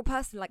not a real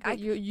person? Like, But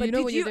you but know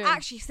did what you you're doing.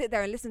 actually sit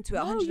there and listen to it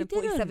No, you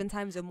 147 didn't.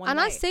 times in one And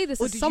night? I say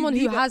this Or as did you someone who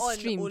leave it has on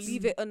streamed. or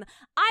leave it on.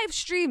 I've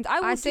streamed. I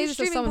I will say do this as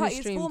streaming someone who parties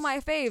for streams. my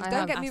faves. I Don't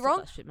have. get me Stop wrong,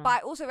 that shit, man. but I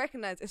also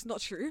recognize it's not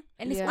true.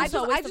 And it's Yeah. also I just a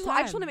waste of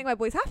want to time. make my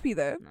boys happy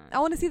though. No. I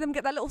want to see them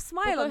get that little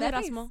smile go on their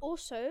ahead, face. Asma.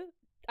 Also,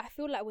 I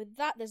feel like with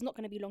that, there's not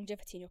going to be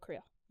longevity in your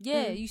career.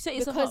 Yeah, you set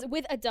yourself Because up.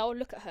 with Adele,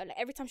 look at her. Like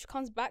every time she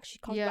comes back,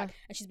 Yeah.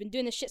 and she's been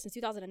doing this shit since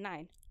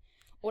 2009.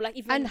 Or like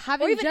even And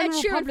having or even Ed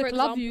general Sheeran, public for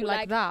love example, you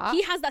like that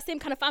He has that same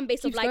kind of fan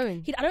base of keeps like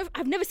going.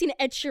 I've never seen an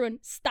Ed Sheeran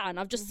stan.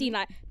 I've just seen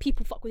like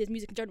people fuck with his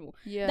music in general.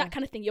 Yeah. That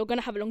kind of thing. You're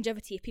gonna have a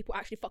longevity if people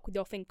actually fuck with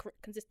your thing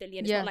consistently,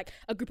 and it's Yeah. not like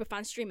a group of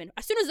fans streaming.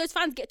 As soon as those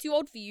fans get too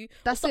old for you, or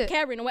That's stop it.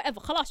 caring or whatever,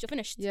 khalas, you're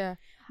finished. Yeah.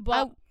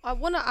 But I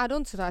want to add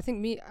on to that. I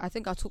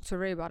think I talked to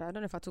Ray about it. I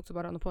don't know if I talked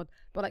about it on the pod,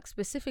 but like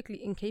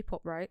specifically in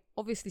K-pop, right?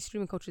 Obviously,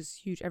 streaming culture is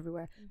huge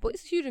everywhere, but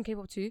it's huge in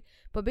K-pop too.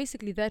 But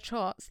basically, their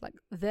charts, like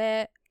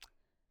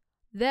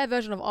their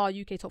version of our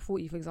UK Top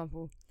 40, for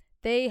example,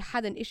 they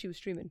had an issue with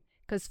streaming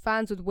because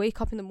fans would wake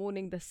up in the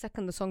morning the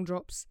second the song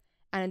drops,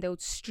 and they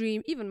would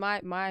stream. Even my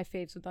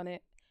faves have done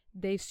it.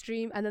 They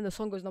stream, and then the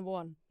song goes number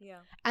one. Yeah.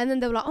 And then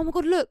they were like, oh my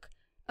God, look,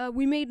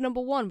 we made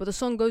number one, but the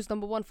song goes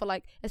number one for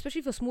like,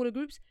 especially for smaller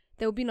groups,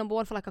 they'll be number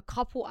one for like a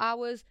couple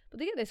hours, but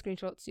they get their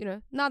screenshots, you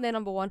know, now they're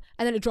number one,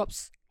 and then it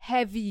drops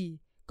heavy,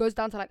 goes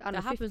down to like, I don't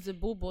That know, 50. happens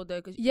with Billboard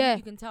though, because Yeah.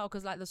 you can tell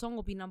because like the song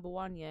will be number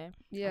one, and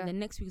Yeah. then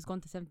next week it's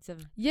gone to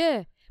 77.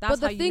 Yeah. That's But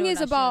the how you thing know is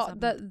that shit has about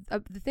that,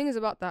 happened. the thing is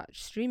about that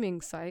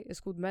streaming site, it's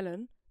called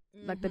Melon,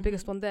 like the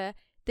biggest one there,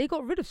 they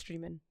got rid of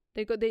streaming.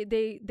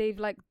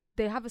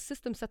 They have a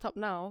system set up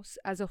now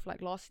as of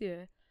like last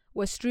year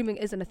where streaming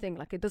isn't a thing.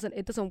 Like it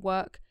doesn't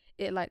work.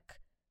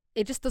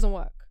 It just doesn't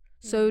work.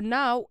 So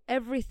now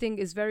everything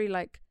is very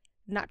like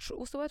natural.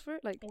 What's the word for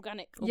it? Like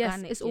organic. yes,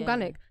 Organic, it's yeah.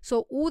 organic.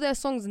 So all their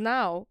songs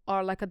now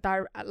are like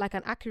like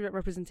an accurate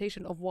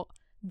representation of what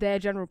their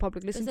general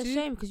public listen It's a to.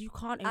 shame because you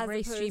can't As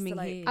embrace opposed to, streaming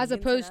like, here. As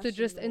opposed to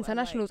just international and, like,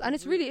 internationals, and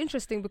it's really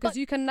interesting because But-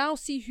 you can now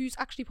see who's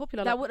actually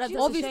popular. That Like, would- that's a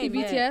obviously shame,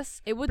 yeah.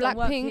 BTS, It wouldn't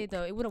work here Blackpink,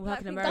 though. It wouldn't work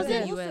in Blackpink America does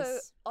and it. the Also,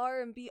 US.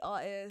 R&B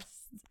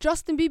artists.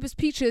 Justin Bieber's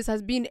Peaches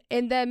has been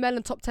in their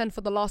Melon top 10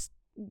 for the last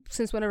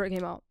since whenever it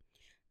came out.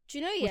 Do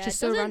you know? Which Yeah, is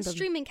so doesn't random.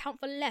 streaming count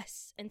for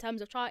less in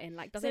terms of charting?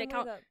 Like, doesn't Same it way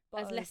count? that as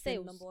Butter less has been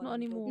sales? number one Not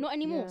in anymore. Billboard. Not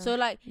anymore. Yeah. So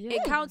like Yeah.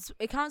 it counts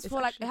It's for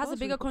like actually it has a was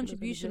bigger really popular,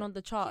 contribution isn't it? on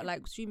the chart,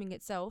 like streaming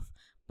itself,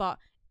 but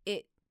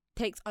it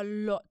takes a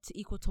lot to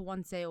equal to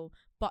one sale.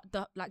 But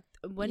the like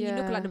when you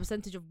look at like the Yeah.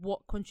 percentage of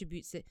what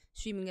contributes it,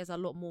 streaming is a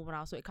lot more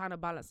now, so it kind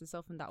of balances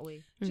itself in that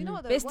way. Do you know Mhm.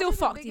 what? Though? But it's One still of the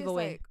fucked biggest, either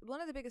way. Like, one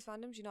of the biggest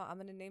fandoms, you know, I'm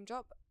gonna name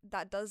drop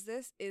that does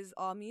this is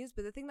ARMYs.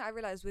 But the thing that I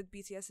realized with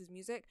BTS's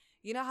music,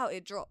 you know how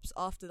it drops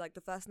after like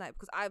the first night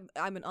because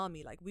I'm an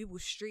ARMY. Like we will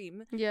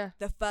stream Yeah.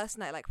 the first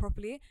night like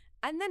properly,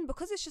 and then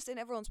because it's just in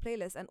everyone's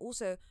playlist, and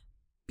also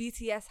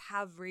BTS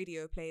have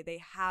radio play.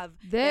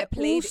 They're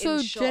played also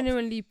in shops.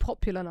 genuinely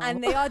popular now.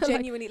 And they are Like,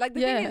 genuinely like the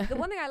thing yeah. is, the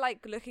one thing I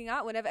like looking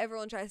at whenever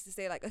everyone tries to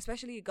say like,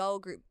 especially girl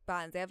group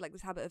bands, they have like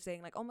this habit of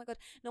saying like, oh my God,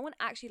 no one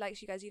actually likes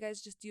you guys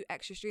just do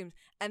extra streams.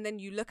 And then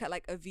you look at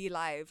like a V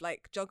Live,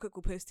 like Jungkook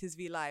will post his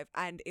V Live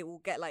and it will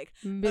get like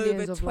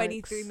millions over of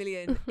 23 likes.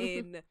 million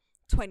in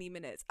 20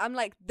 minutes. I'm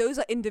like, those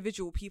are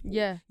individual people.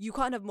 Yeah. You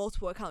can't have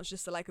multiple accounts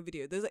just to like a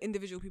video. Those are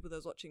individual people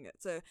that's watching it.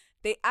 So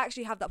they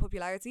actually have that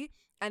popularity.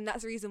 And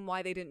that's the reason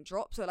why they didn't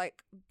drop. So like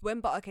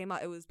when Butter came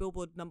out, it was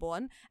Billboard number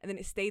 1. And then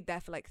it stayed there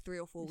for like 3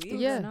 or 4 weeks. Still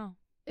Yeah. there now.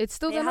 It's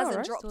still It there now, hasn't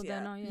right? dropped Still there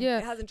yet. now, yeah. Yeah.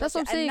 It hasn't That's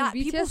dropped what I'm yet. saying. And that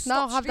people BTS now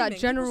stopped have that streaming.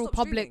 People general stopped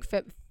public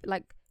streaming.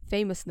 like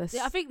famousness.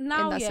 Yeah, I think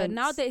now, that yeah,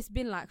 now sense. that it's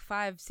been like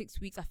 5-6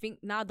 weeks, I think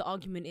now the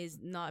argument is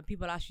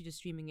people are actually just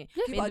streaming it.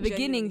 Yeah. But People in are the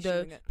beginning, genuinely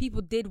though, streaming it.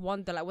 people did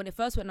wonder, like when it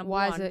first went number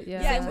Why one. is it?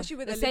 Yeah. Yeah, Same- especially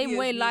with the Olivia's same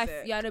way life,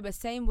 music. yeah, I know, but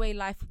same way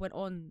life went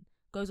on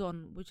Goes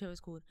On, whichever it's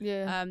called.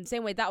 Yeah.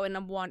 Same way that way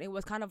number one. It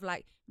was kind of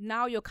like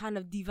now you're kind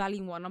of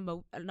devaluing what number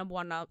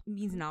one now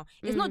means now.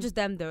 It's not just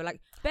them though.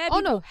 Like bare Oh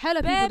people, no,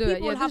 hella bare people do it.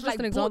 people Yeah, have this is just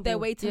like an brought their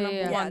example. way to Yeah, number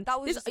yeah. one. Yeah, that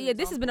was This, just an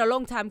this has been a example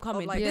long time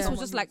coming. like, But this was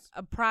someone just like who's-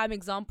 a prime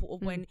example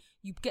of when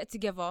you get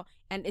together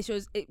and it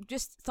shows. It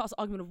just starts the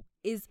argument of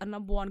is a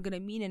number one gonna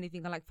mean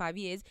anything in like 5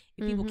 years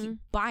if people keep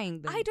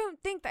buying them. I don't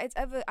think that it's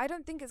ever. I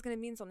don't think it's going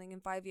to mean something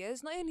in 5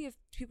 years. Not only if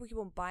people keep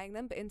on buying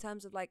them, but in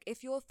terms of like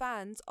if your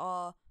fans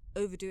are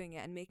overdoing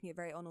it and making it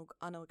very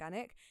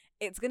unorganic,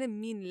 it's going to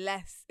mean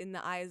less in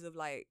the eyes of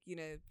like, you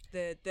know,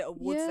 the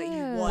awards that you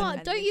Yeah. won. But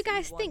and don't this you that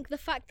guys won. think the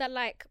fact that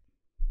like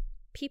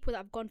people that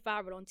have gone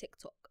viral on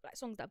TikTok, like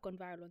songs that have gone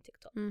viral on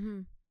TikTok,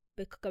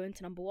 going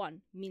to number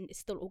one, mean it's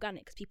still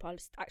organic because people are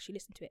actually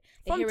listen to it.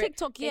 They from hear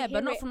TikTok, they yeah, but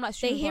hear not it- from like They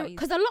streaming hear parties.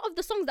 because a lot of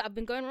the songs that have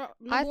been going number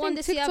I one think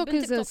this year have TikTok been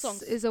is TikTok a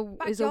songs. is a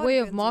Backyard way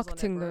of Events was on it,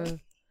 marketing bro. though.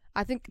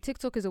 I think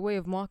TikTok is a way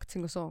of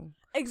marketing a song.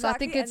 Exactly, So I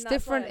think and it's that's why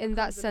different it in that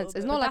becomes a sense. little It's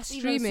bit- not But like that's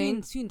even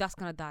streaming. soon that's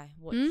gonna die.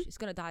 Watch, Hmm? it's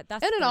gonna die.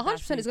 That's No, gonna die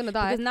 100% it's soon. gonna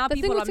die. Because now the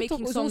thing people with are TikTok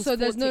making is songs also for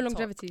there's no TikTok.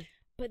 longevity.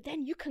 But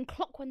then you can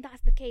clock when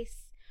that's the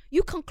case.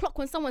 You can clock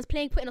when someone's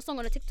putting a song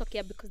on a TikTok,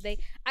 yeah, because they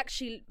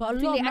actually, But a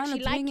think lot they of men are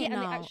actually like doing it it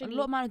and they now. actually. A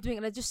lot of men are doing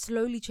it. They're just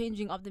slowly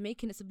changing up. They're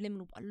making it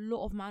subliminal. But a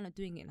lot of men are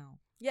doing it now.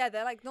 Yeah,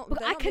 they're like not. But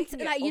they're I not can making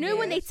it like you know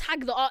when they obvious.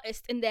 tag the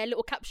artist in their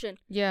little caption.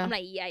 Yeah. I'm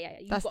like you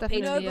That's got paid.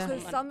 definitely- No, yeah.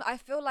 because Money. some I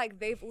feel like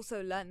they've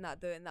also learned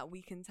that though, and that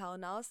we can tell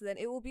now. So then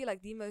it will be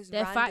like the most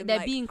They're random. they're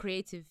like, being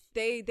creative.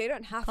 they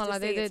don't have Can't to lie,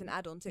 say they it's did- an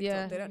ad on TikTok.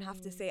 yeah. They don't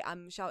have to say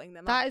I'm shouting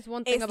them out. That is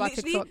one thing It's about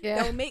literally TikTok.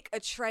 Yeah. they'll make a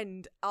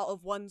trend out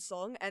of one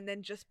song and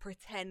then just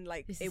pretend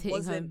like This is it hitting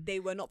wasn't. home. They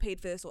were not paid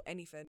for this or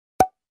anything.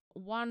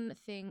 One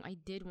thing I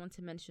did want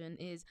to mention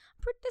is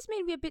this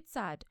made me a bit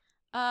sad.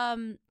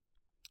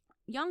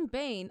 Young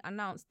Bane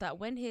announced that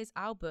when his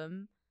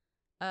album,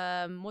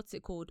 what's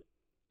it called?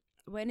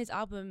 When his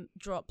album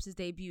drops his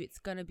debut, it's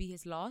gonna be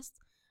his last,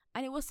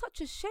 and it was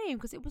such a shame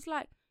because it was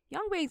like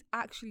Young Bane's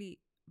actually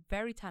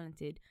very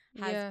talented,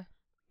 has Yeah.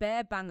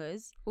 bare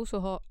bangers, Also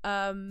hot.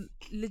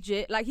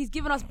 legit. Like he's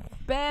given us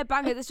bare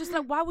bangers. It's just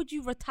like why would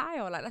you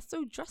retire? Like that's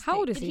so drastic. How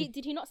old is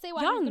Did he not say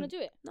why he Young. was gonna do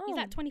it? No. He's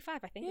like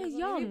 25, I think. Yeah, he's Maybe,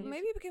 young.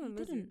 maybe he became a He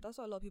Muzzy. didn't. That's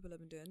what a lot of people have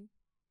been doing.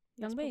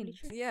 Young That's Bane. probably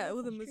true. Yeah, all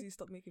the That's true. Muzzies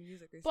stopped making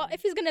music recently. But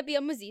if he's gonna be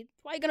a Muzzy,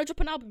 why are you gonna drop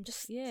an album?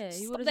 Just Yeah,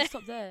 he stop would have there. just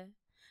stopped there.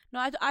 No,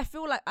 I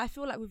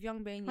feel like with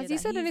Young Bane, Has yeah, he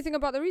that said he's- anything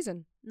about the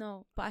reason?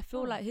 No, but I feel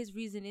Oh. like his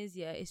reason is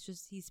it's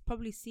just he's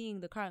probably seeing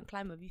the current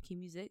climate of UK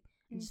music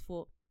and Mm. just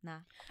thought, nah.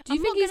 Do you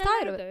I'm think not he's gonna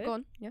tired lie of it? though. Go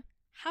on. Yeah.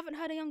 Haven't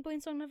heard a Young Bane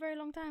song in a very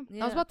long time.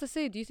 I was about to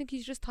say, do you think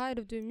he's just tired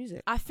of doing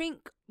music? I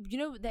think you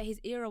know that his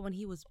era when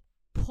he was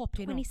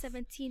popping off,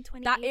 2017,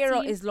 2018. that era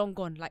is long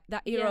gone. Like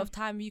that era Yeah. of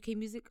time UK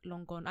music,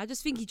 long gone. I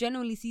just think he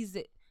genuinely sees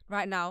it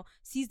right now,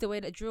 sees the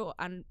way that drill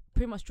and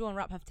pretty much drill and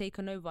rap have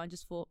taken over, and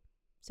just thought,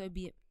 so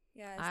be it.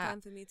 yeah, it's I-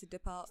 time for me to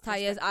dip out. It's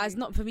tired. It's respectfully.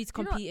 not for me to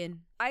Do you know- compete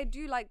in. I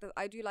do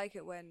like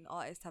it when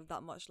artists have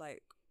that much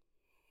like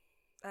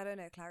I don't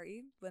know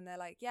clarity when they're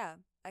like, yeah,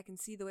 I can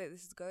see the way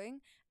this is going,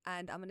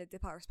 and I'm gonna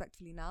dip out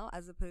respectfully now,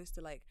 as opposed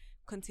to like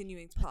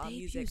continuing to But put out they've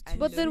music. used And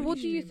But then nobody what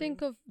do you streaming.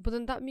 think of, but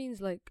then that means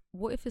like,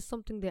 what if it's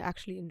something they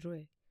actually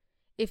enjoy?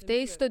 If The they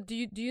music. stood, do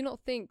you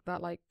not think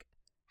that like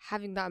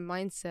having that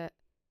mindset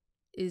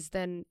is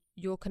then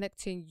you're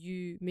connecting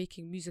you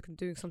making music and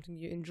doing something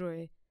you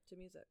enjoy to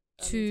music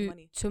I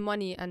mean, to money?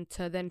 money and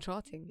to then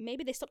charting?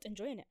 Maybe they stopped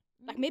enjoying it.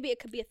 Like maybe it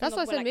could be a thing. That's of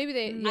what I where, said. like, Maybe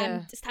they,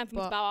 yeah. it's time for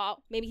me to but- bow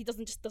out. Maybe he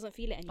doesn't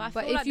feel it anymore.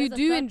 But feel if you there's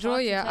a do third enjoy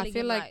party it, I telling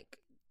feel him, like-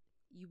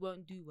 you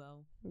won't do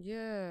well.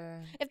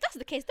 Yeah. If that's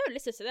the case, don't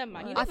listen to them,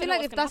 man. You I don't I feel know like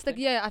what's if gonna that's the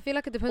happen. I feel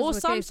like it depends Or on the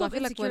some case. So I sort of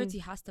feel like when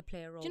insecurity has to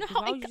play a role. Do you know 'cause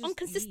how why would you just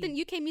inconsistent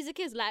leave? UK music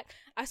is? Like,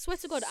 I swear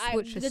to God,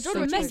 Switch the is It's so a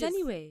genre mess changes.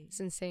 anyway. it's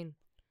insane.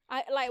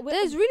 like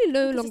There's really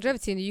no inconsistent.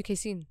 longevity in the UK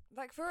scene.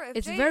 Like for if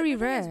It's Jay- very the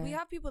thing is, rare. we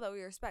have people that we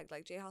respect,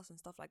 like J House and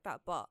stuff like that,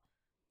 but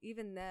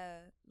even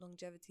their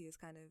longevity is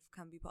kind of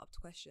can be put up to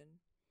question.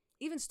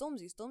 Even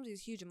Stormzy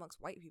is huge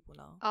amongst white people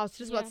now. I was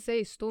just about Yeah. to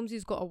say,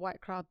 Stormzy's got a white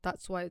crowd.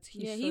 That's why he's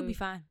Yeah, so, he'll be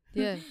fine.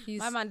 Yeah, he's.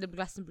 My man did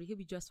Glastonbury. He'll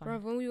be just fine. Bro,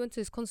 when we went to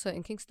his concert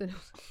in Kingston,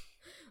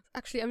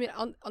 actually, I mean,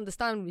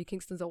 understandably,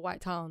 Kingston's a white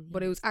town,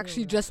 but Yeah, it was still,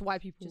 actually like, just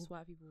white people. Just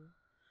white people.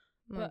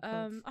 My But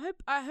God.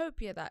 I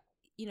hope yeah that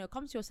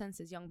come to your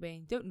senses, Young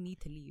Bane. Don't need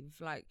to leave.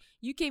 Like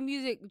UK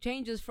music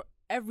changes for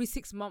every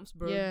 6 months,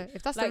 bro. yeah,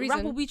 if that's Like the rap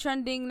reason. will be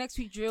trending next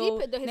week. Drill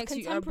Deep, though, his next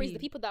week. contemporaries, R&B. the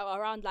people that were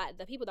around, like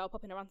the people that were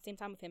popping around the same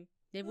time with him.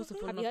 They've also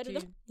Have fallen you off heard of too.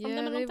 them? Yeah, From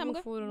them a long they've time all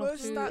ago? fallen off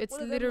too. Mostak, It's all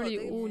of them literally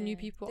lot, all they- new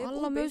people. They've all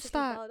Allah basically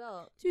Mostak. bowed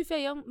out. To be fair,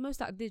 Young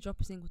Mostak did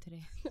drop a single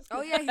today.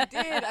 Oh yeah, he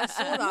did. I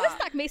saw that.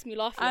 Mostak makes me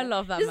laugh. I yeah.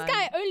 love that This man.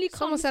 guy only comes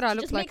Someone said I to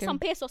look just like make some him.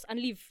 pesos and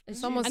leave.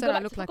 Someone and said go I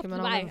back look to like fuck him, off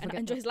and I'll Dubai never and forget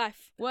enjoy that. his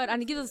life. Word,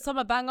 and he gives us a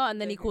summer banger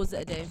and then he calls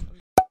it a day.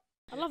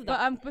 I love But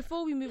that.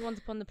 before we move on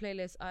to the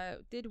playlist, I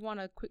did want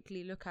to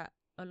quickly look at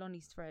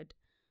Aloni's thread.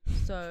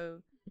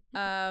 So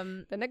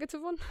The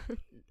negative one.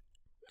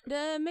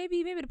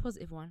 maybe the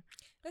positive one.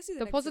 Let's see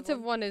The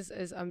positive one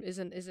isn't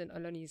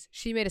Aloni's.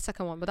 She made a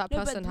second one, but that No,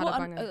 person but had what a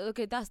I'm- banger.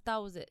 okay, that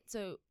was it.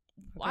 So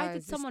why Guys,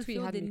 did this someone tweet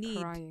feel had the me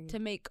need crying. to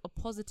make a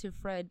positive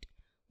thread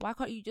Why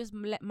can't you just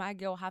let my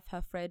girl have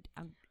her thread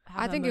and have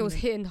I her think it was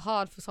moment? hitting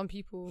hard for some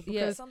people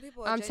Yeah. because Some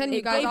people are I'm telling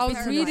you genuinely guys, I was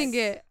terrified. reading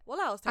it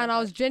Well, I was and I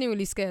was terrified.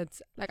 genuinely scared.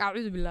 Like,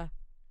 a'udhu billah.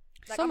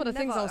 Like, Some I'm of the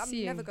things I was I'm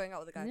seeing. never going out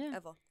with a guy Yeah.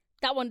 ever.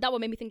 That one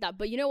made me think that.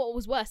 But you know what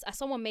was worse? As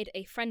someone made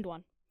a friend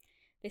one.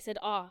 They said,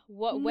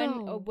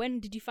 No. when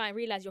did you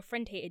realize your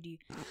friend hated you?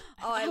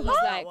 Oh, I I love was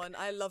that like, one.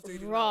 I loved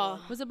reading raw. that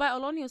one. Was it by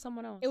Oloni or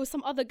someone else? It was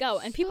some other girl,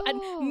 and people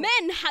and Stop.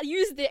 men had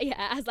used it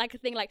as like a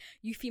thing, like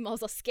you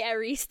females are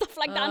scary, stuff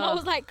like that. And I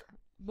was like,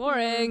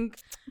 boring.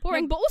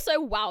 boring, but also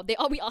wow, we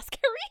are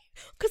scary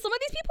because some of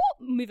these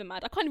people moving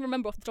mad. I can't even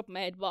remember off the top of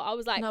my head, but I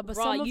was like, No, but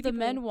rah, some you of the people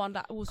men one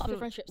that was cut the for,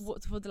 friendships.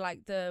 for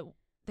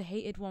the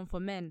hated one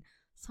for men.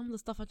 Some of the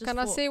stuff I just Can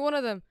I thought, say one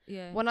of them?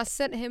 yeah. When I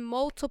sent him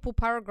multiple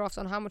paragraphs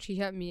on how much he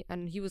hurt me,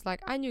 and he was like,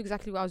 I knew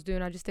exactly what I was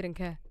doing, I just didn't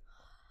care.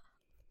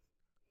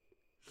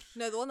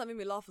 No, the one that made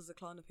me laugh was the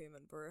Klarna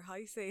payment, bro. How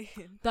you saying?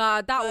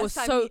 that First was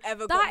time so. he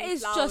ever that got me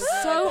is flowers, just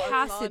I so got a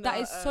hassle. That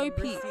Klarna, is so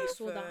peak. receipt I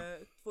saw for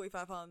that.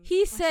 £45.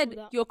 He saw said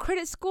that. your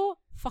credit score,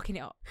 fucking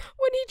it up.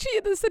 When he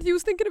cheated and said he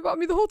was thinking about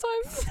me the whole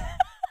time.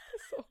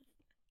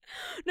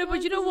 No, but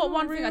Guys, you know this what? is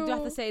One thing I do have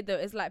to real. say though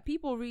is like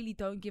people really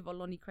don't give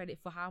Oloni credit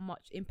for how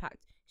much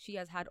impact she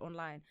has had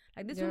online.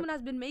 Like this Yep. woman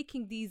has been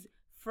making these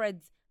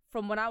threads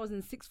from when I was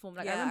in sixth form.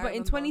 Like Yeah, I I remember in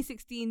remember.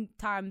 2016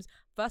 times.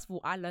 First of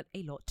all, I learned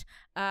a lot.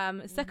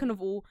 Second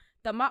of all,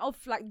 the amount of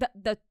like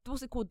the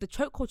what's it called, the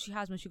chokehold she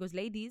has when she goes,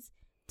 ladies.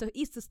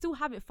 To still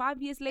have it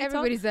 5 years later,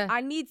 Everybody's there.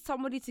 I need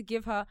somebody to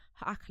give her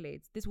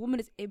accolades. This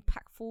woman is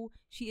impactful.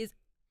 She is,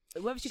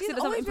 whether she She's considers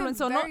herself always been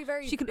influencer or very, not,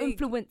 very she can big.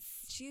 influence.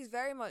 She's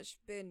very much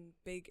been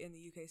big in the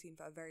UK scene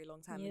for a very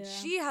long time. And Yeah.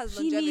 she has She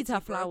longevity. needs her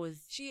bro.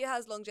 flowers. She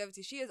has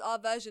longevity. She is our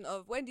version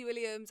of Wendy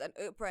Williams and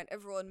Oprah and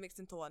everyone mixed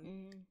into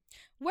one.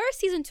 Where is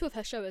season 2 of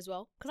her show as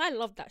well? Because I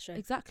loved that show.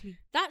 Exactly.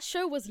 That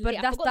show was But lit.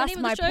 I that's forgot the name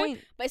of my the show, point.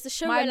 but it's a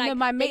show My, where like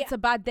my they- mate's a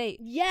bad date.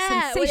 yeah,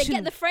 where they Sensational.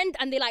 get the friend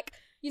and they like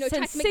try to make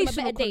them a better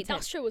Sensational date. That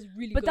content. show was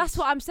really But good. that's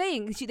what I'm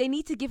saying. They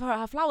need to give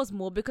her flowers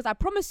more because I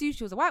promise you,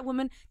 she was a white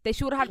woman. They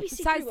should have had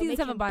BBC size Three were season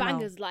 7 making by now.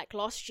 bangers like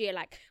last year.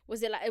 Like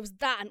was it was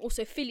that, and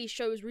also Philly's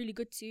show was really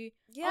good too.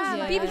 Yeah,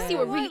 Yeah. BBC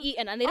were Yeah. really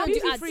eating and they Oh, don't do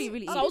BBC ads. Three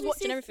really so eat. I was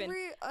watching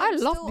everything. I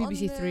love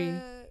BBC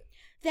Three.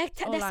 They're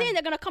Online. saying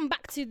they're gonna come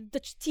back to the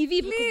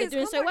TV because they're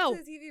doing so well.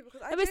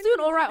 But it's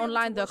doing all right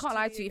online though. I can't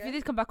lie to you. If it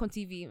did come back on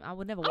TV, I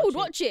would never watch I would it.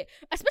 watch it,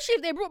 especially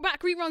if they brought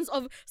back reruns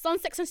of Sun,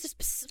 Sex and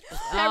Parents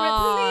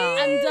Ah.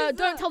 and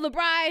Don't Tell the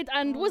Bride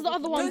and what's the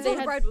other ones Don't they Tell the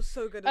had? Bride was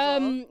so good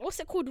as well. What's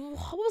it called? What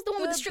was the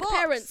one with the strict Box.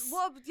 parents?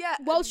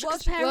 World's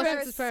Strictest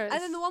Parents.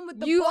 And then the one with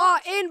the You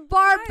box. are in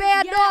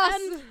Barbados. Yeah,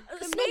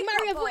 The Smoke, makeup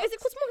Marry, Avoid. box. Is it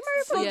called Smoke,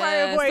 Marry, Avoid? Smoke, Yeah,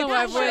 Marry, Avoid. Smoke, Marry,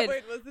 That Avoid.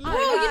 shit was Bro,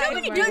 you know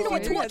when you don't know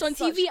what to They watch had on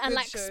such TV and good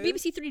like shows.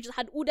 BBC Three just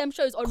had all them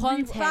shows on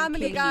Content. rerun. Family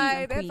King Guy,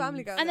 and they're Queen.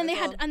 Family Guy. And then they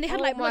had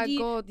Oh like my bloody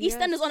God,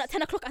 EastEnders yes. on at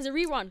 10 o'clock as a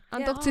rerun.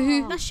 And Yeah. Doctor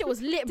Who. That shit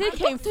was lit. They bro.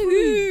 came Doctor through.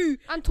 Who.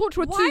 And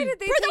Torchwood Why too. did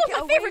they Bro, that take was it my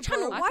away, favourite bro?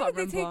 channel. I Why can't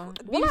did they take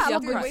remember. Well, I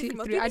love BBC away BBC from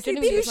us? Three. I BBC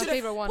genuinely it's my should-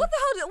 favourite one. What the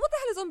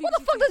hell is on BBC? What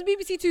the fuck does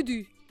BBC Two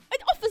do?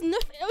 It offers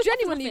nothing. It offers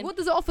Genuinely, nothing. what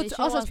does it offer They to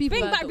show us as us people?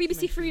 Bring back Bad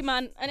BBC documentaries. Three,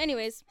 man. And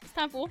anyways, it's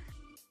time for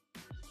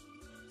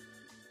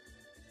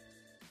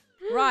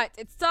Right,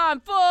 it's time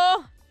for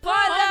Pon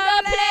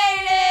the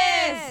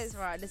Playlist.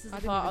 Right, this is I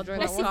the didn't part of even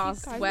the join that one.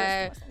 podcast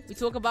where we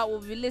talk about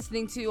what we've been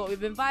listening to, what we've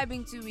been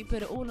vibing to. We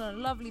put it all on a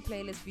lovely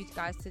playlist for you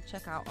guys to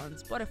check out on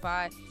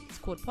Spotify. It's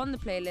called Pon the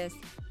Playlist.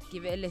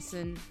 Give it a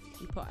listen.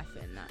 We put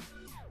effort in that.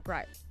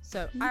 Right,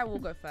 so I will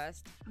go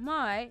first.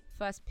 My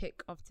first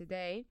pick of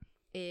today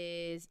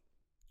is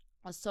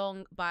a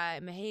song by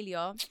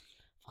Mahalia.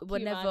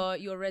 Whenever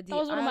you're ready. that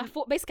was one of my I'm-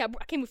 four. Basically,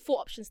 I came with 4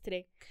 options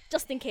today,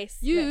 just in case.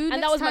 You and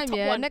next that was my time, top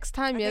yeah. one. Next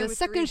time, Okay, yeah. The with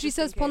second three, she just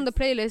in says "pon the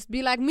case. playlist,"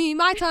 be like, "Me,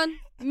 my turn,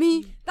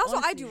 me." That's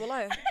what I Honestly. do,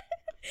 wallah.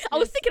 I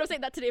was thinking of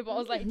saying that today, but I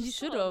was like, you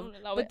should oh, have.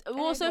 I'll allow But it.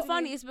 what's so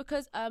funny is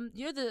because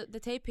you know the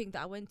taping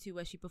that I went to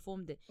where she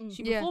performed it.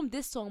 She Yeah. performed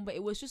this song, but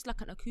it was just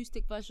like an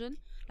acoustic version.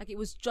 Like it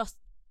was just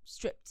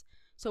stripped.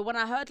 So when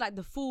I heard like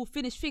the full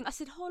finished thing, I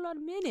said, "Hold on a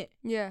minute,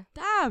 Yeah,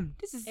 damn,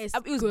 this is It's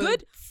it was good.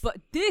 good, but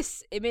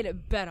this it made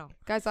it better."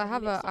 guys, I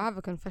have Listen. I have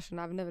a confession.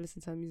 I've never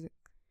listened to her music.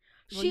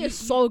 Well, She you- is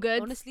so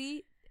good.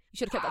 Honestly, you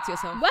should have kept that to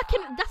yourself.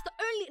 Working, that's the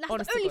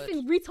Honest to only God.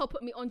 thing retail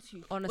put me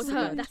onto. Honest was to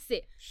her. God. That's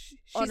it. She's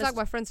Honest- like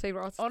my friend's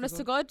favorite artist. Honest as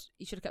to well. God,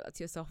 you should have kept that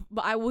to yourself.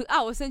 But I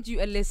will send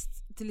you a list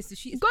to listen.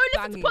 She is Go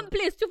listen banging. to Pon the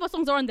Playlist. 2 of our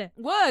songs are on there.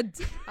 Word.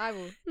 I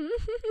will.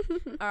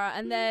 All right,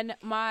 and then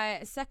my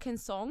second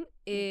song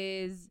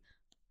is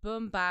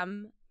Boom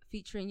Bam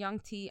featuring Young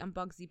T and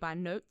Bugsy by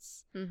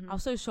Notes. Mhm. I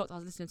was so shocked I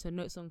was listening to a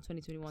Notes song I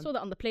 2021. saw that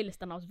on the playlist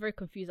and I was very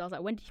confused. I was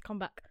like, when did he come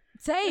back?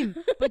 Same,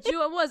 but you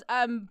know what it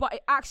was? But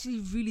it actually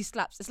really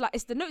slaps.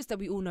 It's the Notes that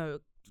we all know.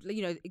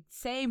 You know,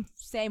 same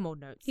old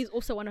Notes. He's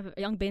also one of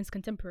Young Bane's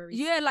contemporaries.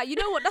 Yeah, like you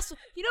know what?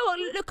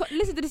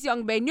 Listen to this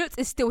Young Bane. Notes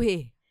is still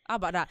here. How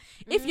about that?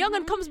 If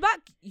Young'un comes back,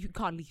 you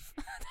can't leave.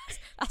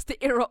 That's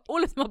the era.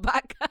 All of them are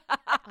back.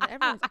 And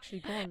everyone's actually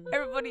gone.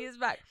 Everybody is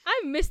back.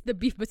 I missed the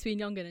beef between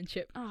Young'un and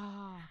Chip.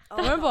 Ah, Oh,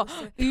 remember?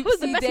 That was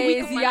the Oopsie best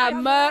week of daisy, my I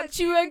life. murked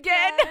you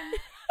again.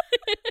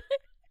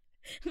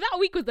 That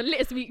week was the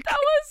latest week. That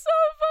was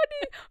so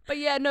funny. But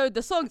yeah, no,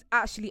 the song's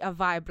actually a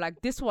vibe.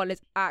 Like this one is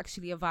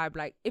actually a vibe.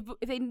 Like if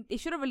they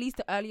should have released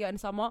it earlier in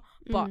summer,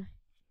 but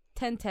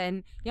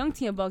 10-10, Young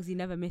T and Bugsy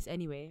never miss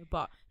anyway.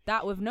 But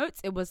that with Notes,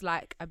 it was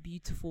like a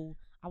beautiful,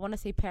 I want to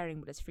say pairing,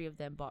 but there's 3 of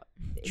them, but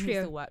it needs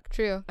Trio. to work.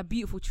 Trio. A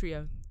beautiful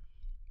trio.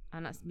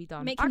 And that's me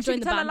done. Make him join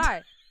the tell band. a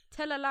lie.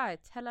 Tell a lie.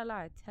 Tell a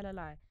lie. Tell a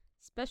lie.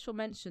 Special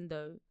mention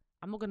though.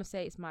 I'm not going to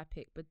say it's my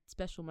pick, but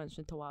special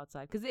mention to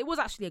Wildside. Because it was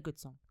actually a good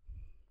song.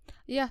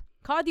 Yeah.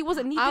 Cardi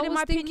wasn't needed I in was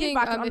my opinion, thinking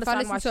but I can if I understand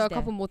why listen she's to her a there.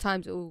 couple more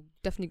times, it will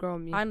definitely grow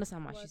on me. I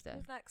understand why she's there.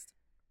 Who's next?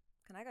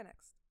 Can I go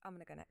next? I'm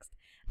gonna go next.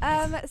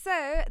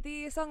 So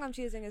the song I'm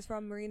choosing is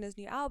from Marina's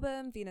new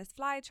album, Venus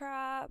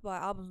Flytrap. Well,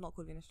 album's not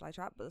called Venus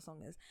Flytrap, but the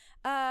song is.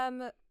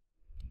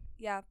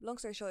 Yeah. Long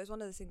story short, it's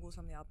one of the singles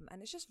from the album,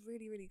 and it's just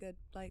really, really good.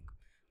 Like,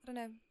 I don't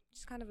know,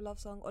 just kind of a love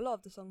song. A lot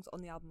of the songs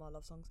on the album are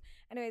love songs.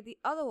 Anyway, the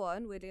other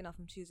one, weirdly enough,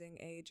 I'm choosing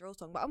a drill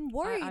song, but I'm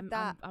worried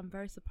I'm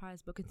very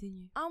surprised, but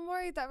continue. I'm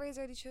worried that Ray's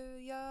already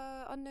chose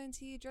your Unknown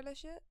T driller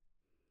shit.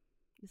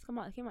 It came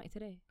out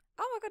today.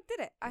 Oh my god, did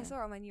it? I Yeah. saw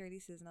it on my new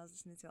releases and I was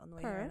listening to it on the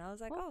way Fair. here and I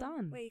was like, Well oh,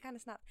 done. wait, he kind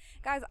of snapped.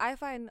 Guys, I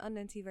find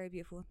Unknown T very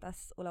beautiful.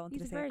 That's all I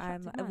wanted He's to a very say.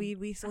 attractive man.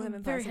 We saw him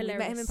in Very person. We met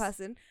him in hilarious.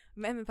 person.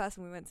 We met him in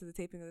person. We went to the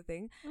taping of the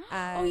thing. Oh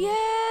And yeah,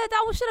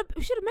 that we should have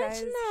guys,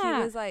 mentioned he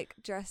that. was like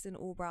dressed in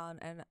all brown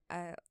and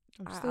I'm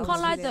I still was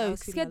Can't lie feeling- I though,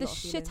 was feeling scared a the lot of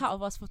shit feelings. out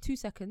of us for 2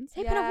 seconds.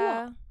 Taping of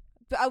what?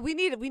 But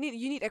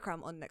you need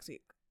Ikram on next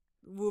week.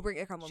 We'll bring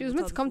Ikram on. She was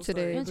We'll meant to tell come the full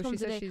story. today, Meant to but come she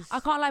said today. she's. I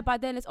can't lie, by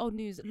then it's old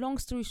news. Long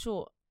story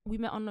short, we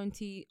met Unknown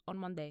T on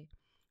Monday.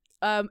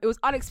 It was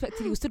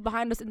unexpected. He was stood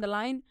behind us in the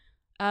line.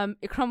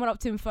 Ikram went up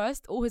to him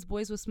first. All his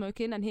boys were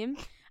smoking and him.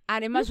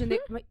 And imagine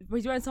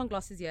he's wearing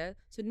sunglasses, yeah.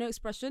 So no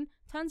expression.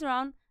 Turns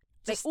around.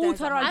 They Just all stares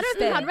turn at around. him. I don't and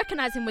think stare. I'd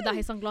recognize him without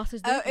his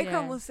sunglasses. Though. Ikram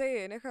Yeah. was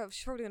saying,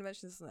 she's probably gonna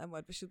mention this on the M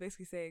word, but she was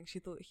basically saying she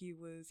thought he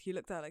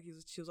looked at her like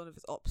she was one of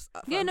his ops.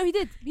 At Yeah, first. no, he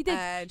did. He did.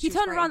 And He she was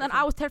turned around frightened and of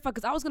him. I was terrified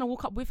because I was gonna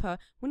walk up with her.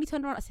 When he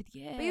turned around, I said,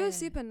 "Yeah." But he was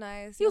super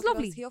nice. He was offered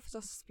lovely. He offered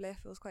us a spliff.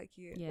 It was quite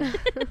cute. Yeah.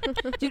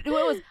 Do you know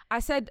what it was? I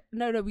said,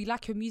 "No, we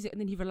like your music,"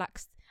 and then he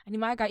relaxed. And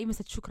my guy even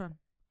said, "Shukran."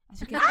 I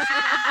was, like,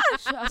 I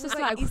was It was just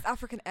like like, East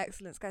African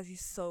excellence, guys.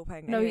 He's so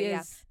paying. no, Anyway, he yeah.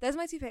 is. There's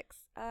my 2 picks.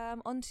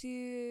 On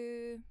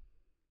to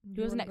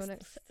Who was You wanna go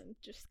next?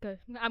 Just go.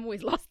 I'm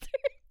always lost.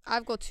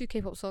 I've got 2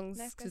 K-pop songs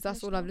Next, because let's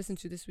that's all finish I've off. listened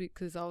to this week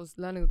because I was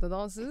learning the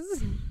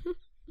dances.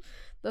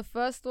 The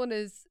first one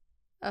is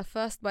A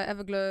First by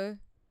Everglow.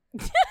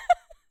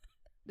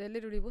 They're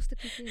literally, what's the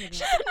key thing about?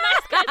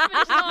 nice guys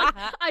finished on.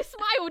 I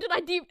smiled and I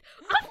deeped.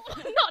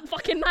 I'm not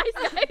fucking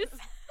nice guys.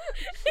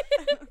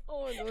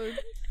 Oh my god.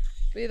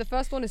 But yeah, the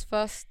first one is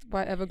First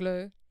by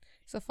Everglow.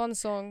 It's a fun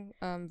song,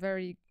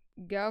 very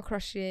girl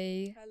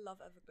crushy, I love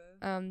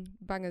Everglow.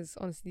 bangers,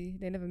 honestly,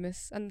 they never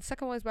miss. And the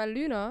second one is by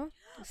Luna.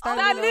 Stan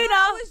Luna.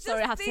 I was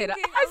Sorry, I just have to say that.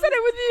 thinking- I said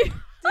it with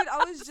you. Dude, I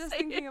was just Say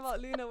thinking it. about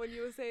Luna when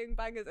you were saying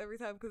bangers every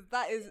time because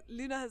that is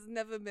Luna has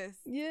never missed.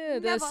 Yeah, the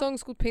Never.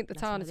 song's called Paint the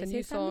That's Town. why It's a they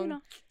new say Stan song.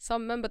 Luna.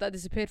 Some member that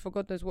disappeared for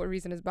God knows what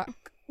reason is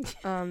back.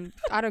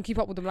 I don't keep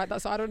up with them like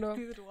that, so I don't know.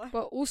 Neither do I.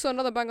 But also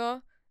another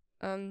banger.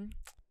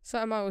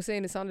 Something I was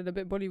saying, it sounded a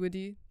bit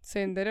Bollywoody,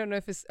 saying they don't know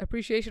if it's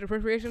appreciation or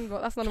appropriation, but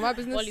that's none of my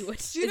business.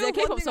 Bollywood. Do you Is know it a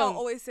K-pop one thing song? I'll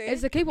always say?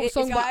 It's a K-pop It's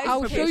song, but guys,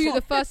 I'll show you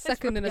the K-pop. first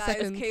second in a Guys,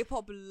 second.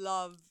 K-pop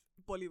love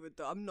Bollywood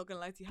though. I'm not gonna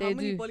lie to you. How They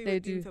many do, Bollywood they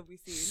themes do. have we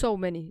seen? So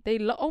many. They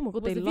oh my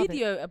god, Was they the love it.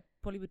 video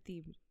a Bollywood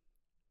theme?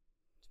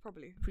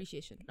 Probably.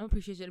 Appreciation. No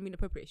appreciation. I mean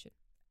appropriation.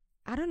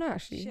 I don't know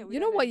actually. Shit, we you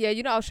know don't what? know. Yeah,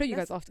 you know I'll show you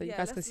Let's- guys after. You yeah,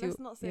 guys can let's- see. Let's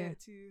not say yeah. it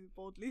too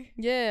boldly.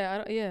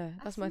 Yeah,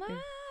 that's my thing.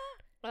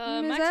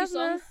 My Miss 2 Emma.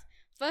 songs.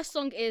 First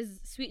song is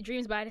 "Sweet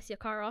Dreams" by Alessia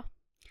Cara.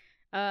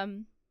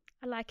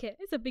 I like it.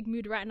 It's a big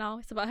mood right now.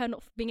 It's about her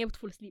not being able to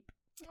fall asleep.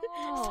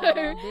 Aw, So,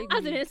 big as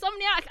an mood.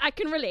 insomniac, I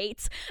can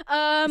relate.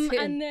 hitting.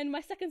 And then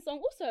my second song,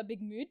 also a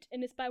big mood,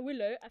 and it's by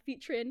Willow,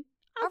 featuring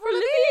Avril Avril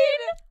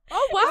Lavigne.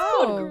 Oh wow.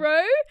 It's called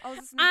Grow, I was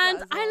listening to that and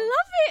as I well.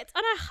 love it.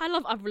 And I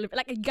love Avril Lavigne.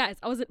 Like, guys,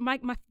 I was my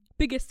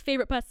biggest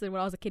favorite person when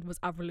I was a kid was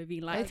Avril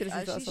Lavigne. I need Like, to listen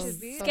to that she song. should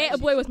be. Skater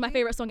She Boy was should my be.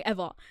 favorite song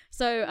ever.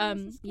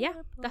 So, yeah,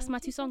 that's my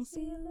 2 songs.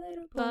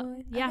 But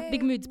yeah,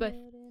 big moods both.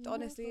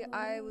 Honestly,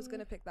 I was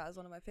gonna pick that as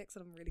one of my picks,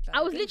 and I'm really glad.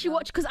 I was did literally now.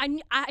 watching because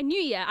I knew,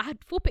 yeah, I had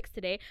 4 picks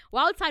today.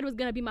 Wildside was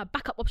gonna be my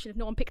backup option if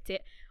no one picked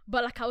it.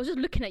 But like, I was just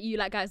looking at you,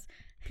 like, guys,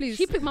 Please.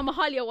 she picked my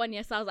Mahalia one,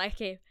 yeah, so I was like,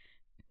 okay,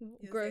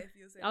 You're Grow. safe,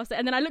 you're safe. I was,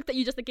 and then I looked at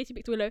you just in case you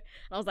picked Willow. And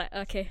I was like,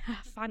 okay,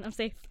 fine, I'm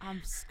safe.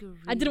 I'm screaming.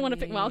 I didn't want to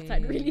pick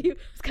Wildside, really. It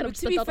was kind of But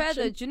just to a be dud fair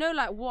though, option. do you know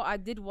like what I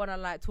did want to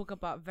like talk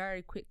about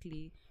very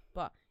quickly,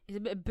 but it's a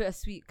bit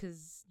bittersweet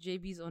because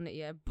JB's on it,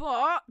 yeah.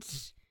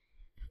 But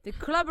the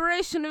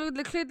collaboration with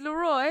the Kid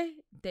Leroy,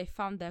 they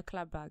found their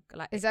collab bag.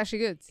 Like It's actually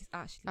good. it's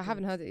actually. I good.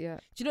 haven't heard it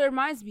yet. Do you know what it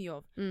reminds me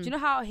of? Mm. Do you know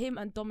how him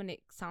and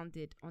Dominic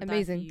sounded on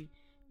Amazing. Die For You?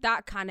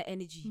 That kind of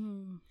energy.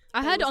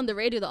 I heard it on the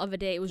radio the other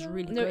day. It was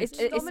really No, good. it's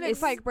Dominic,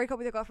 like, break up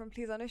with your girlfriend,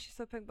 please. I know she's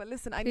so pink, but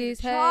listen, I need Please,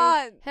 a hey,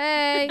 chance.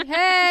 hey, He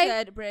hey.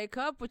 said, break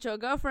up with your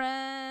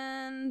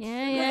girlfriend.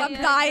 Yeah, Because yeah, I'm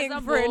yeah, dying 'cause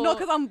I'm for it, not bored.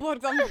 because I'm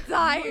bored. 'Cause I'm What are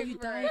dying you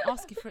for dying? it.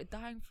 Asking for it,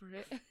 dying for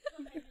it.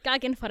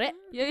 gagging for it.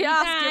 Yeah, you're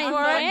asking Dying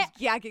for for it. it. I'm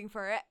gagging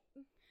for it.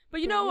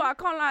 But you know what? I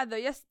can't lie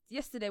though.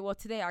 Yesterday, well,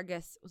 today I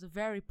guess was a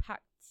very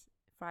packed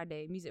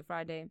Friday, Music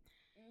Friday.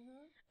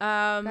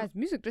 Guys,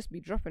 music just be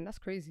dropping. That's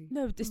crazy.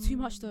 No, there's too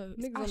much though.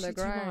 It's Niggas on actually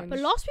their too much. grind. But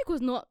last week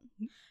was not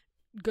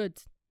good.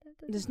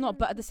 There's not,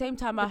 but at the same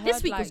time, I But heard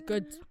this week like, was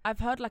good. I've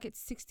heard like it's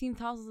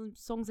 16,000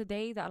 songs a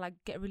day that like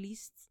get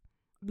released.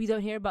 We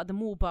don't hear about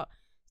them all, but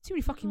it's too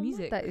many fucking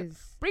music. That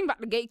is. Bring back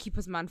the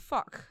gatekeepers, man.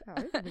 Fuck.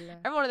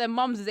 Every one of their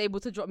mums is able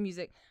to drop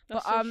music.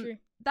 That's But so true.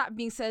 that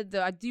being said,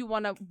 though, I do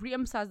want to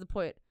re-emphasize the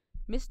point.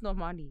 Miss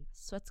Normani, I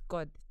swear to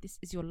God, this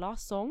is your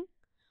last song.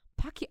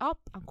 Pack it up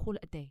and call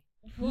it a day.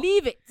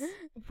 Leave it.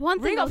 One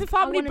thing Bring I up was- your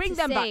family, I wanted bring to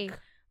them say back.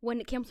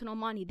 when it came to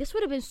Normani, this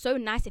would have been so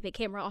nice if it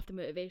came right after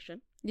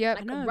Motivation. Yeah.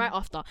 Like know. right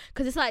after,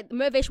 because it's like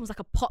Motivation was like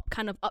a pop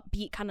kind of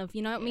upbeat kind of,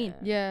 you know what I mean?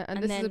 Yeah, and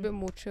And this is a then- bit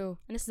more chill.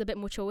 And this is a bit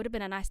more chill. Would have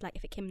been a nice like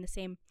if it came in the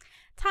same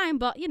time,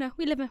 but you know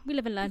we live and We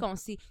learn. gonna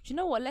see. Do you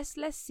know what? Let's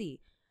see.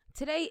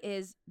 Today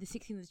is the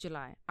 16th of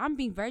July. I'm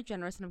being very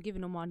generous and I'm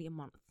giving Normani a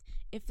month.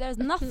 If there's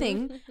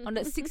nothing on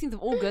the 16th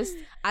of August,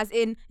 as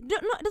in, it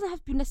doesn't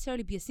have to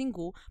necessarily be a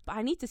single, but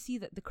I need to see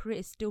that the career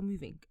is still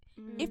moving.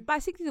 If by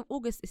 16th of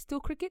August it's still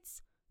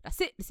crickets,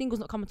 that's it. The single's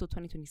not coming until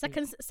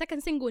 2026.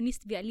 Second single needs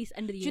to be at least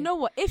end of the Do year. you know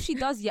what? If she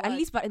does, yeah, at Word.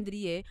 least by the end of the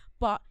year.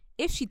 But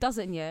if she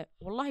doesn't, yeah,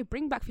 wallahi,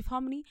 bring back Fifth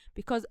Harmony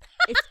because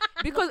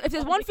if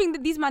there's one thing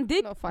that these man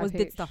did Not was 5H.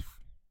 did stuff.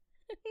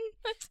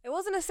 It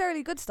wasn't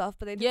necessarily good stuff,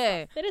 but they did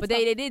Yeah, They did but stuff.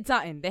 they did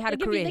something. They had a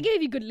career. They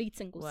gave you good lead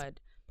singles. Word.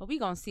 But we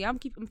gonna see. I'm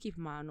keeping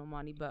my eye on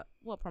Normani, but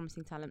what a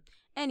promising talent.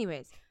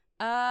 Anyways,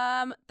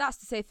 that's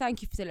to say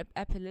thank you for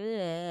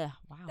wow.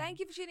 Thank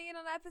you for tuning in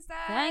on the episode.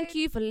 Thank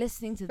you for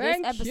listening to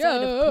Thank this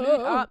episode of Pull It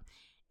you. Up.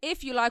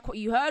 If you like what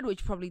you heard,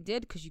 which you probably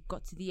did because you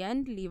got to the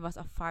end, leave us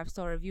a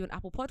 5-star review on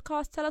Apple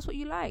Podcasts. Tell us what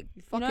you like.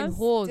 You You know? fucking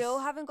whores. Still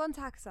haven't gone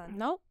tax on.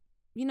 No,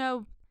 you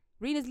know,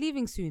 Rena's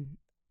leaving soon.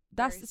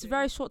 Very It's a soon.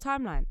 very short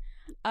timeline.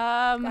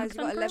 Guys, you've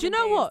got 11 do you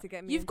know days what? to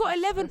get me You've in got touch.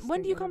 11. That's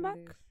When do you still come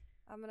 11 back? days.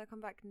 I'm gonna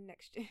come back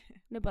next year.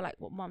 No, but like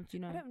what month? Do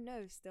you know? I don't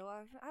know. Still,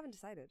 I haven't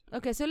decided.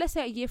 Okay, so let's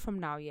say a year from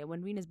now, yeah,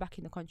 when Rena's back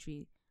in the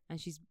country and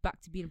she's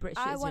back to being a British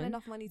I citizen. want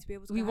enough money to be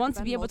able to. We go want to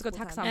Pakistan be able to go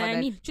multiple tax times. time. I Then.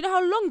 mean- Do you know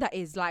how long that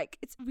is? Like,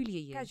 it's really a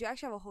year. Guys, you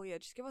actually have a whole year.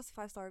 Just give us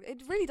a 5-star.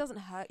 It really doesn't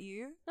hurt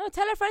you. No,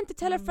 tell a friend to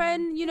tell a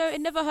friend. You know,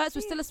 it never hurts.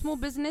 We're still a small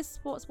Yes. business.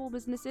 Support small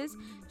businesses.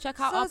 Check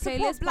out So our support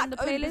playlist on the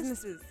black-owned playlist.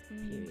 businesses.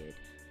 Period.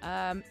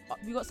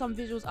 We got some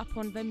visuals up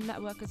on Vim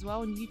Network as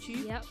well on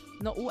YouTube. Yep.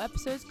 Not all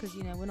episodes because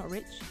you know we're not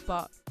rich,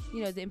 but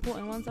you know the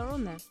important ones are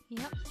on there.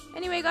 Yep.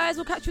 Anyway, guys,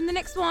 we'll catch you in the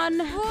next one.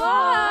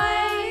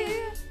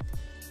 Bye.